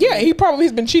relationship. Yeah, he probably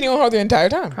has been cheating on her the entire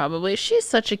time. Probably. She's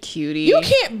such a cutie. You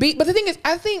can't be, but the thing is,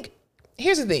 I think,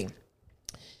 here's the thing.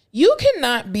 You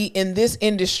cannot be in this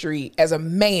industry as a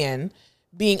man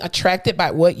being attracted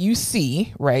by what you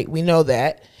see, right? We know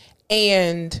that.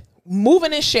 And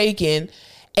moving and shaking,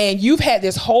 and you've had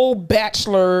this whole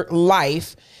bachelor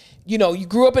life. You know, you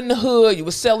grew up in the hood, you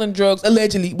were selling drugs,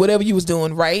 allegedly, whatever you was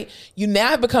doing, right? You now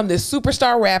have become this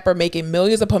superstar rapper making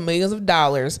millions upon millions of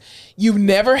dollars. You've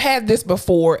never had this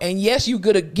before. And yes, you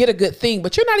get a good thing,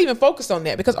 but you're not even focused on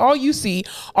that because all you see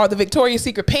are the Victoria's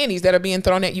Secret panties that are being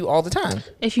thrown at you all the time.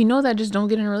 If you know that, just don't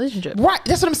get in a relationship. Right.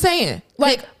 That's what I'm saying.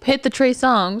 Like, hit the Trey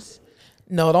Songz.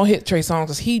 No, don't hit Trey Songz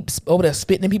because he's over there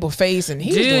spitting in people's face and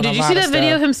he's doing a lot of stuff. Dude, did you see that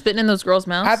video of him spitting in those girls'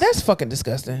 mouths? That's fucking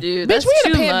disgusting. Dude, bitch,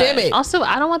 we in a pandemic. Also,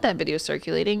 I don't want that video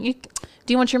circulating.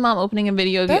 Do you want your mom opening a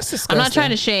video of you? That's disgusting. I'm not trying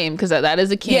to shame because that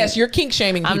is a kink. Yes, you're kink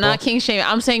shaming people. I'm not kink shaming.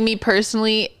 I'm saying me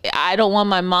personally, I don't want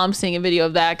my mom seeing a video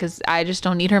of that because I just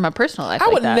don't need her in my personal life. I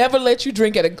would never let you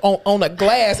drink on a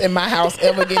glass in my house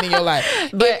ever again in your life.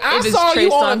 But if I saw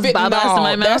you on a video,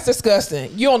 that's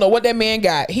disgusting. You don't know what that man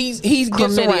got. He's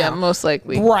gets around. Most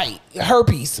likely. Right.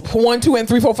 Herpes. 1, 2, and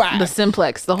 3, 4, 5. The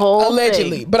simplex. The whole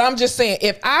allegedly. thing. But I'm just saying,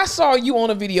 if I saw you on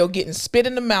a video getting spit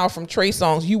in the mouth from Trey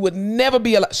Songz, you would never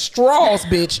be alive. Straws,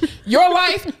 bitch. Your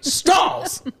life,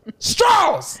 straws.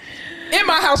 Straws. In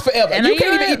my house forever. And you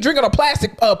can't even drink on a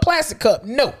plastic cup.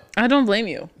 No. I don't blame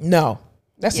you. No.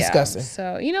 That's disgusting.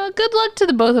 So, good luck to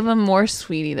the both of them. More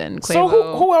Sweetie than Quavo.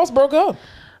 So who else broke up?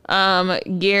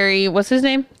 Gary, what's his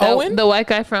name? Owen? The white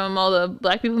guy from all the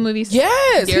Black people movies.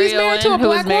 Yes. Gary he's married Owen, to a black woman. Who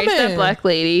was married to that black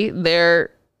lady.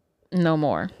 They're no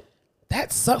more.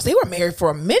 That sucks. They were married for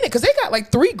a minute because they got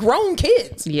like 3 grown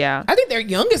kids. Yeah. I think their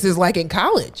youngest is like in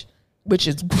college, which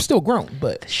is still grown,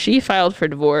 but. She filed for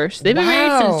divorce. They've been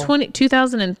married since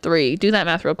 2003. Do that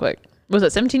math real quick. Was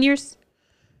it 17 years?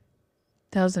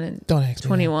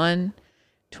 2021,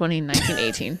 2019,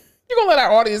 18. You're going to let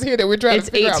our audience hear that we're trying to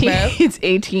figure out math? It's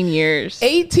 18 years.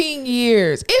 18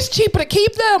 years. It's cheaper to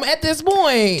keep them at this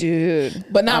point. Dude.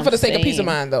 But not for the sake of peace of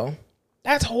mind, though.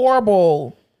 That's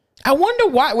horrible. I wonder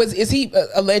why. Is he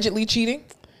allegedly cheating?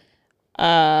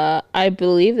 I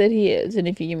believe that he is. And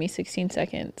if you give me 16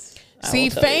 seconds. See,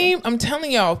 fame, I'm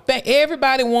telling y'all,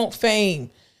 everybody want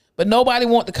fame. But nobody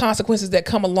want the consequences that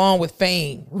come along with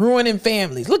fame. Ruining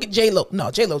families. Look at J-Lo.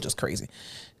 No, J-Lo just crazy.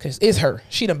 Because it's her.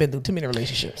 She done been through too many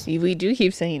relationships. See, we do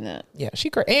keep saying that. Yeah, she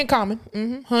crazy. And Common.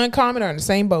 Her and Common are in the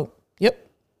same boat. Yep.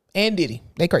 And Diddy.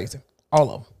 They crazy. All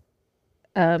of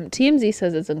them. TMZ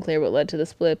says it's unclear what led to the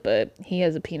split, but he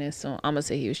has a penis, so I'm going to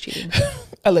say he was cheating.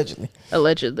 Allegedly.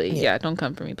 Yeah, don't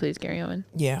come for me, please, Gary Owen.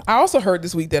 Yeah. I also heard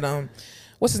this week that,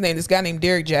 what's his name? This guy named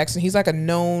Derek Jackson. He's like a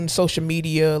known social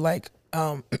media,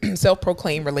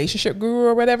 self-proclaimed relationship guru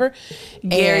or whatever.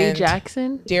 Derek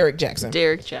Jackson.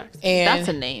 And That's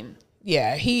a name.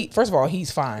 Yeah, first of all,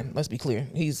 he's fine. Let's be clear.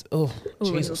 He's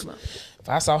Jesus. If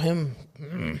I saw him,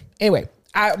 anyway,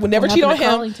 I would never cheat on him.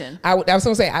 Collington? I was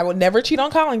gonna say I would never cheat on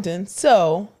Collington.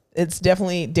 So it's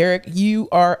definitely Derek. You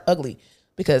are ugly.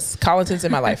 Because Collington's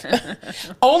in my life.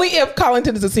 Only if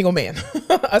Collington is a single man.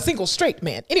 A single straight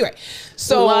man. Anyway.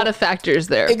 So a lot of factors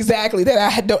there. Exactly.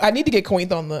 That I need to get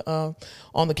Queen on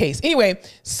the case. Anyway,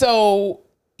 so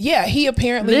yeah, he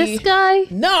apparently this guy?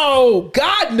 No,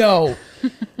 God no.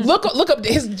 Look up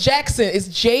his Jackson is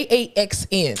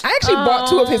Jaxn. I actually bought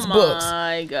 2 of his books. Oh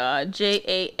my God.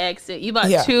 Jaxn. You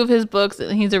bought 2 of his books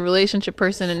and he's a relationship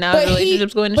person and now his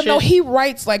relationship's going to shit. But no, he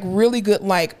writes like really good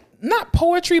not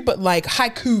poetry, but like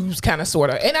haikus kind of sort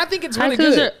of. And I think it's really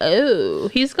good.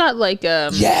 He's got like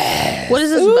yes. What is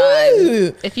this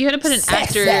vibe? If you had to put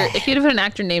an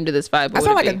actor name to this vibe, I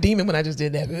sound like a demon when I just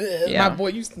did that. Yeah. My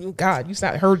voice,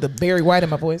 heard the Barry White in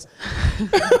my voice.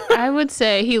 I would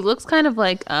say he looks kind of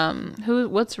like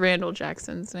what's Randall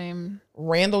Jackson's name?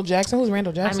 Randall Jackson? Who's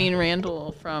Randall Jackson? I mean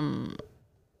Randall from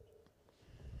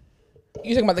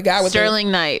You talking about the guy with Sterling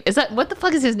Knight. Is that what the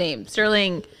fuck is his name?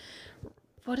 Sterling.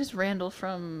 What is Randall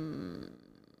from?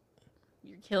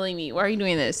 You're killing me. Why are you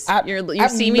doing this? You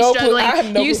see me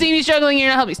struggling. You see me struggling. You're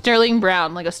not helping. Sterling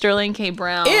Brown, like a Sterling K.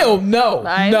 Brown. Ew, no.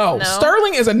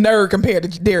 Sterling is a nerd compared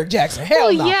to Derek Jackson.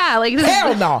 Hell no. Yeah, like this.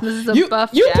 Hell no. This is a buff.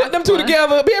 You put them 2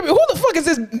 together. Baby, who the fuck is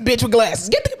this bitch with glasses?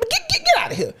 Get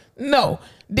out of here. No,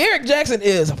 Derek Jackson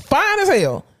is fine as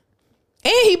hell.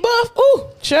 And he buff. Ooh,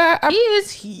 child.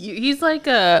 He's like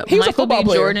Michael B.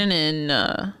 Jordan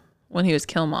in when he was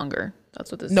Killmonger. That's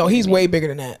what this. No, he's way bigger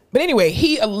than that. But anyway,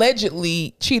 he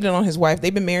allegedly cheated on his wife.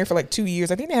 They've been married for like 2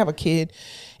 years. I think they have a kid.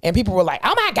 And people were like,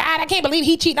 "Oh my God, I can't believe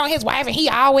he cheated on his wife." And he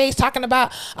always talking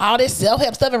about all this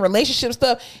self-help stuff and relationship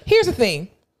stuff. Here's the thing.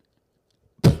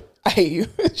 I hate you.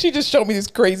 She just showed me this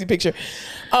crazy picture.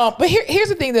 But here's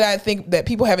the thing that I think that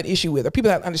people have an issue with, or people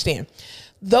that understand.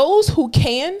 Those who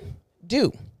can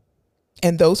do,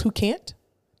 and those who can't,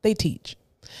 they teach.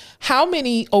 How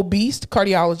many obese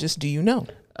cardiologists do you know?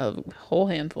 A whole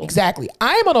handful. Exactly.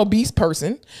 I am an obese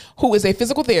person who is a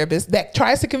physical therapist that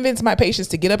tries to convince my patients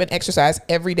to get up and exercise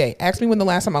every day. Ask me when the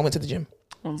last time I went to the gym.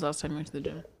 When was the last time you went to the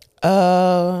gym?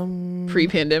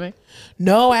 Pre-pandemic?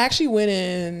 No, I actually went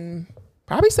in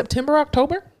probably September,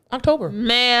 October.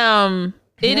 Ma'am,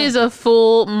 it is a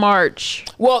full March.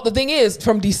 Well, the thing is,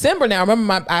 from December now,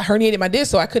 remember I herniated my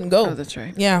disc, so I couldn't go. Oh, that's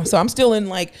right. Yeah, so I'm still in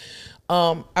like,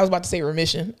 I was about to say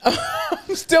remission.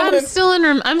 I'm still in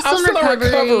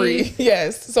recovery.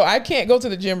 Yes, so I can't go to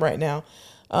the gym right now.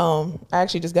 I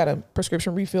actually just got a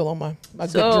prescription refill on my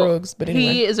good drugs. But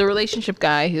anyway, he is a relationship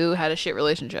guy who had a shit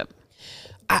relationship.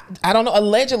 I don't know,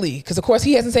 allegedly, because of course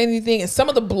he hasn't said anything, and some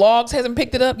of the blogs hasn't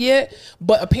picked it up yet,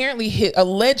 but apparently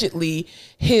allegedly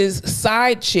his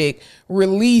side chick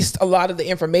released a lot of the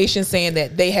information saying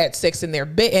that they had sex in their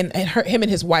bed, and him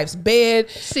and his wife's bed.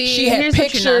 See, she had here's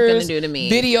pictures, what you're not gonna do to me.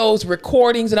 Videos,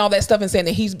 recordings, and all that stuff, and saying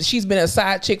that she's been a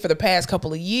side chick for the past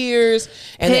couple of years,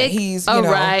 and that he's a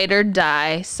ride or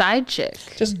die side chick.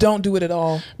 Just don't do it at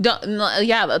all.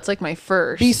 Yeah, that's like my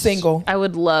first. Be single. I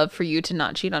would love for you to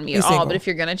not cheat on me at all, but if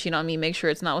you're gonna cheat on me, make sure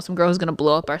it's not with some girl who's gonna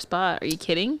blow up our spot. Are you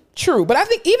kidding? True, but I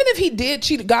think even if he did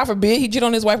cheat, God forbid he cheat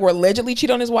on his wife or allegedly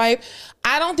cheat on his wife,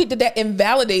 I don't think that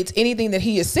invalidates anything that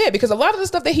he has said, because a lot of the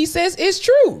stuff that he says is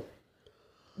true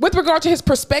with regard to his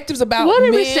perspectives about what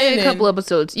did we say in a couple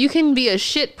episodes? You can be a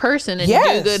shit person and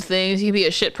do good things. You can be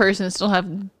a shit person and still have,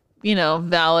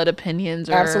 valid opinions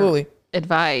or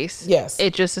advice. Yes,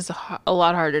 it just is a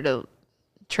lot harder to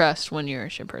trust when you're a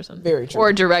shit person. Very true.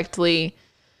 Or directly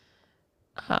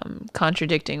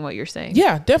contradicting what you're saying.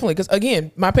 Yeah, definitely. Because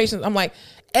again, my patients, I'm like,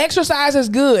 exercise is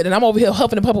good, and I'm over here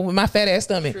huffing and puffing with my fat ass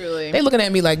stomach. Truly. They looking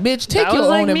at me like, bitch, take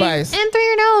your own advice. In through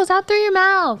your nose, out through your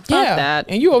mouth. Fuck that.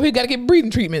 And you over here got to get breathing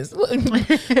treatments.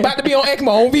 About to be on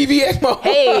ECMO, on VV ECMO.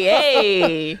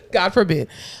 Hey. God forbid.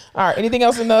 All right. Anything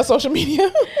else in social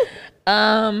media?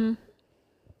 No,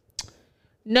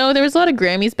 there was a lot of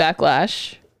Grammys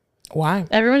backlash. Why?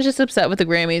 Everyone's just upset with the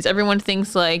Grammys. Everyone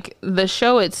thinks like the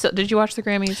show itself. Did you watch the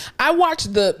Grammys? I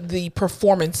watched the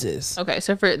performances. Okay,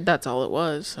 so that's all it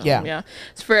was. So, yeah.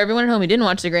 So for everyone at home who didn't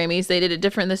watch the Grammys, they did it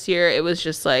different this year. It was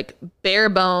just like bare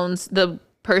bones. The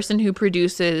person who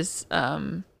produces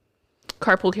Carpool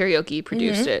Karaoke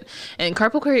produced it, and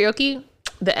Carpool Karaoke.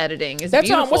 The editing is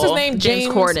beautiful. What's his name?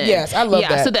 James Corden. Yes, I love that.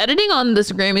 Yeah, so the editing on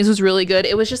this Grammys was really good.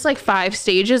 It was just like 5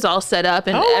 stages all set up,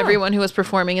 and everyone who was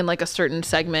performing in like a certain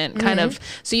segment kind of,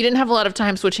 so you didn't have a lot of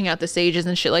time switching out the stages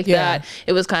and shit like that.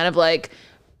 It was kind of like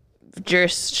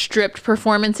just stripped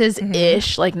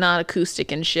performances-ish, like not acoustic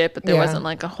and shit, but there wasn't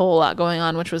like a whole lot going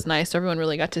on, which was nice. So everyone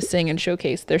really got to sing and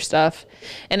showcase their stuff.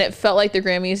 And it felt like the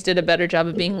Grammys did a better job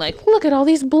of being like, look at all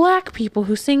these black people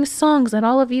who sing songs that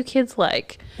all of you kids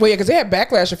like. Well, yeah, because they had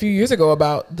backlash a few years ago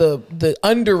about the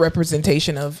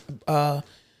underrepresentation of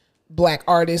black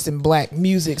artists and black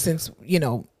music, since,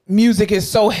 music is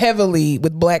so heavily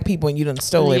with black people, and you done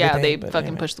stole everything. Yeah, they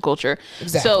fucking pushed the culture.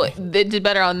 Exactly. So they did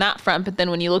better on that front, but then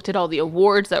when you looked at all the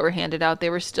awards that were handed out, they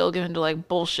were still given to like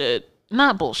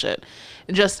not bullshit,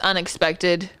 just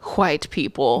unexpected white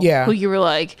people. Yeah. Who you were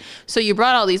like, so you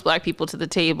brought all these black people to the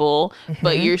table,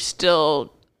 but you're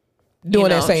still doing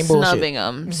that same bullshit. Snubbing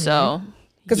them. So...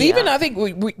 Because even I think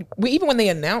we even when they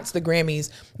announced the Grammys,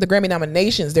 the Grammy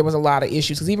nominations, there was a lot of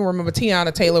issues. Because even remember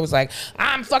Tiana Taylor was like,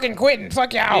 "I'm fucking quitting,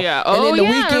 fuck y'all." Yeah. And then the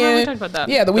Weeknd, I remember we talked about that.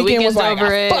 Yeah, the Weeknd was like,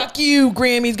 "Fuck you,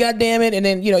 Grammys, goddammit." And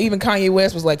then even Kanye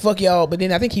West was like, "Fuck y'all." But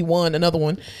then I think he won another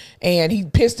one, and he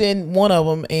pissed in one of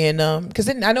them. And because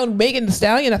then I know Megan Thee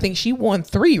Stallion, I think she won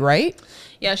 3, right?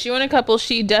 Yeah, she won a couple.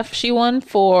 She won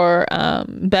for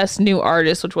Best New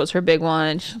Artist, which was her big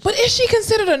one. But is she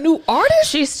considered a new artist?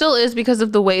 She still is, because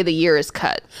of the way the year is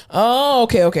cut. Oh,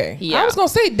 okay. Yeah. I was going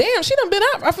to say, damn, she done been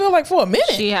out, I feel like, for a minute.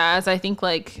 She has. I think,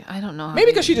 like, I don't know. Maybe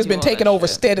because she just been taking over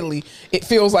steadily. It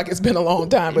feels like it's been a long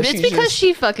time. But it's because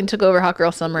she fucking took over Hot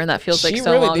Girl Summer, and that feels like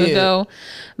so long ago.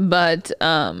 But...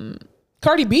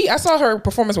 Cardi B, I saw her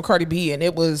performance with Cardi B, and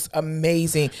it was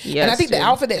amazing. Yes, and I think the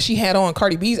outfit that she had on,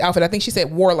 Cardi B's outfit, I think she said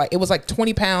it was like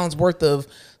 20 pounds worth of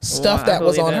stuff that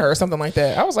was on her or something like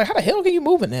that. I was like, how the hell can you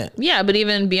move in that? Yeah, but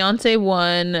even Beyonce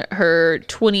won her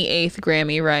 28th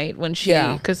Grammy, right? When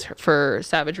because for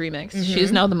Savage Remix,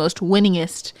 she's now the most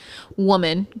winningest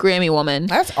Grammy woman.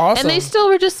 That's awesome. And they still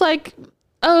were just like,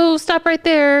 oh, stop right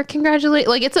there, congratulate.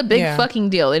 Like, it's a big fucking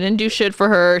deal. They didn't do shit for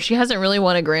her. She hasn't really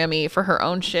won a Grammy for her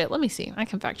own shit. Let me see. I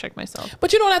can fact check myself.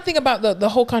 But you know what I think about the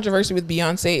whole controversy with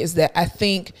Beyonce is that I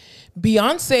think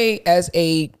Beyonce as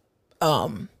a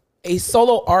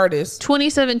solo artist.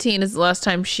 2017 is the last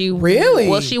time she really.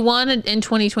 Well, she won in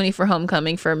 2020 for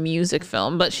Homecoming for a music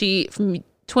film, but from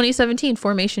 2017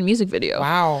 Formation music video.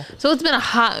 Wow. So it's been a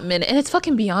hot minute, and it's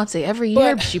fucking Beyonce. Every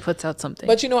year she puts out something.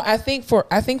 But you know, I think for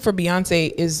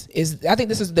Beyonce is I think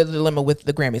this is the dilemma with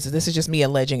the Grammys. This is just me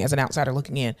alleging as an outsider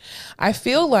looking in. I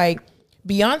feel like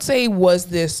Beyonce was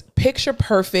this picture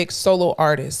perfect solo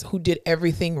artist who did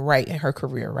everything right in her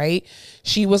career, right?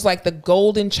 She was like the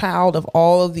golden child of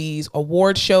all of these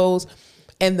award shows.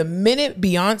 And the minute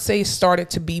Beyonce started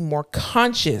to be more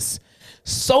conscious,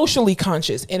 socially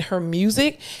conscious in her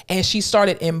music, and she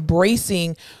started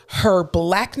embracing her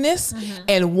blackness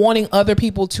and wanting other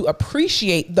people to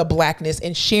appreciate the blackness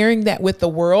and sharing that with the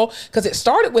world, because it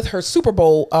started with her Super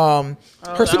Bowl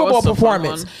Super Bowl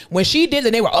performance when she did,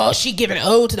 and they were she giving an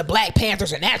ode to the Black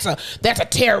Panthers, and that's a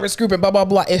terrorist group and blah blah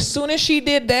blah. As soon as she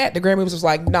did that, the Grammys was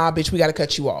like, nah bitch, we got to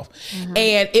cut you off.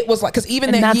 And it was like, because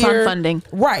even that year, on funding,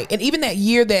 right, and even that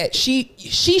year that she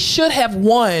should have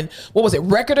won, what was it,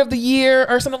 Record of the Year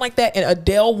or something like that, and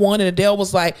Adele won, and Adele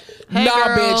was like, hey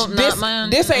nah girl,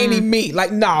 bitch, this ain't even me.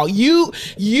 Like, no, you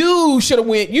should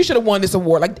have won this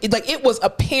award. Like it was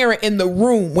apparent in the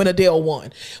room when Adele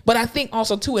won. But I think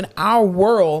also too, in our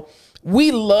world, we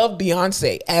love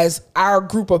Beyonce as our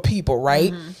group of people,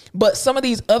 right? But some of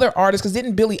these other artists, because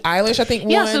didn't Billie Eilish, I think,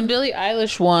 won? Yeah, so Billie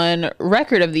Eilish won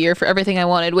Record of the Year for Everything I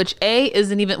Wanted, which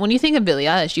isn't even, when you think of Billie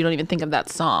Eilish, you don't even think of that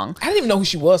song. I didn't even know who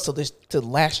she was till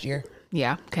last year.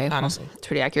 Yeah, okay. Honestly. Well, it's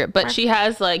pretty accurate. But she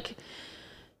has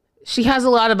a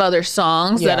lot of other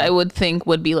songs that I would think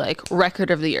would be like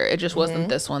Record of the Year. It just wasn't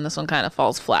this one. This one kind of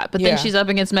falls flat. But then she's up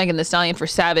against Megan Thee Stallion for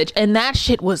Savage, and that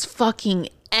shit was fucking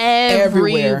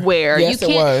everywhere. Yes, it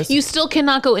was. You still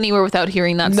cannot go anywhere without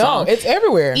hearing that song. No, it's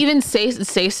everywhere. Even Say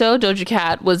So, Doja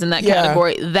Cat was in that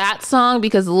category. That song,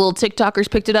 because the little TikTokers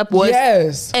picked it up,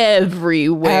 was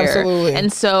everywhere. Absolutely.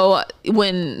 And so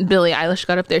when Billie Eilish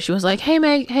got up there, she was like, hey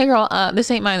Meg, hey girl,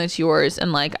 this ain't mine, it's yours.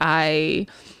 And like she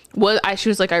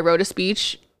was like, I wrote a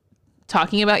speech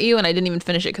talking about you, and I didn't even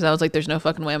finish it because I was like, there's no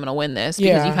fucking way I'm gonna win this,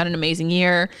 because you've had an amazing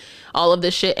year, all of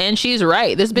this shit. And she's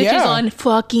right, this bitch is on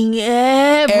fucking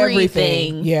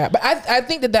everything. Yeah, but I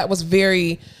think that was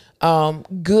very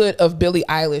good of Billie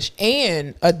Eilish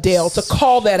and Adele to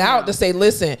call that out, to say,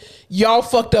 listen, y'all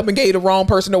fucked up and gave the wrong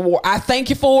person the award. I thank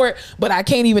you for it, but I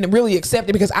can't even really accept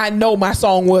it because I know my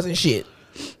song wasn't shit.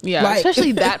 Yeah, like,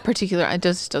 especially that particular, it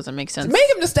just doesn't make sense.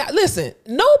 Megan Thee Stallion, listen,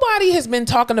 nobody has been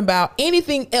talking about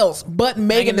anything else but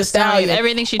Megan Thee Stallion.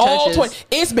 Everything she touches.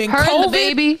 It's been her COVID, and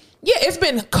DaBaby. Yeah, it's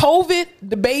been COVID,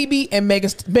 DaBaby, and Megan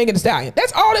Thee Stallion.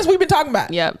 That's all we've been talking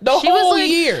about. Yeah, the whole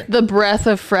year. The breath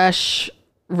of fresh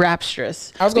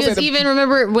rapstress. I was gonna say, even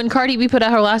remember when Cardi B put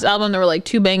out her last album, there were like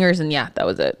 2 bangers, and that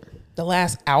was it. The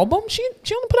last album? She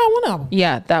only put out 1 album.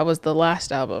 Yeah, that was the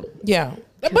last album. Yeah.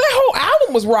 But that whole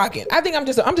album was rocking. I think I'm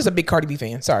just a big Cardi B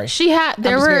fan. Sorry.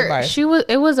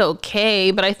 It was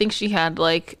okay, but I think she had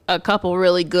like a couple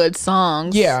really good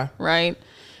songs. Yeah. Right.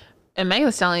 And Megan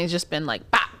Thee Stallion's just been like,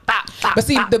 bop, bop, bop. But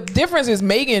see, bop. The difference is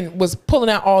Megan was pulling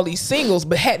out all these singles,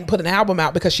 but hadn't put an album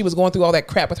out because she was going through all that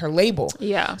crap with her label.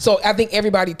 Yeah. So I think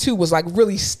everybody too was like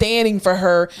really standing for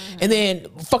her. And then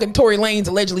fucking Tory Lanez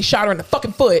allegedly shot her in the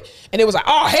fucking foot. And it was like,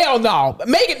 oh, hell no.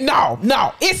 Megan,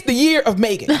 no. It's the year of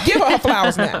Megan. Give her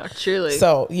flowers now. Truly.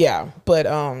 So yeah. But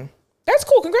that's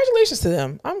cool. Congratulations to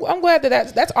them. I'm glad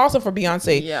that's awesome for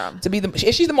Beyonce. Yeah. To be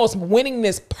is she the most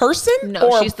winningest person? No,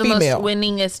 or she's female? The most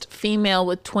winningest female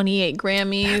with 28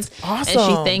 Grammys. That's awesome. And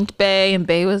she thanked Bey, and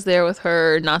Bey was there with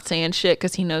her, not saying shit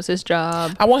because he knows his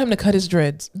job. I want him to cut his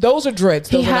dreads. Those are dreads.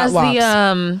 Those he are has not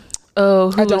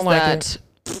locks. who I don't was like that? it.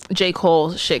 J.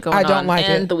 Cole shit going on. I don't like it.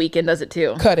 And The Weeknd does it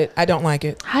too. Cut it. I don't like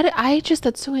it.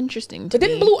 That's so interesting to But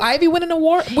didn't Blue Ivy win an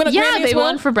award? Yeah, they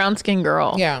won for Brown Skin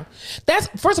Girl. Yeah. That's,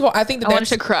 first of all, I think I wanted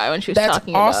to cry when she was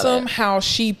talking about it. That's awesome how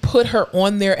she put her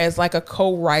on there as like a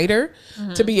co-writer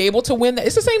to be able to win that.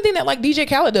 It's the same thing that like DJ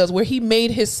Khaled does, where he made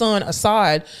his son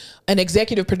Assad an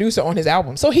executive producer on his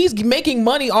album. So he's making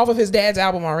money off of his dad's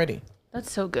album already. That's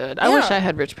so good. I wish I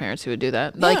had rich parents who would do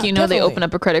that. Like, definitely. they open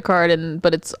up a credit card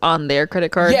but it's on their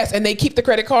credit card. Yes, and they keep the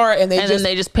credit card and then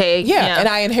they just pay. Yeah, and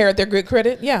I inherit their good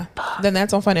credit. Yeah. Then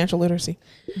that's on financial literacy.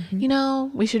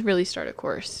 We should really start a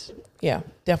course. Yeah,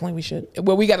 definitely we should.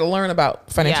 Well, we got to learn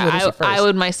about financial literacy first. I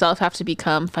would myself have to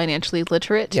become financially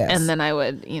literate. Yes. And then I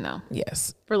would,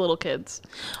 Yes. For little kids.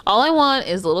 All I want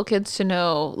is little kids to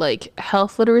know like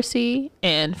health literacy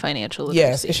and financial literacy.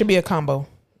 Yes, it should be a combo.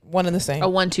 One and the same. A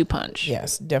 1-2 punch.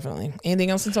 Yes, definitely. Anything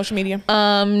else in social media?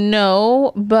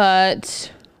 No,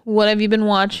 but what have you been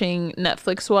watching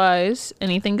Netflix wise?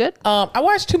 Anything good? I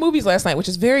watched 2 movies last night, which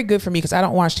is very good for me because I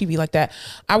don't watch TV like that.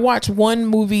 I watched one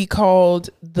movie called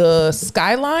The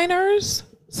Skyliners,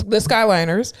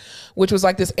 which was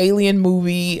like this alien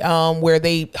movie where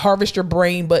they harvest your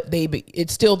brain, but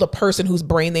it's still the person whose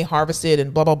brain they harvested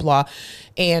and blah, blah, blah.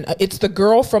 And it's the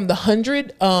girl from The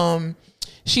 100.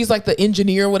 She's like the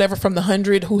engineer or whatever from The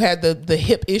 100 who had the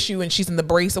hip issue and she's in the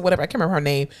brace or whatever. I can't remember her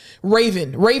name.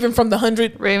 Raven from The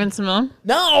 100. Raven-Symoné?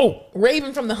 No,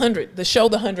 Raven from The 100. The show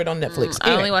The 100 on Netflix.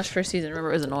 I only watched first season.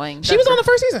 Remember, it was annoying. She was on the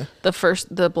first season.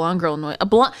 The blonde girl annoying.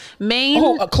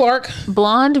 Clark.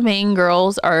 Blonde main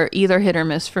girls are either hit or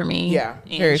miss for me. Yeah,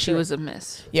 and she was a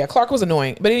miss. Yeah, Clark was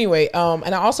annoying. But anyway,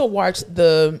 and I also watched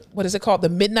what is it called? The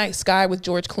Midnight Sky with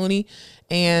George Clooney,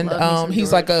 and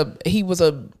he was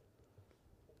a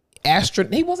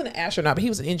astronaut. He wasn't an astronaut, but he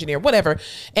was an engineer, whatever.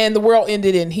 And the world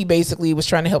ended and he basically was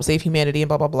trying to help save humanity and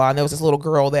blah, blah, blah. And there was this little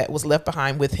girl that was left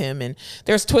behind with him and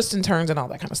there's twists and turns and all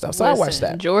that kind of stuff. So I watched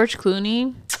that. George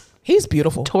Clooney. He's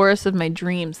beautiful. Taurus of my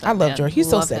dreams. I love George. He's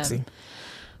so sexy. Him.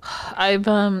 I've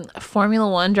Formula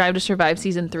One Drive to Survive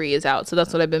season 3 is out, so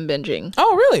that's what I've been binging.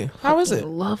 Oh really? How is it? I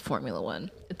love Formula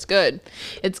One. It's good.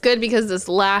 It's good because this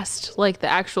last, like the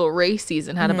actual race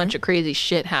season had a bunch of crazy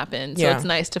shit happen. So it's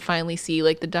nice to finally see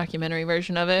like the documentary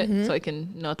version of it so I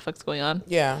can know what the fuck's going on.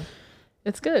 Yeah.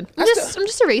 It's good. I'm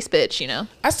just a race bitch,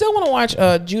 I still want to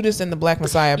watch Judas and the Black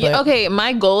Messiah. But okay,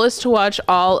 my goal is to watch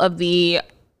all of the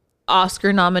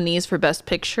Oscar nominees for Best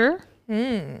Picture.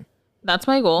 That's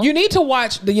my goal. You need to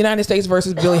watch The United States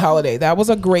versus Billie Holiday. That was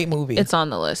a great movie. It's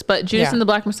on the list. But Judas and the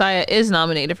Black Messiah is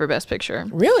nominated for Best Picture.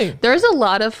 Really? There's a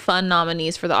lot of fun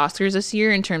nominees for the Oscars this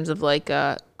year in terms of like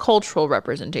cultural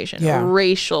representation,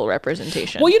 racial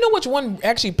representation. Well, you know which one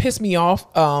actually pissed me off?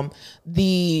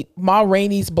 The Ma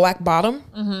Rainey's Black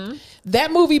Bottom.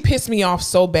 That movie pissed me off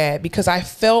so bad because I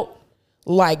felt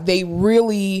like they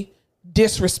really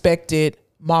disrespected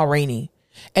Ma Rainey.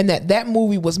 And that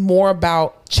movie was more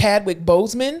about Chadwick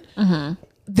Boseman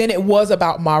than it was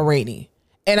about Ma Rainey.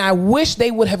 And I wish they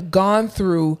would have gone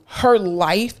through her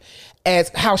life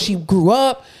as how she grew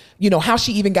up, how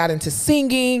she even got into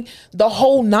singing, the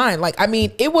whole 9. Like, I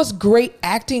mean, it was great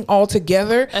acting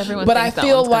altogether. Everyone but thinks I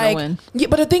feel like,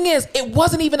 but the thing is, it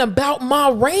wasn't even about Ma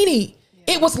Rainey.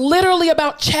 It was literally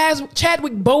about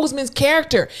Chadwick Boseman's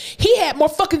character. He had more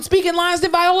fucking speaking lines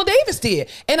than Viola Davis did.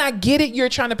 And I get it. You're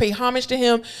trying to pay homage to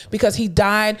him because he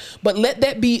died. But let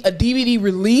that be a DVD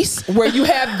release where you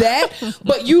have that.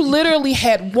 But you literally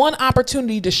had one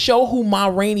opportunity to show who Ma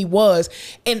Rainey was.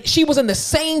 And she was in the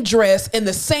same dress in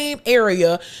the same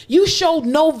area. You showed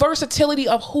no versatility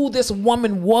of who this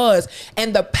woman was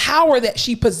and the power that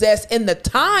she possessed in the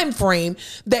time frame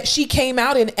that she came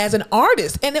out in as an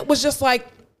artist. And it was just like,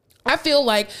 I feel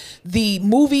like the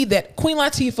movie that Queen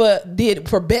Latifah did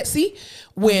for Betsy,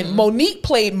 when Monique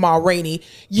played Ma Rainey,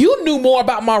 you knew more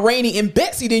about Ma Rainey in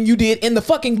Betsy than you did in the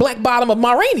fucking Black Bottom of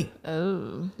Ma Rainey.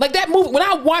 Oh. Like that movie, when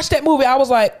I watched that movie, I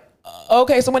was like,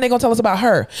 okay, so when they gonna tell us about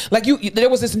her? Like there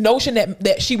was this notion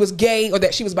that she was gay or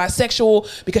that she was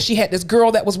bisexual because she had this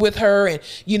girl that was with her and,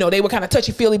 they were kind of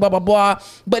touchy-feely, blah, blah, blah.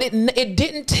 But it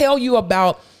didn't tell you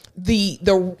about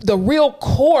the real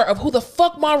core of who the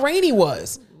fuck Ma Rainey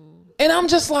was. And I'm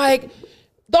just like,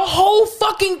 the whole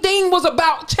fucking thing was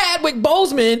about Chadwick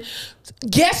Boseman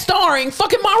guest starring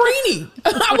fucking Ma Rainey.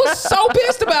 I was so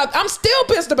pissed about. I'm still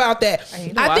pissed about that.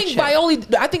 I think Viola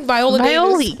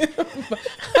Davis.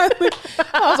 That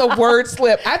was a word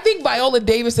slip. I think Viola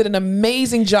Davis did an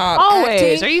amazing job. Always.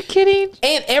 Acting, are you kidding?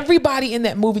 And everybody in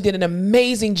that movie did an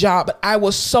amazing job. But I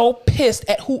was so pissed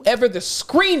at whoever the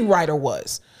screenwriter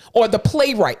was. Or the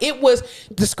playwright. It was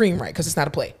the screenwriter because it's not a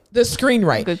play. The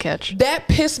screenwriter. Good catch. That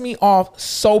pissed me off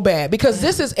so bad because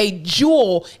this is a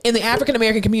jewel in the African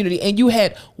American community and you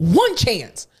had one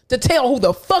chance to tell who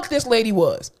the fuck this lady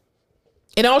was.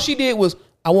 And all she did was,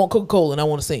 I want Coca-Cola and I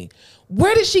want to sing.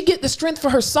 Where did she get the strength for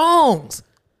her songs?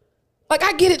 Like,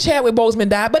 I get it, Chadwick Boseman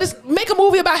died, but make a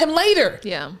movie about him later.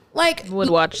 Yeah. Like, would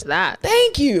watch that.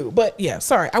 Thank you. But yeah,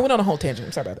 sorry. I went on a whole tangent.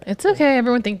 I'm sorry about that. It's okay.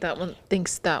 Everyone thinks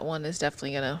that one is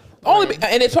definitely going to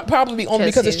and it's probably only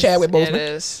because it's Chadwick Boseman. It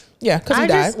is. Yeah, because he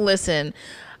died. Listen,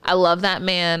 I love that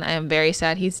man. I am very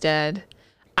sad he's dead.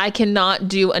 I cannot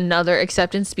do another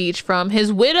acceptance speech from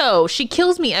his widow. She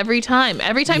kills me every time.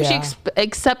 Every time she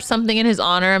accepts something in his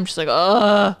honor, I'm just like,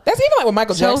 ugh. That's even like when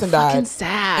Michael Jackson died. Fucking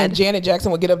sad. And Janet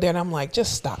Jackson would get up there and I'm like,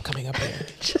 just stop coming up there.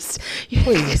 Just,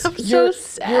 please. I'm so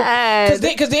sad.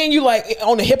 Because then you like,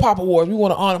 on the hip hop awards, we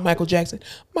want to honor Michael Jackson.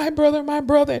 My brother, booty,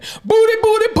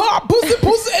 booty, pop, pussy,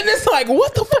 pussy. And it's like,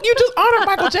 what the fuck? You just honor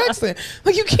Michael Jackson.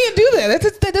 Like, you can't do that.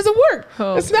 That doesn't work.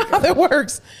 That's not how that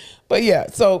works. But yeah,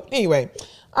 so anyway.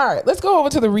 All right, let's go over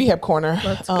to the rehab corner.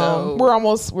 Let's go.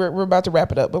 We're about to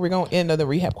wrap it up, but we're going to end on the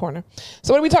rehab corner.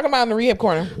 So what are we talking about in the rehab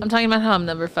corner? I'm talking about how I'm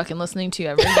never fucking listening to you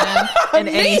ever again. And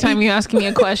anytime you ask me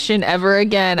a question ever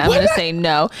again, I'm going to say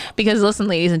no. Because listen,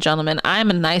 ladies and gentlemen, I'm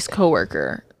a nice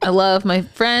coworker. I love my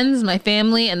friends, my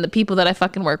family, and the people that I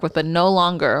fucking work with, but no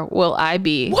longer will I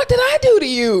be. What did I do to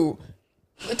you?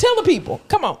 Tell the people.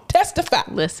 Come on, testify.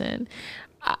 Listen,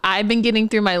 I've been getting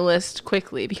through my list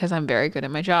quickly because I'm very good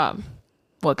at my job.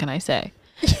 What can I say?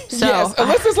 So, yes,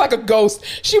 unless it's like a ghost,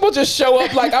 she will just show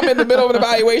up like I'm in the middle of an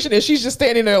evaluation and she's just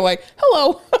standing there like,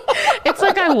 hello. It's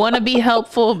like I want to be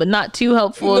helpful, but not too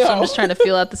helpful. No. So I'm just trying to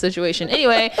feel out the situation.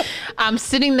 Anyway, I'm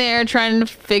sitting there trying to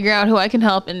figure out who I can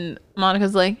help. And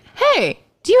Monica's like, hey,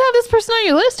 do you have this person on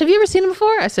your list? Have you ever seen him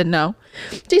before? I said, no.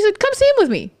 She said, come see him with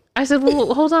me. I said,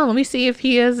 well, hold on. Let me see if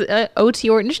he has OT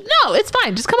or no. It's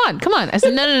fine. Just come on. I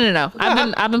said, no.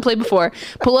 I've been played before.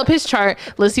 Pull up his chart.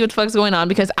 Let's see what the fuck's going on,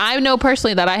 because I know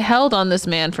personally that I held on this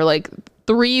man for like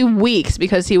 3 weeks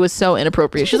because he was so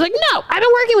inappropriate. She's like, no, I've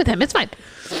been working with him. It's fine.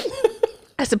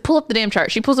 I said, pull up the damn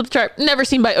chart. She pulls up the chart. Never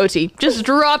seen by OT. Just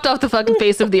dropped off the fucking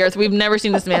face of the earth. We've never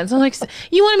seen this man. So I'm like,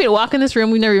 you wanted me to walk in this room?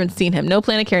 We've never even seen him. No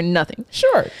plan of care, nothing.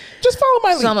 Sure. Just follow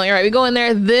my lead. So I'm like, all right, we go in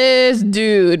there. This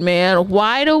dude, man,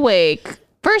 wide awake.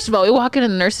 First of all, we walk in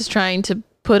and the nurse is trying to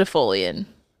put a Foley in.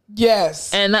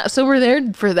 Yes. And so we're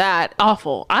there for that.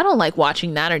 Awful. I don't like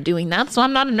watching that or doing that, so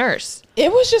I'm not a nurse.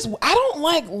 It was just, I don't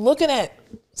like looking at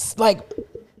like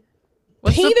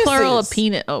what's penises. The plural of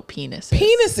penis? Oh, penises.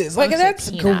 Penises. Like,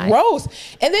 that's gross.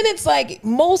 And then it's like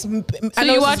most. So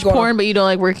you watch porn, but you don't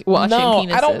like watching penises?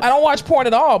 No, I don't watch porn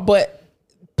at all. But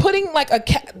putting like a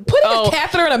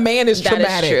catheter in a man is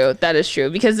traumatic. That is true.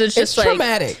 Because it's just like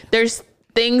traumatic. There's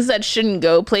things that shouldn't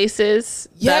go places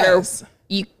that are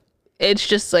it's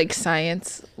just like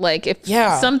science. Like if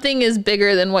something is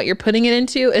bigger than what you're putting it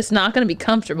into, it's not going to be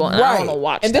comfortable. And I don't want to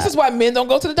watch And this is why men don't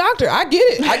go to the doctor. I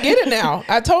get it now.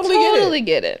 I totally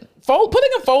get it. Putting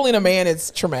a Foley in a man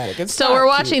is traumatic. So we're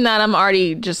watching that. I'm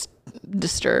already just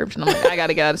disturbed. And I'm like, I got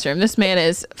to get out of this room. This man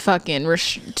is fucking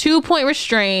 2-point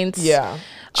restraints. Yeah.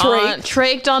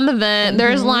 Trached on the vent.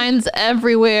 There's lines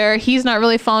everywhere. He's not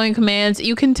really following commands.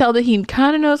 You can tell that he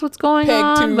kind of knows what's going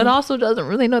on, but also doesn't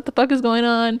really know what the fuck is going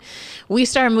on. We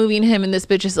start moving him, and this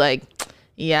bitch is like,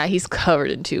 yeah, he's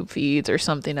covered in tube feeds or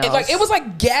something else. It was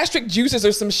like gastric juices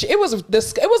or some shit. It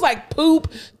was like poop,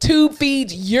 tube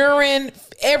feeds, urine,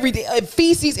 everything,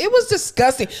 feces. It was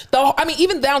disgusting.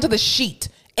 Even down to the sheet.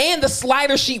 And the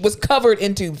slider sheet was covered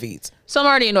in tube feeds. So I'm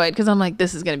already annoyed because I'm like,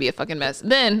 this is going to be a fucking mess.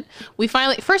 Then we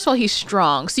finally, first of all, he's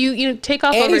strong. So you take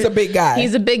off. And he's a big guy.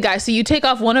 He's a big guy. So you take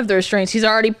off one of the restraints. He's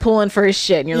already pulling for his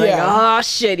shit. And you're like, oh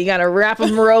shit. You got to wrap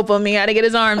him, rope him. You got to get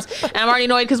his arms. And I'm already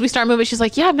annoyed because we start moving. She's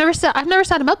like, yeah, I've never sat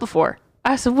him up before.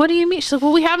 I said, what do you mean? She's like,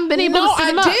 well, we haven't been able to sit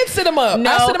him up. No, I did sit him up.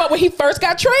 No. I sit him up when he first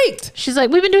got trached. She's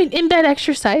like, we've been doing in-bed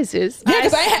exercises. Yeah,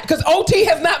 because OT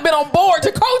has not been on board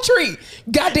to co-treat.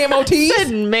 Goddamn OTs.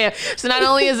 Said, man. So not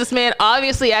only is this man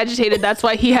obviously agitated, that's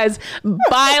why he has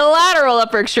bilateral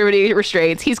upper extremity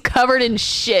restraints. He's covered in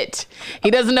shit.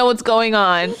 He doesn't know what's going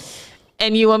on.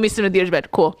 And you want me to sit at the edge of the bed.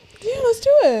 Cool. Yeah, let's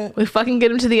do it. We fucking get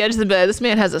him to the edge of the bed. This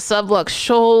man has a subluxed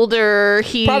shoulder.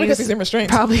 Probably because he's in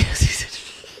restraints. Probably because he's in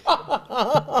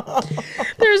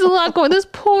There's a lot going. This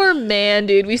poor man,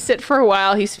 dude. We sit for a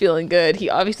while. He's feeling good.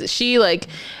 She like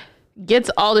gets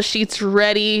all the sheets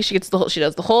ready. She does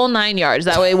the whole 9 yards.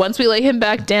 That way, once we lay him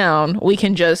back down, we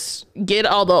can just get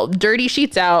all the dirty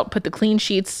sheets out, put the clean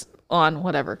sheets on.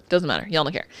 Whatever, doesn't matter. Y'all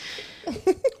don't care.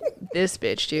 This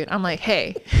bitch, dude. I'm like,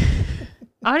 hey.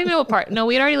 I don't even know what part. No,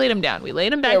 we had already laid him down. We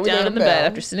laid him back down in the bed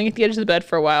after sitting at the edge of the bed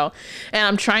for a while. And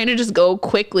I'm trying to just go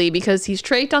quickly because he's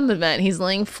trached on the vent. He's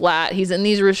laying flat. He's in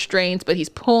these restraints, but he's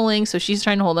pulling. So she's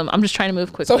trying to hold him. I'm just trying to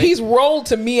move quickly. So he's rolled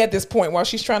to me at this point while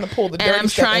she's trying to pull the dirty stuff. And I'm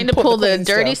trying to pull the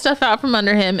dirty stuff out from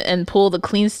under him and pull the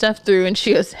clean stuff through. And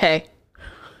she goes, hey,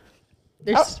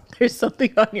 there's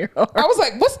something on your arm. I was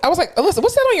like, Alyssa,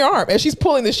 what's that on your arm? And she's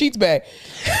pulling the sheets back.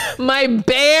 My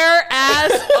bare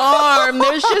ass arm.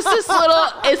 There's just this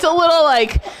it's a little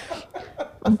like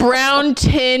brown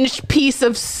tinged piece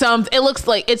of something. It looks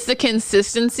like it's the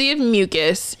consistency of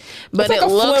mucus, but like it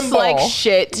looks like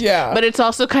shit. Yeah. But it's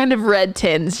also kind of red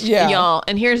tinged, y'all.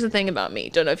 And here's the thing about me.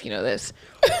 Don't know if you know this.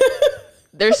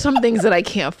 There's some things that I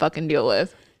can't fucking deal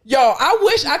with. Yo, I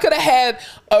wish I could have had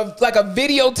a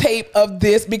videotape of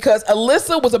this because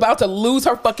Alyssa was about to lose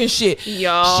her fucking shit.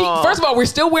 Yo. First of all, we're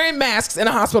still wearing masks in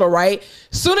the hospital, right?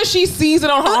 Soon as she sees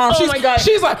it on her arm, she's like, I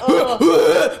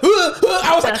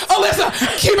was like,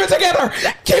 Alyssa, keep it together.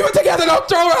 Keep it together. Don't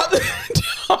throw her up.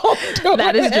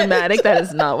 That is dramatic. That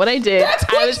is not what I did. That's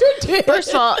what you did. First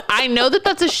of all, I know that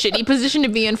that's a shitty position to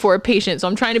be in for a patient, so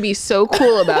I'm trying to be so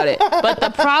cool about it. But the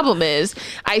problem is,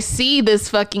 I see this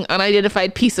fucking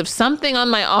unidentified piece of something on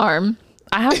my arm.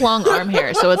 I have long arm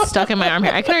hair, so it's stuck in my arm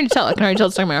hair. I can already tell it's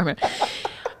stuck in my arm hair.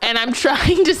 And I'm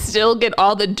trying to still get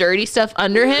all the dirty stuff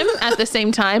under him at the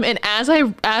same time. And as I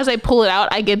pull it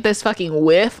out, I get this fucking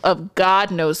whiff of God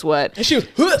knows what. And she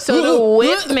was, so the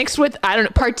whiff mixed with, I don't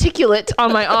know, particulate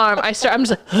on my arm. I'm just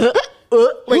like,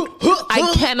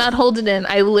 I cannot hold it in.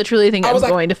 I literally think I'm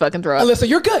going to fucking throw up. Alyssa,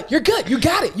 you're good. You got it. You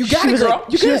got it, girl. Like,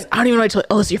 you good. I don't even know what to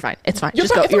tell you. Alyssa, you're fine. It's fine.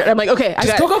 Just go. I'm like, okay, I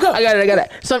got it. Go. I got it.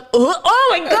 So I'm, oh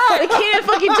my God, I can't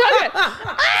fucking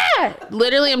talk it.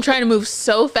 Literally, I'm trying to move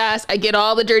so fast. I get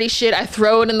all the dirty shit. I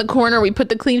throw it in the corner. We put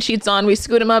the clean sheets on. We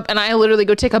scoot them up. And I literally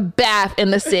go take a bath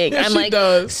in the sink. I'm like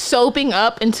soaping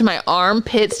up into my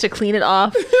armpits to clean it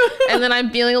off. And then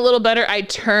I'm feeling a little better. I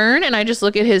turn and I just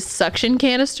look at his suction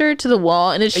canister to the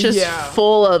wall. And it's just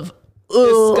full of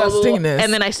disgustingness.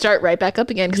 And then I start right back up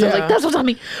again because I was like, that's what's on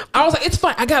me. I was like, it's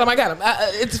fine. I got him.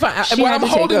 It's fine. When I'm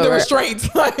holding the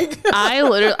restraints, like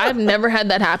I've never had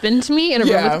that happen to me in a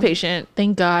room with a patient.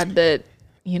 Thank God that,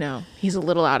 you know, he's a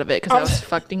little out of it because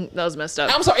that was messed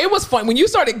up. I'm sorry. It was fun. When you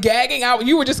started gagging out,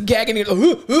 you were just gagging it,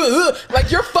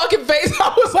 like your fucking face.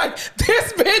 I was like,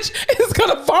 this bitch is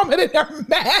going to vomit in her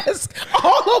mask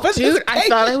all over. Dude, I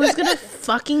thought I was going to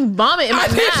fucking vomit in my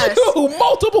mask.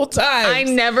 Multiple times. I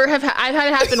never have. I've had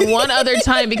it happen one other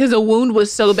time because a wound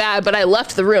was so bad, but I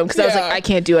left the room because I was like, I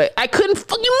can't do it. I couldn't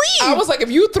fucking leave. I was like, if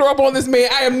you throw up on this man,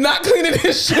 I am not cleaning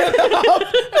this shit up.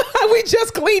 We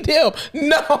just cleaned him.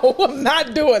 No, I'm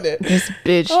not doing it. This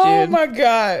bitch, dude. Oh my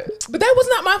God. But that was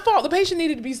not my fault. The patient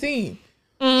needed to be seen.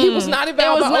 He was not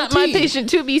evaluated. It was not my patient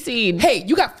to be seen. Hey,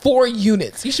 you got 4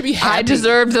 units. You should be happy. I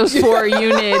deserve those 4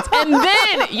 units. And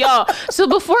then, y'all, so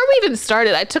before we even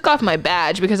started, I took off my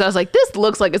badge because I was like, this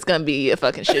looks like it's going to be a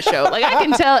fucking shit show. Like, I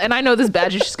can tell, and I know this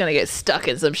badge is just going to get stuck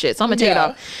in some shit. So I'm going to take it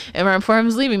off. And right before I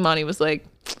was leaving, Monty was like,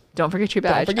 don't forget your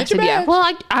badge. I said, yeah.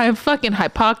 Well, I'm fucking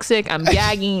hypoxic. I'm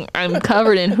gagging. I'm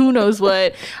covered in who knows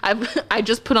what. I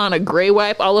just put on a gray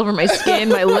wipe all over my skin.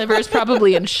 My liver's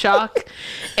probably in shock.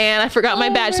 And I forgot my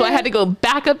badge. So I had to go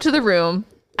back up to the room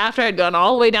after I'd gone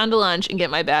all the way down to lunch and get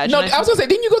my badge. No, I was going to say,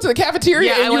 didn't you go to the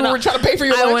cafeteria and you were trying to pay for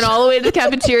your lunch? I went all the way to the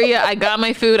cafeteria. I got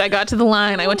my food. I got to the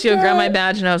line. I went to go grab my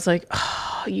badge and I was like,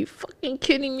 oh, you fucking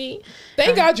kidding me?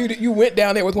 Thank God you went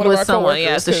down there with one of our coworkers.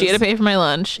 Yeah, so she had to pay for my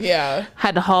lunch. Yeah.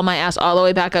 Had to haul my ass all the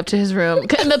way back up to his room.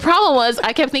 And the problem was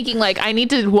I kept thinking like I need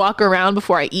to walk around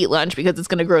before I eat lunch because it's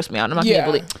going to gross me out. I'm not going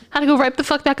to be able to. Had to go right the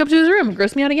fuck back up to his room and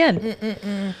gross me out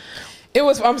again.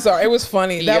 I'm sorry. It was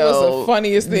funny. That was the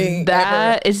funniest thing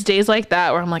ever. It's days like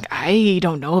that where I'm like, I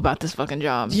don't know about this fucking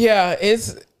job. Yeah,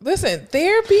 listen,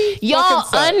 therapy. Y'all,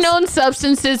 unknown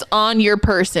substances on your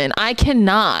person. I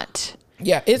cannot.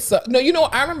 Yeah, no,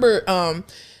 I remember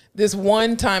this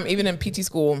one time, even in PT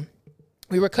school,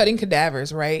 we were cutting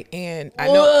cadavers, right? And I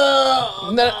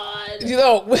know,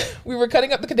 we were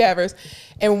cutting up the cadavers,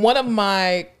 and one of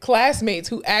my classmates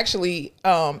who actually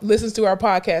listens to our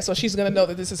podcast, so she's gonna know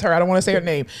that this is her. I don't want to say her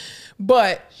name,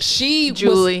 but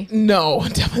Julie. No,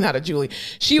 definitely not a Julie.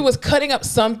 She was cutting up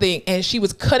something, and she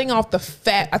was cutting off the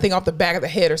fat, I think off the back of the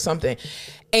head or something.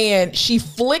 And she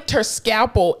flicked her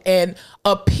scalpel and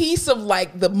a piece of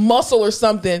like the muscle or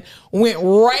something went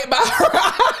right by her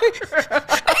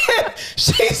eye. And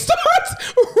she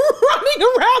starts running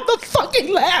around the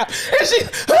fucking lab. And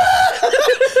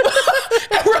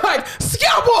and we're like,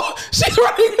 scalpel! She's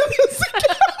running in the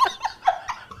scalpel.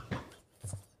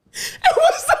 It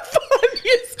was the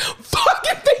funniest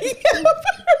fucking thing ever.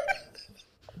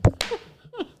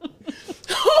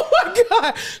 Oh my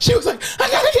God. She was like, I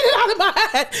gotta get it out of my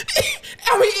eye.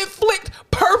 I mean, it flicked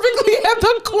perfectly at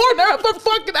the corner of her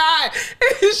fucking eye.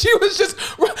 And she was just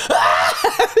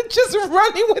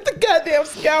running with the goddamn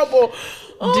scalpel.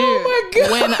 Oh my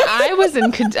God. When I was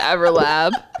in cadaver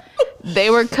lab, they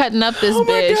were cutting up this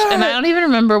bitch. And I don't even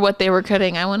remember what they were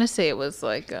cutting. I want to say it was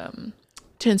like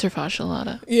tensor fascia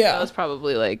lata. Yeah. That was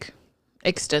probably like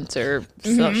extensor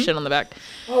shit on the back.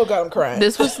 Oh God, I'm crying.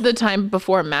 This was the time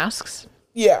before masks.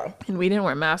 Yeah. And we didn't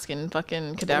wear masks in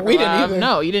fucking cadaver we lab. Didn't either.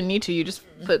 No, you didn't need to. You just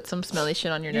put some smelly shit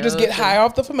on your nose. You just get high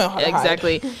off the formaldehyde.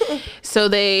 Exactly.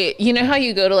 So you know how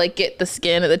you go to like get the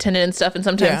skin of the tendon and stuff, and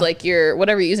sometimes like your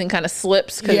whatever you're using kind of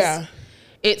slips because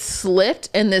it slipped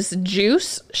and this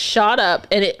juice shot up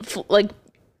and it like,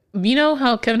 you know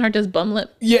how Kevin Hart does bum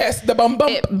lip? Yes, the bum.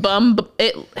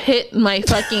 It hit my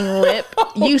fucking lip.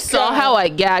 You saw how I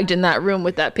gagged in that room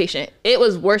with that patient. It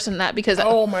was worse than that because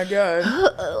oh my God.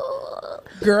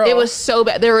 Girl. It was so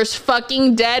bad. There was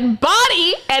fucking dead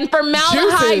body and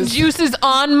formaldehyde juices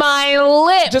on my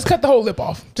lip. Just cut the whole lip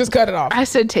off. Just cut it off. I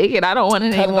said, take it. I don't want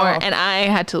it anymore. And I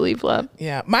had to leave lab.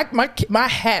 Yeah. My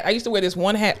hat, I used to wear this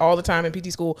one hat all the time in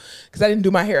PT school because I didn't do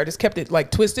my hair. I just kept it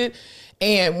like twisted.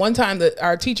 And one time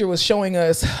our teacher was showing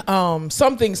us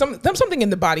something in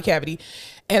the body cavity.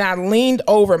 And I leaned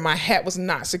over, my hat was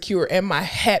not secure, and my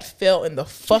hat fell in the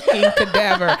fucking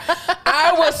cadaver.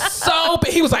 I was so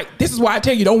big. He was like, this is why I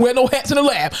tell you, don't wear no hats in the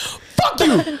lab. Fuck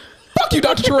you. Fuck you,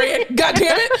 Dr. Turan. God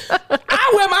damn it.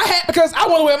 I wear my hat because I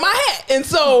want to wear my hat. And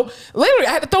so literally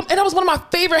I had to throw, and that was one of my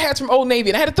favorite hats from Old Navy.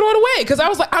 And I had to throw it away because I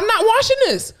was like, I'm not washing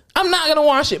this. I'm not going to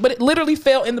wash it. But it literally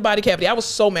fell in the body cavity. I was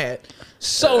so mad.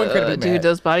 So incredibly mad. Dude,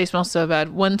 those bodies smell so bad.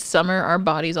 One summer, our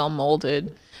bodies all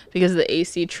molded because the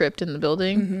AC tripped in the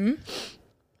building. Mm-hmm.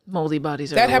 Moldy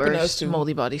bodies are the worst. That happened to us too.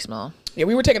 Moldy body smell. Yeah,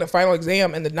 we were taking a final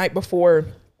exam, and the night before,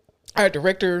 our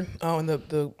director and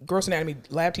the gross anatomy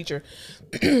lab teacher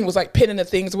was like pinning the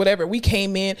things or whatever. We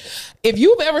came in. If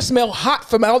you've ever smelled hot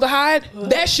formaldehyde,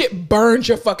 that shit burns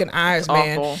your fucking eyes,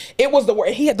 man. Awful. It was the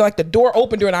worst. He had like the door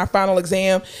open during our final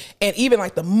exam, and even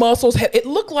like the muscles it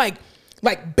looked like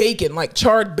bacon, like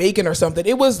charred bacon or something.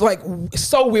 It was like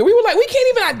so weird. We were like, we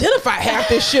can't even identify half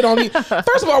this shit on these.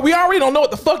 First of all, we already don't know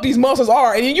what the fuck these muscles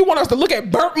are. And then you want us to look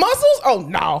at burnt muscles? Oh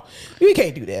no, we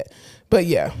can't do that. But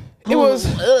yeah, it was,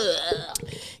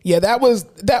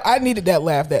 that I needed that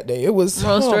laugh that day. It was,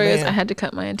 moral story is I had to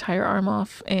cut my entire arm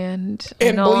off and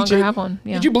I no longer have one.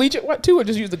 Yeah. Did you bleach it too or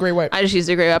just use the gray wipe? I just used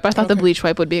the gray wipe. I thought the bleach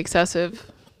wipe would be excessive.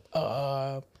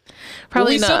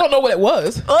 Probably we still don't know what it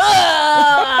was.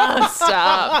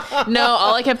 Stop. No,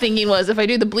 all I kept thinking was if I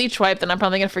do the bleach wipe, then I'm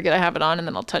probably going to forget I have it on and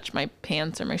then I'll touch my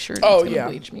pants or my shirt. Oh, it's yeah.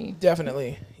 Bleach me.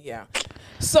 Definitely. Yeah.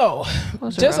 So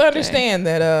just understand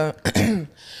that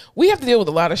we have to deal with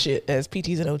a lot of shit as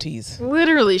PTs and OTs.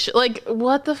 Literally shit. Like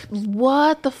what the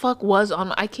fuck was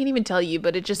on I can't even tell you,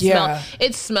 but it just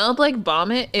smelled like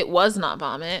vomit. It was not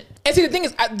vomit. And see, the thing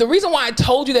is, the reason why I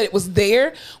told you that it was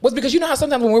there was because you know how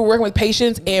sometimes when we're working with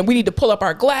patients and we need to pull up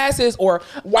our glasses or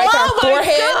wipe our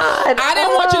forehead, I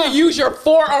didn't want you to use your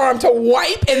forearm to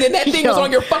wipe and then that thing was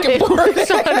on your fucking forehead. It was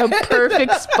on a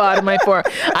perfect spot on my forearm.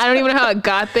 I don't even know how it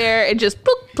got there. It just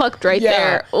plucked right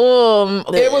there.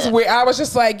 It was weird. I was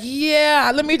just like,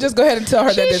 yeah, let me just go ahead and tell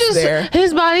her that it's there.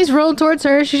 His body's rolled towards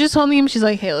her. She just told me, she's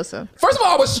like, hey, listen. First of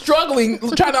all, I was struggling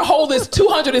trying to hold this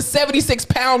 276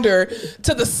 pounder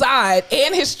to the side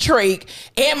and his trach,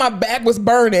 and my back was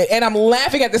burning, and I'm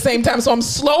laughing at the same time. So I'm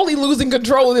slowly losing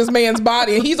control of this man's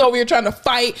body, and he's over here trying to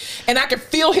fight, and I can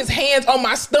feel his hands on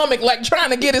my stomach, like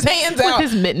trying to get his hands out.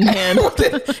 With his mitten hand.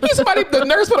 The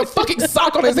nurse put a fucking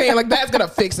sock on his hand, like that's gonna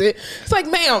fix it. It's like,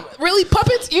 ma'am, really,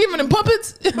 puppets? You even in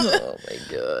puppets? Oh my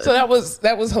god. So that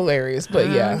was hilarious, but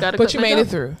yeah. But you made it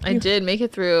through. I did make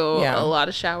it through a lot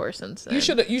of showers since then. You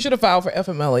should have filed for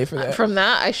FMLA for that. From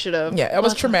that, I should have. Yeah, that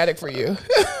was traumatic for you.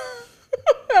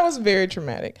 That was very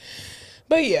traumatic.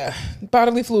 But yeah,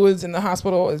 bodily fluids in the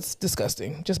hospital is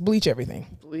disgusting. Just bleach everything.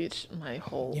 Bleach my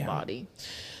whole body.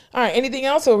 All right, anything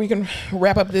else, or we can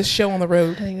wrap up this show on the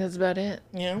road? I think that's about it.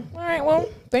 Yeah. All right, well,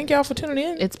 thank y'all for tuning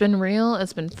in. It's been real.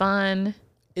 It's been fun.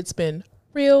 It's been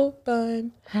real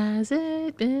fun. Has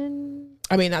it been?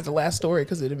 I mean, not the last story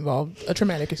because it involved a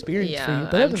traumatic experience for you.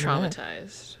 But I'm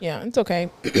traumatized. Yeah, it's okay.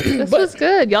 This was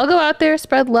good. Y'all go out there,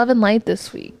 spread love and light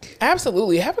this week.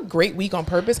 Absolutely. Have a great week on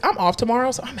purpose. I'm off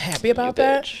tomorrow, so I'm happy about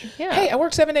that. Yeah. Hey, I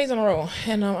work 7 days in a row,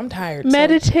 and I'm tired.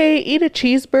 Meditate, eat a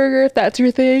cheeseburger if that's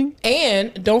your thing.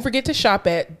 And don't forget to shop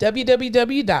at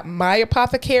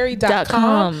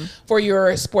www.myapothecary.com for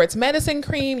your sports medicine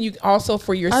cream. You also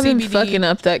for your CBD. I've been fucking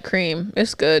up that cream.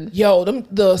 It's good. Yo,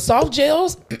 the soft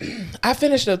gels. I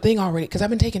finished the thing already because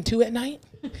I've been taking 2 at night.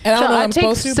 And I don't know what I'm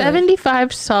supposed to.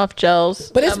 75 soft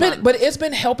gels. But it's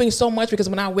been helping so much because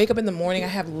when I wake up in the morning, I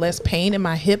have less pain in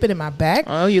my hip and in my back.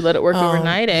 Oh, you let it work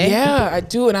overnight, eh? Yeah, I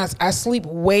do, and I sleep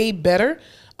way better.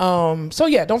 So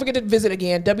yeah, don't forget to visit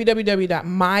again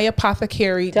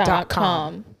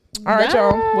www.myapothecary.com. All right,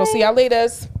 y'all. We'll see y'all later.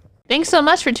 Thanks so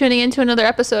much for tuning in to another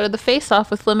episode of The Face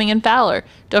Off with Fleming and Fowler.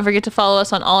 Don't forget to follow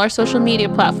us on all our social media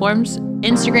platforms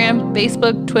Instagram,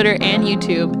 Facebook, Twitter, and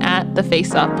YouTube at The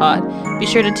Face Off Pod. Be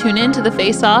sure to tune in to The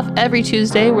Face Off every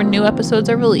Tuesday where new episodes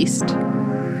are released.